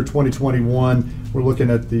fiscal year 2021, we're looking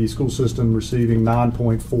at the school system receiving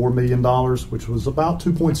 $9.4 million, which was about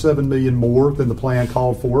 $2.7 million more than the plan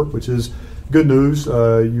called for, which is good news.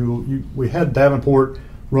 We had Davenport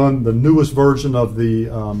run the newest version of the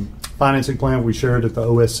financing plan we shared at the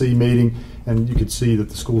OSC meeting, and you could see that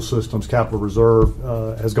the school system's capital reserve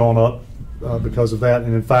has gone up because of that.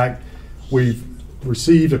 And in fact, we've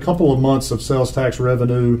received a couple of months of sales tax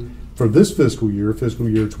revenue for this fiscal year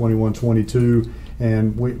 21-22,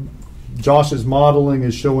 and Josh's modeling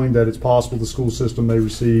is showing that it's possible the school system may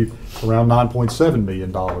receive around $9.7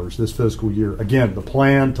 million this fiscal year. Again, the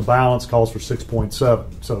plan to balance calls for 6.7.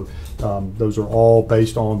 So those are all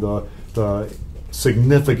based on the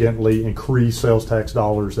significantly increased sales tax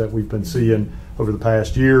dollars that we've been seeing over the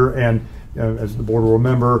past year. And as the board will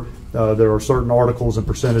remember, there are certain articles and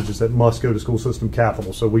percentages that must go to school system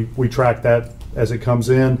capital. So we track that as it comes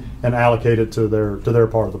in and allocate it to their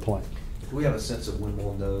part of the plan. Do we have a sense of when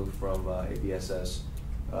we'll know from ABSS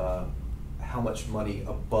how much money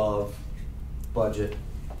above budget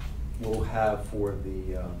we'll have for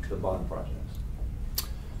the bond projects?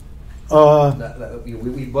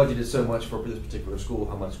 We budgeted so much for this particular school,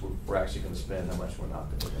 how much we're actually going to spend, how much we're not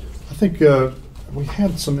going to spend. I think we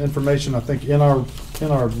had some information, I think, in our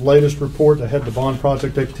latest report that had the bond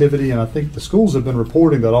project activity, and I think the schools have been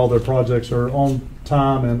reporting that all their projects are on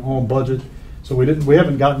time and on budget. So we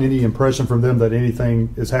haven't gotten any impression from them that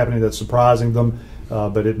anything is happening that's surprising them.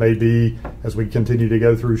 But it may be, as we continue to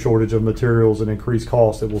go through shortage of materials and increased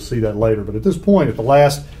costs, that we'll see that later. But at this point, at the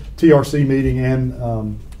last TRC meeting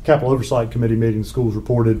and Capital Oversight Committee meeting, the schools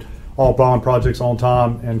reported all bond projects on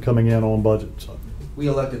time and coming in on budget. So. We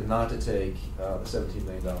elected not to take the $17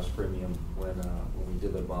 million premium when we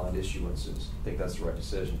did the bond issuances. I think that's the right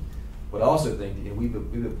decision. But I also think we've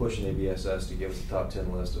been pushing ABSS to give us a top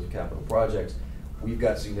 10 list of capital projects. We've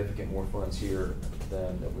got significant more funds here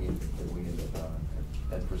than we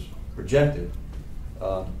had projected.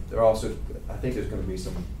 There also, I think there's going to be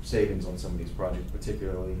some savings on some of these projects,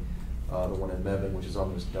 particularly the one in Mebane, which is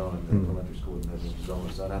almost done, the elementary school in Mebane, which is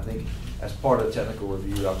almost done. I think as part of the technical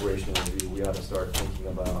review, operational review, we ought to start thinking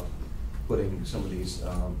about putting some of these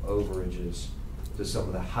overages to some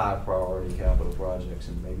of the high priority capital projects,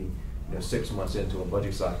 and maybe 6 months into a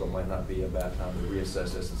budget cycle might not be a bad time to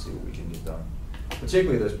reassess this and see what we can get done,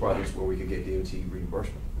 particularly those projects where we could get DOT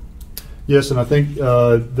reimbursement. Yes, and I think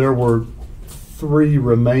there were 3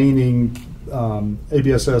 remaining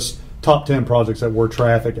ABSS top 10 projects that were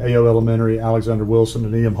traffic: AO Elementary, Alexander Wilson,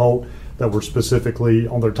 and E.M. Holt, that were specifically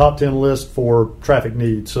on their top 10 list for traffic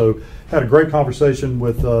needs. So had a great conversation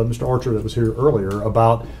with Mr. Archer that was here earlier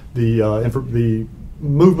about the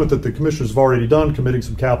movement that the commissioners have already done, committing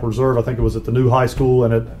some capital reserve. I think it was at the new high school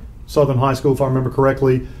and at Southern High School, if I remember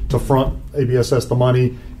correctly, to front ABSS the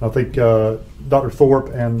money. I think Dr. Thorpe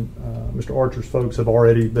and Mr. Archer's folks have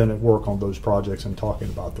already been at work on those projects and talking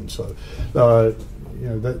about them. So,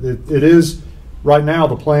 it is, right now,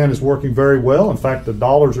 the plan is working very well. In fact, the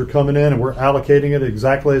dollars are coming in and we're allocating it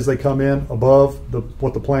exactly as they come in, above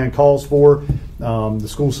what the plan calls for. The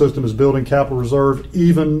school system is building capital reserve.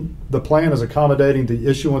 Even the plan is accommodating the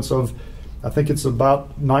issuance of, I think it's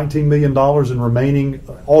about $19 million in remaining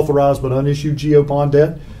authorized but unissued GO bond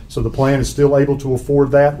debt. So the plan is still able to afford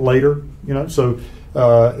that later. So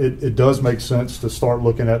it does make sense to start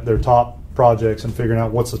looking at their top projects and figuring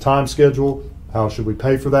out what's the time schedule, how should we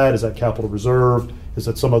pay for that, is that capital reserve, is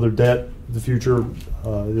that some other debt in the future.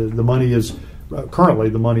 The money is currently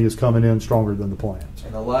coming in stronger than the plan.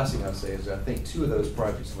 And the last thing I'd say is I think 2 of those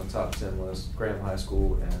projects on the top 10 list, Graham High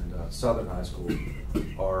School and Southern High School,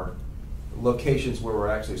 are locations where we're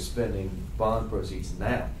actually spending bond proceeds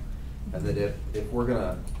now, and that if we're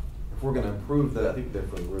gonna improve that, I think they're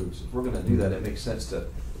for the roofs. If we're gonna do that, it makes sense to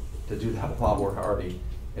do that while we're already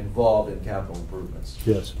involved in capital improvements.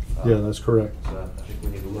 Yes, that's correct. So I think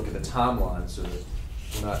we need to look at the timeline so that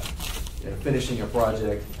we're not finishing a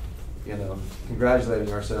project,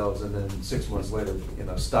 congratulating ourselves, and then 6 months later,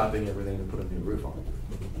 stopping everything to put a new roof on it.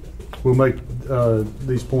 We'll make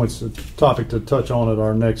these points a topic to touch on at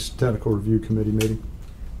our next technical review committee meeting.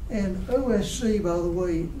 And OSC, by the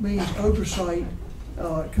way, means Oversight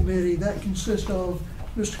Committee. That consists of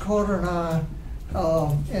Mr. Carter and I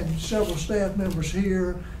and several staff members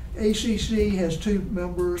here. ACC has 2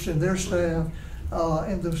 members and their staff,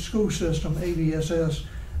 and the school system, ABSS,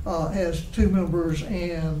 has 2 members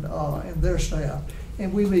and their staff.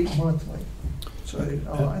 And we meet monthly. So,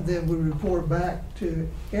 and then we report back to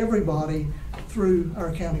everybody through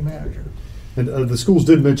our county manager. And the schools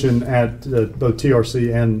did mention at both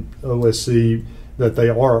TRC and OSC that they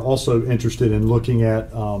are also interested in looking at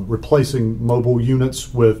replacing mobile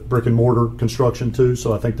units with brick and mortar construction too.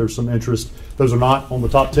 So I think there's some interest. Those are not on the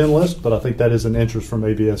top 10 list, but I think that is an interest from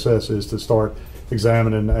ABSS, is to start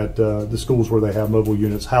examining at the schools where they have mobile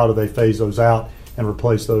units, how do they phase those out and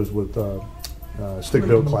replace those with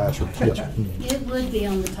stick-built classrooms. Yes. It would be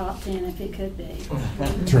on the top 10 if it could be.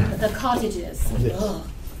 The cottages. Yes. Ugh,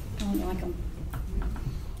 I don't like them.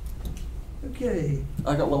 Okay.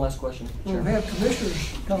 I got one last question. We'll have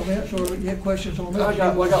commissioners' comments, or you have questions on that? I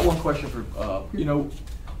got one question for,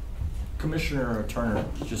 Commissioner Turner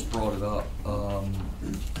just brought it up,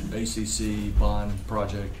 ACC bond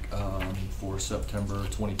project for September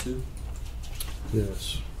 22.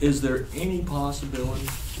 Yes. Is there any possibility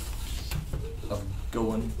of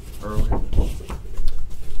going earlier?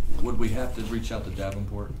 Would we have to reach out to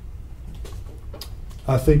Davenport?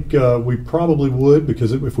 I think we probably would,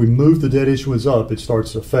 because if we move the debt issuance up, it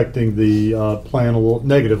starts affecting the plan a little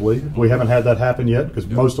negatively. We haven't had that happen yet, because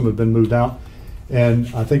most of them have been moved out.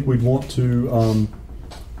 And I think we'd want to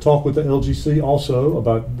talk with the LGC also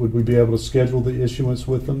about, would we be able to schedule the issuance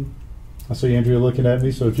with them? I see Andrea looking at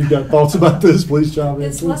me, so if you've got thoughts about this, please chime in.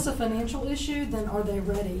 It's less a financial issue than are they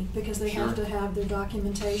ready, because they have Sure. to have their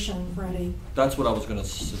documentation ready. That's what I was going to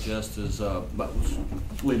suggest is, but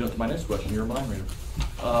leading up to my next question, you're a mind reader.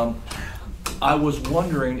 I was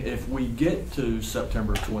wondering if we get to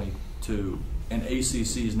September 22 and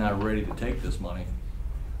ACC is not ready to take this money,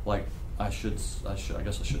 like I guess I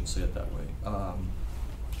shouldn't say it that way.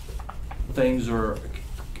 Things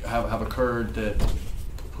have occurred that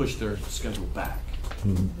push their schedule back.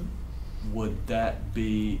 Mm-hmm. Would that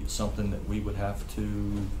be something that we would have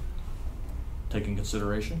to take in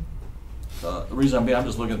consideration? The reason I'm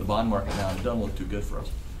just looking at the bond market now, and it doesn't look too good for us.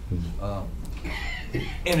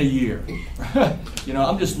 In a year,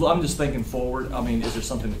 I'm just thinking forward. I mean, is there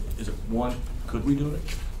something? Is it one? Could we do it?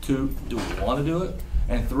 Two? Do we want to do it?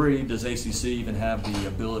 And three? Does ACC even have the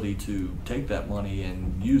ability to take that money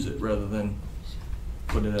and use it rather than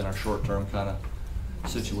put it in our short-term kind of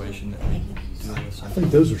situation that we do this? I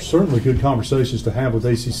think those are certainly good conversations to have with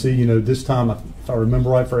ACC. This time, if I remember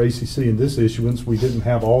right, for ACC in this issuance, we didn't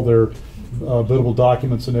have all their biddable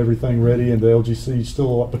documents and everything ready, and the LGC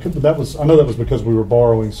still, because I know that was because we were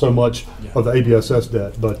borrowing so much of the ABSS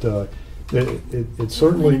debt, but it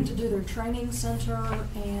certainly. Planning to do their training center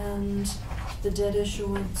and the debt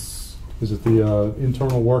issuance. Is it the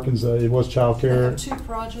internal workings? It was child They care. have two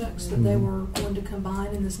projects that they were going to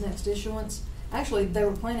combine in this next issuance. Actually, they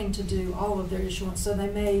were planning to do all of their issuance, so they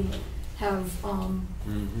may have,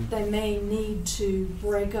 they may need to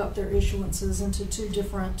break up their issuances into two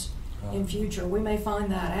different in future. We may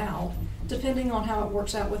find that out, depending on how it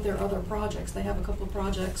works out with their other projects. They have a couple of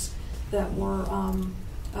projects that were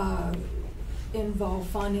involve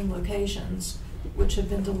finding locations, which have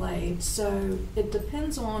been delayed. So it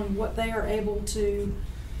depends on what they are able to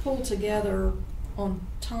pull together on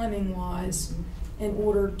timing-wise in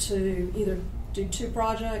order to either do two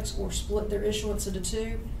projects or split their issuance into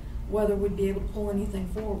two, whether we'd be able to pull anything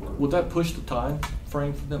forward. Would that push the time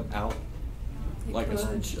frame for them out? Like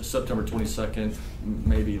could. September 22nd,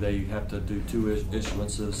 maybe they have to do two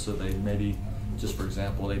issuances, so they maybe, just for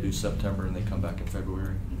example, they do September and they come back in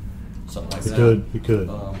February, something like that. It could.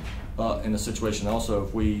 In a situation also,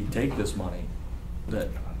 if we take this money that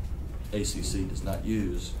ACC does not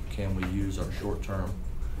use, can we use our short-term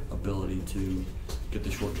ability to get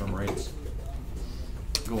the short-term rates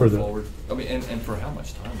going forward? I mean, and for how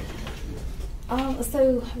much time?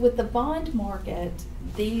 So with the bond market,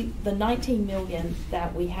 the 19 million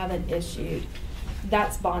that we haven't issued,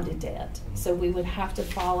 that's bonded debt. So we would have to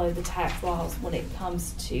follow the tax laws when it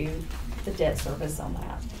comes to the debt service on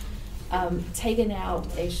that. Taking out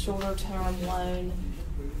a shorter term loan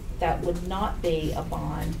that would not be a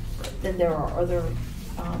bond, then there are other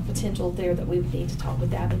potential there that we would need to talk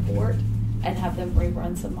with Davenport and have them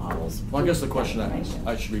rerun some models. Well, I guess the question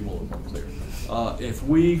I should be a little more clear. If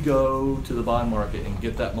we go to the bond market and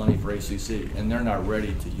get that money for ACC and they're not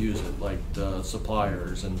ready to use it, like the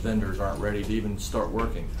suppliers and vendors aren't ready to even start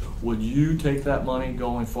working, would you take that money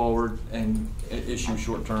going forward and issue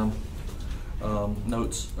short-term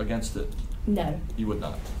notes against it? No. You would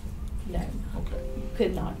not? No. Okay.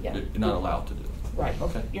 Could not, yeah. You're not allowed to do it? Right.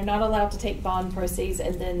 Okay. You're not allowed to take bond proceeds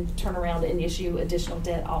and then turn around and issue additional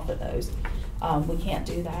debt off of those. We can't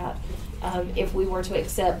do that. If we were to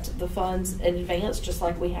accept the funds in advance, just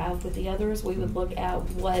like we have with the others, we would look at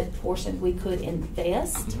what portion we could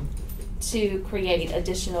invest to create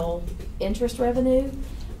additional interest revenue.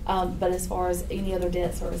 But as far as any other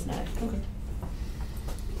debt service, no. Okay.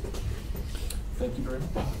 Thank you very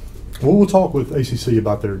much. Well, we'll talk with ACC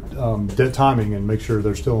about their debt timing and make sure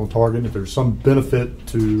they're still on target. If there's some benefit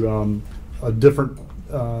to a different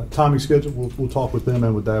timing schedule, we'll talk with them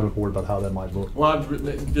and with Davenport about how that might look. Well,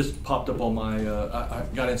 it just popped up on my, I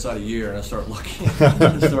got inside a year and I started looking,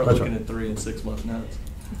 at 3 and 6 month notes.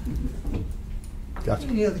 Gotcha.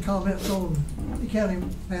 Any other comments on the county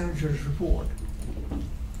manager's report?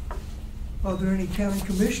 Are there any county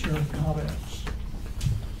commissioner comments?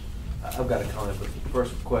 I've got a comment, but the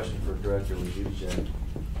first question for Director was you, Jen.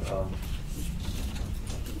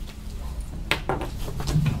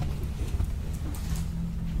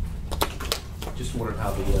 Just wondering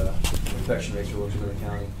how the infection rates are looking in the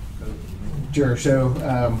county. Sure. So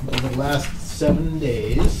over the last 7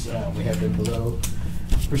 days, we have been below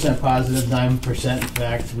percent positive, 9%. In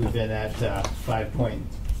fact, we've been at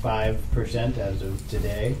 5.5% as of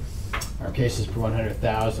today. Our cases per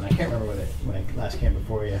 100,000, I can't remember when I last came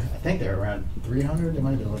before you. I think they're around 300. They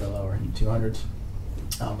might have been a little lower, in 200s.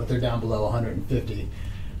 But they're down below 150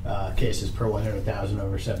 cases per 100,000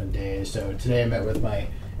 over 7 days. So today I met with my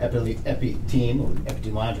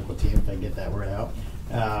epidemiological team, if I can get that word out.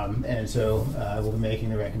 And so we'll be making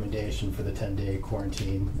the recommendation for the 10-day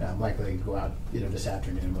quarantine. I'm likely to go out this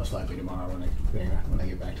afternoon, most likely tomorrow when I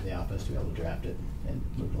get back to the office to be able to draft it and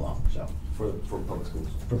move it along. So for public schools?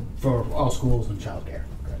 For all schools and child care.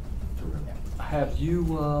 Correct. Yeah. Have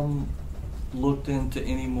you looked into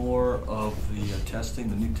any more of the testing,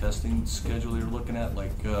 the new testing schedule you're looking at?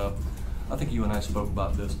 Like, I think you and I spoke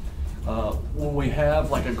about this. When we have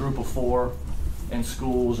like a group of 4 in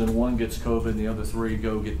schools and one gets COVID and the other 3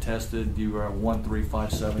 go get tested, you are 1, 3,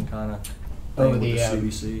 5, 7 kind of thing with the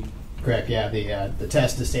CDC? Correct, yeah, the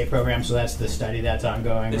test to stay program, so that's the study that's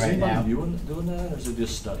ongoing right now. Is anybody doing that, or is it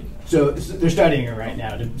just studying it? So they're studying it right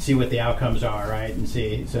now to see what the outcomes are, right, and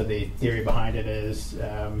see, so the theory behind it is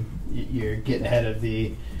you're getting ahead of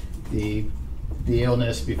the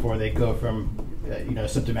illness before they go from,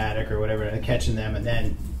 symptomatic or whatever, and catching them, and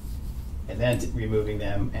then removing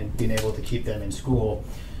them and being able to keep them in school.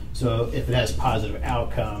 So if it has positive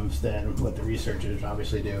outcomes, then what the researchers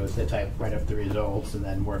obviously do is they write up the results and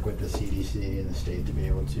then work with the CDC and the state to be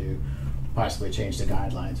able to possibly change the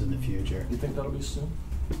guidelines in the future. You think that'll be soon?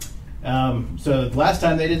 So the last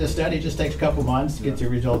time they did a study, it just takes a couple months to get the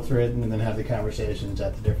results written and then have the conversations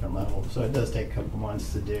at the different levels. So it does take a couple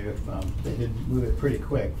months to do. They did move it pretty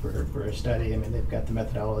quick for a study. I mean, they've got the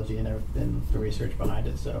methodology and the research behind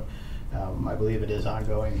it. So I believe it is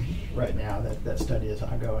ongoing right now. That study is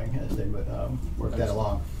ongoing as they work that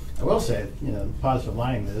along. I will say, the positive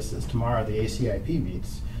lining of this is tomorrow the ACIP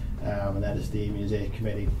meets, and that is the Immunization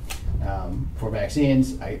Committee for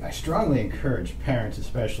vaccines. I strongly encourage parents,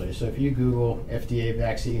 especially. So if you Google FDA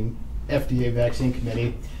vaccine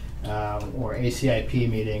committee or ACIP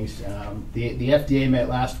meetings, the FDA met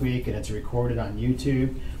last week, and it's recorded on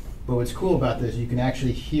YouTube. But what's cool about this, you can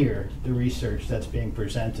actually hear the research that's being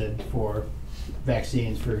presented for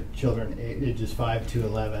vaccines for children ages 5 to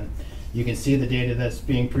 11. You can see the data that's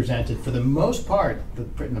being presented. For the most part, the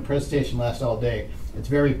presentation lasts all day. It's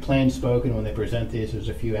very plain spoken when they present these. There's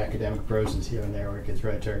a few academic proses here and there where it gets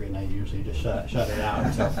red turkey, and I usually just shut it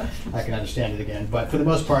out so I can understand it again. But for the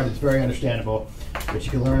most part, it's very understandable. But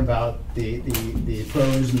you can learn about the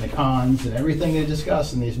pros and the cons and everything they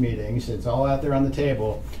discuss in these meetings. It's all out there on the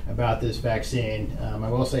table about this vaccine. I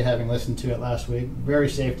will say, having listened to it last week, very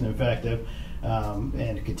safe and effective.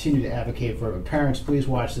 And continue to advocate for it. But parents, please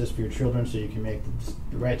watch this for your children so you can make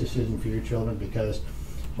the right decision for your children, because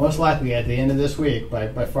most likely at the end of this week,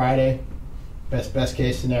 by Friday, best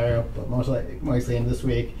case scenario, but most likely at the end of this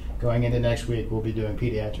week, going into next week, we'll be doing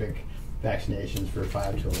pediatric vaccinations for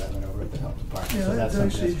 5 to 11 over at the health department. Yeah, so that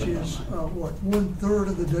dosage is what, 1/3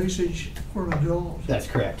 of the dosage for an adult? That's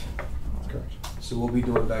correct. That's correct. So we'll be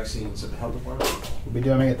doing vaccines at the health department? We'll be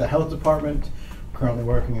doing it at the health department. Currently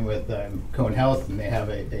working with Cone Health, and they have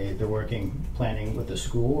they're working planning with the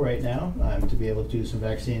school right now to be able to do some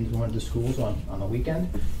vaccines in one of the schools on the weekend.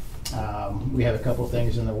 We have a couple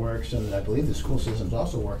things in the works, and I believe the school system's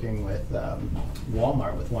also working with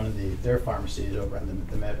Walmart, with one of their pharmacies over on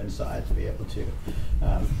the Mebane side, to be able to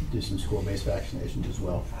do some school-based vaccinations as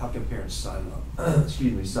well. How can parents sign up?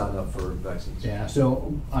 Sign up for vaccines? Yeah,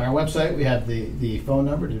 so on our website we have the phone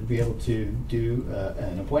number to be able to do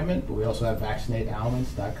an appointment, but we also have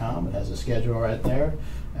vaccinatealamance.com. It has a schedule right there,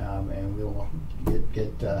 and we will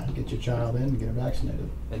get your child in and get them vaccinated.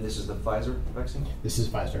 And this is the Pfizer vaccine? This is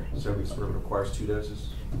Pfizer. So it requires 2 doses?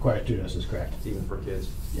 Requires 2 doses, correct. Even for kids?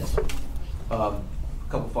 Yes.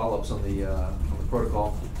 couple follow-ups on the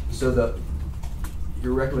protocol. So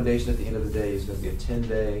your recommendation at the end of the day is going to be a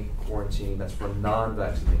 10-day quarantine. That's for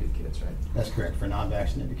non-vaccinated kids, right? That's correct, for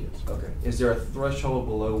non-vaccinated kids. Okay. Is there a threshold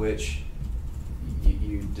below which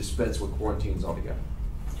you dispense with quarantines altogether?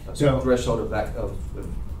 So threshold of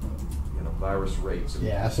virus rates.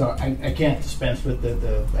 Yeah, so I can't dispense with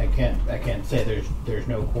I can't say there's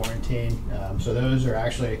no quarantine. So those are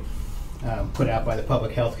actually put out by the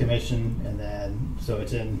Public Health Commission, and then so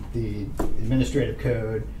it's in the administrative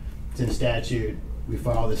code, it's in statute. We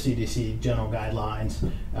follow the CDC general guidelines.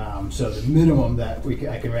 So the minimum that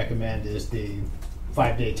I can recommend is the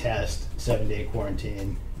 5-day test, 7-day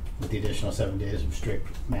quarantine, with the additional 7 days of strict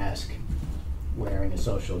mask wearing and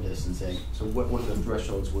social distancing. So what are the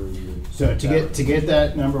thresholds where you? So to get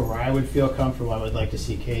that number where I would feel comfortable, I would like to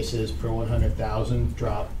see cases per 100,000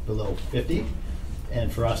 drop below 50,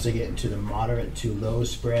 and for us to get into the moderate to low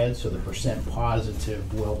spread, so the percent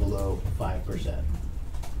positive well below 5%.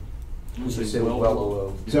 You say well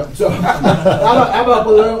below. So how about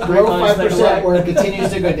below 5% where it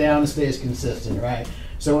continues to go down and stays consistent, right?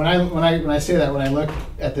 So when I say that, when I look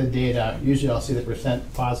at the data, usually I'll see the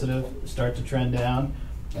percent positive start to trend down,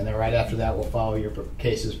 and then right after that we'll follow your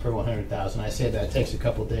cases per 100,000. I say that it takes a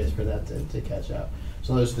couple days for that to catch up.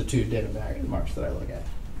 So those are the two data marks that I look at.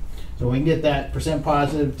 So we can get that percent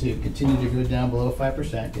positive to continue to go down below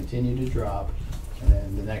 5%, continue to drop, and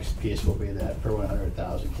then the next piece will be that per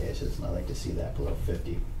 100,000 cases, and I like to see that below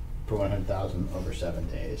 50 per 100,000 over 7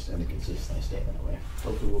 days, and to consistently stay that way.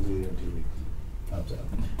 Hopefully we'll be there in 2 weeks. Hope so.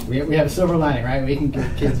 We have a silver lining, right? We can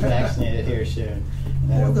get kids vaccinated here soon, and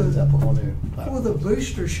that opens up a whole new platform. For the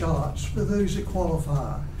booster shots, for those that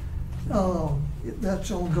qualify,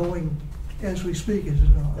 that's ongoing as we speak, is it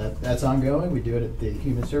not? That's ongoing. We do it at the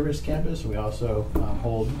Human Service Campus. We also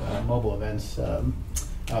hold mobile events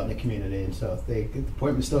out in the community, and so the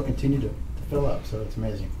appointments still continue to fill up, so it's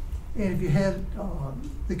amazing. And if you had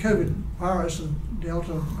the COVID virus and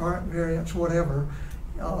Delta variants, whatever,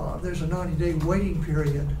 there's a 90-day waiting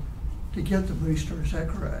period to get the booster, is that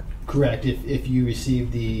correct? Correct, if you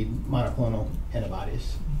receive the monoclonal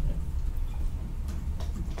antibodies.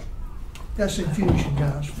 That's infusion,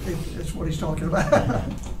 guys. That's what he's talking about.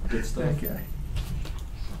 Good stuff. Okay.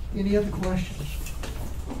 Any other questions?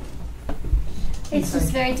 It's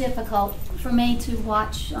just very difficult for me to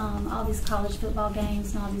watch all these college football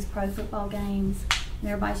games and all these pro football games, and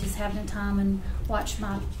everybody's just having a time, and watch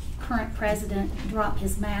my current president drop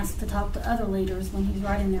his mask to talk to other leaders when he's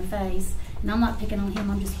right in their face. And I'm not picking on him,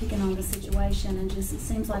 I'm just picking on the situation, and just it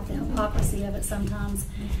seems like the hypocrisy of it sometimes.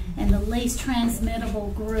 And the least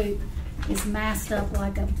transmittable group is masked up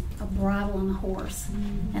like a bridle on a horse.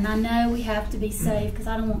 And I know we have to be safe, because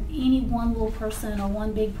I don't want any one little person or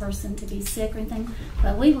one big person to be sick or anything,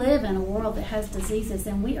 but we live in a world that has diseases,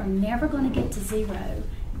 and we are never going to get to zero,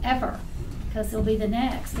 ever, because it'll be the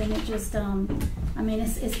next. And it just, I mean,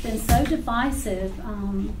 it's been so divisive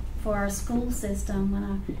for our school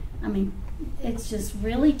system. I mean, it's just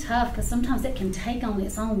really tough, because sometimes it can take on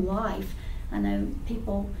its own life. I know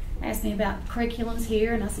people ask me about curriculums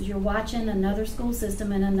here, and I said, you're watching another school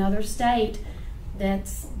system in another state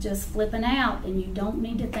that's just flipping out, and you don't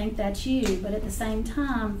need to think that's you. But at the same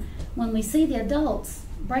time, when we see the adults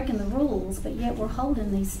breaking the rules, but yet we're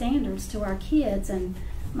holding these standards to our kids, and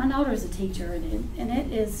my daughter's a teacher, and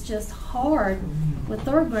it is just hard with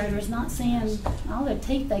third graders not seeing all their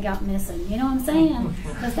teeth they got missing. You know what I'm saying?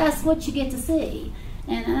 Because that's what you get to see.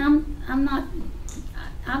 And I'm not.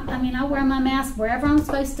 I mean, I wear my mask wherever I'm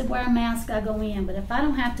supposed to wear a mask. I go in, but if I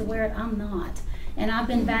don't have to wear it, I'm not. And I've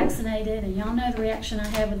been vaccinated, and y'all know the reaction I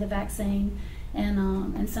have with the vaccine.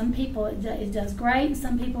 And some people it does great, and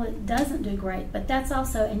some people it doesn't do great. But that's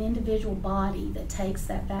also an individual body that takes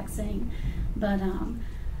that vaccine. But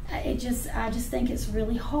I just think it's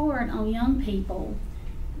really hard on young people.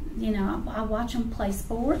 You know, I watch them play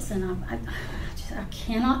sports, and I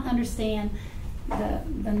cannot understand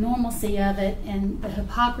the normalcy of it and the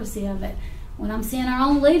hypocrisy of it. When I'm seeing our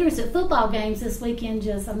own leaders at football games this weekend,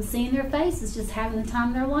 I'm seeing their faces just having the time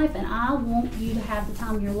of their life, and I want you to have the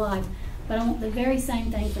time of your life, but I want the very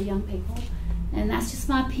same thing for young people. And that's just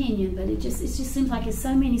my opinion, but it just seems like it's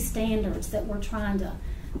so many standards that we're trying to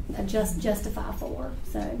justify for.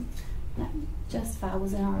 So justify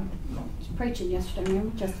was in our preaching yesterday,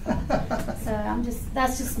 remember? Justify. So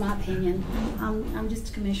that's just my opinion. I'm just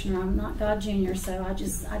a commissioner, I'm not God Jr., so I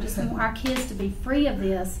just want our kids to be free of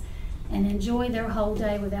this and enjoy their whole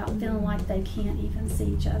day without feeling like they can't even see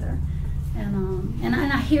each other. And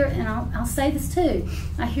I hear, and I'll say this too,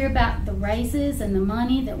 I hear about the raises and the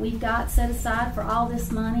money that we've got set aside for all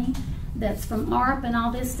this money. that's from ARP and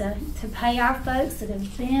all this to pay our folks that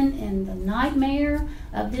have been in the nightmare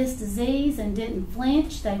of this disease and didn't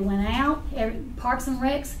flinch. They went out. Parks and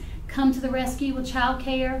Recs come to the rescue with child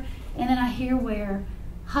care. And then I hear where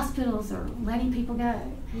hospitals are letting people go.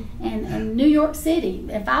 And New York City,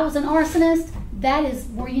 if I was an arsonist, that is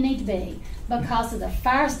where you need to be because of the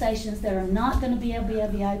fire stations that are not going to be able to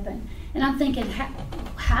be open. And I'm thinking,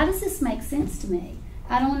 how does this make sense to me?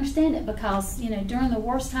 I don't understand it because, you know, during the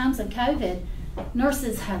worst times of COVID,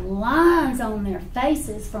 nurses had lines on their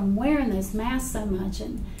faces from wearing those masks so much.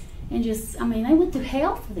 And just, I mean, they went through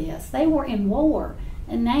hell for this. They were in war.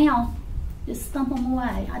 And now, just thump them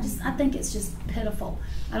away. I think it's just pitiful.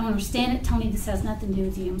 I don't understand it. Tony, this has nothing to do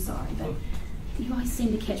with you. I'm sorry. But you always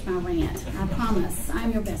seem to catch my rant. I promise.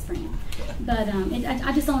 I'm your best friend. But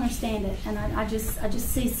I just don't understand it. And I just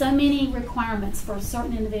see so many requirements for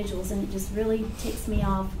certain individuals, and it just really ticks me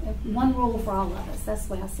off. One rule for all of us. That's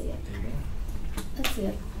the way I see it. That's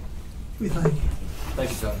it. We thank you. Thank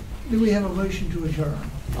you, Tony. Do we have a motion to adjourn?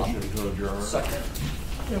 Motion to adjourn. Second.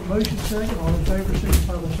 We have a motion second. All in favor,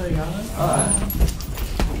 signify by saying aye. Aye.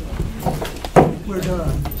 We're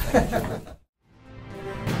done.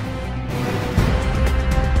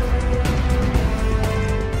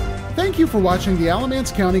 Thank you for watching the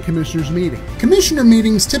Alamance County Commissioners Meeting. Commissioner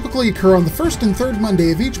meetings typically occur on the first and third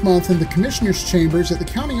Monday of each month in the Commissioners' Chambers at the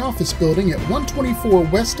County Office Building at 124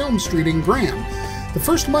 West Elm Street in Graham. The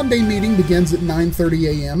first Monday meeting begins at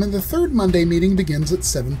 9:30 a.m. and the third Monday meeting begins at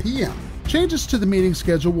 7 p.m. Changes to the meeting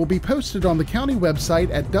schedule will be posted on the county website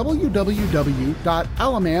at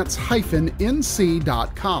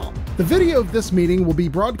www.alamance-nc.com. The video of this meeting will be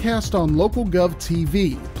broadcast on LocalGov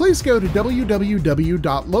TV. Please go to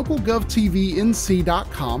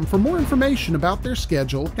www.localgovtvnc.com for more information about their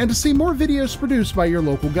schedule and to see more videos produced by your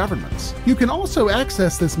local governments. You can also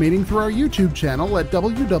access this meeting through our YouTube channel at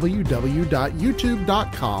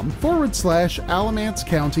www.youtube.com/Alamance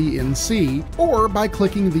County NC or by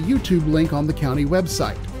clicking the YouTube link on the county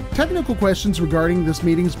website. Technical questions regarding this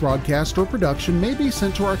meeting's broadcast or production may be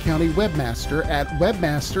sent to our county webmaster at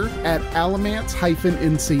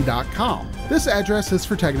webmaster@alamance-nc.com. This address is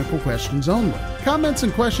for technical questions only. Comments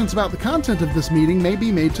and questions about the content of this meeting may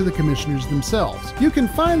be made to the commissioners themselves. You can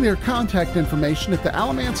find their contact information at the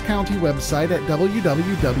Alamance County website at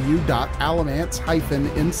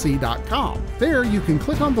www.alamance-nc.com. There you can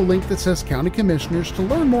click on the link that says County Commissioners to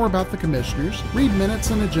learn more about the commissioners, read minutes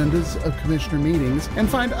and agendas of commissioner meetings, and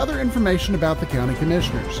find other information about the County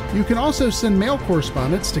Commissioners. You can also send mail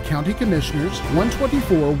correspondence to County Commissioners,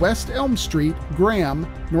 124 West Elm Street, Graham,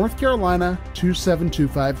 North Carolina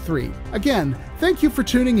 27253. Again, thank you for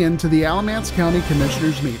tuning in to the Alamance County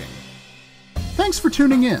Commissioners Meeting. Thanks for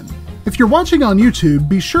tuning in. If you're watching on YouTube,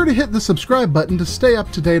 be sure to hit the subscribe button to stay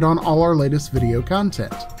up to date on all our latest video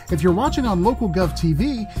content. If you're watching on LocalGov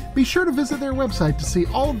TV, be sure to visit their website to see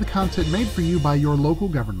all of the content made for you by your local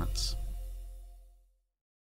governments.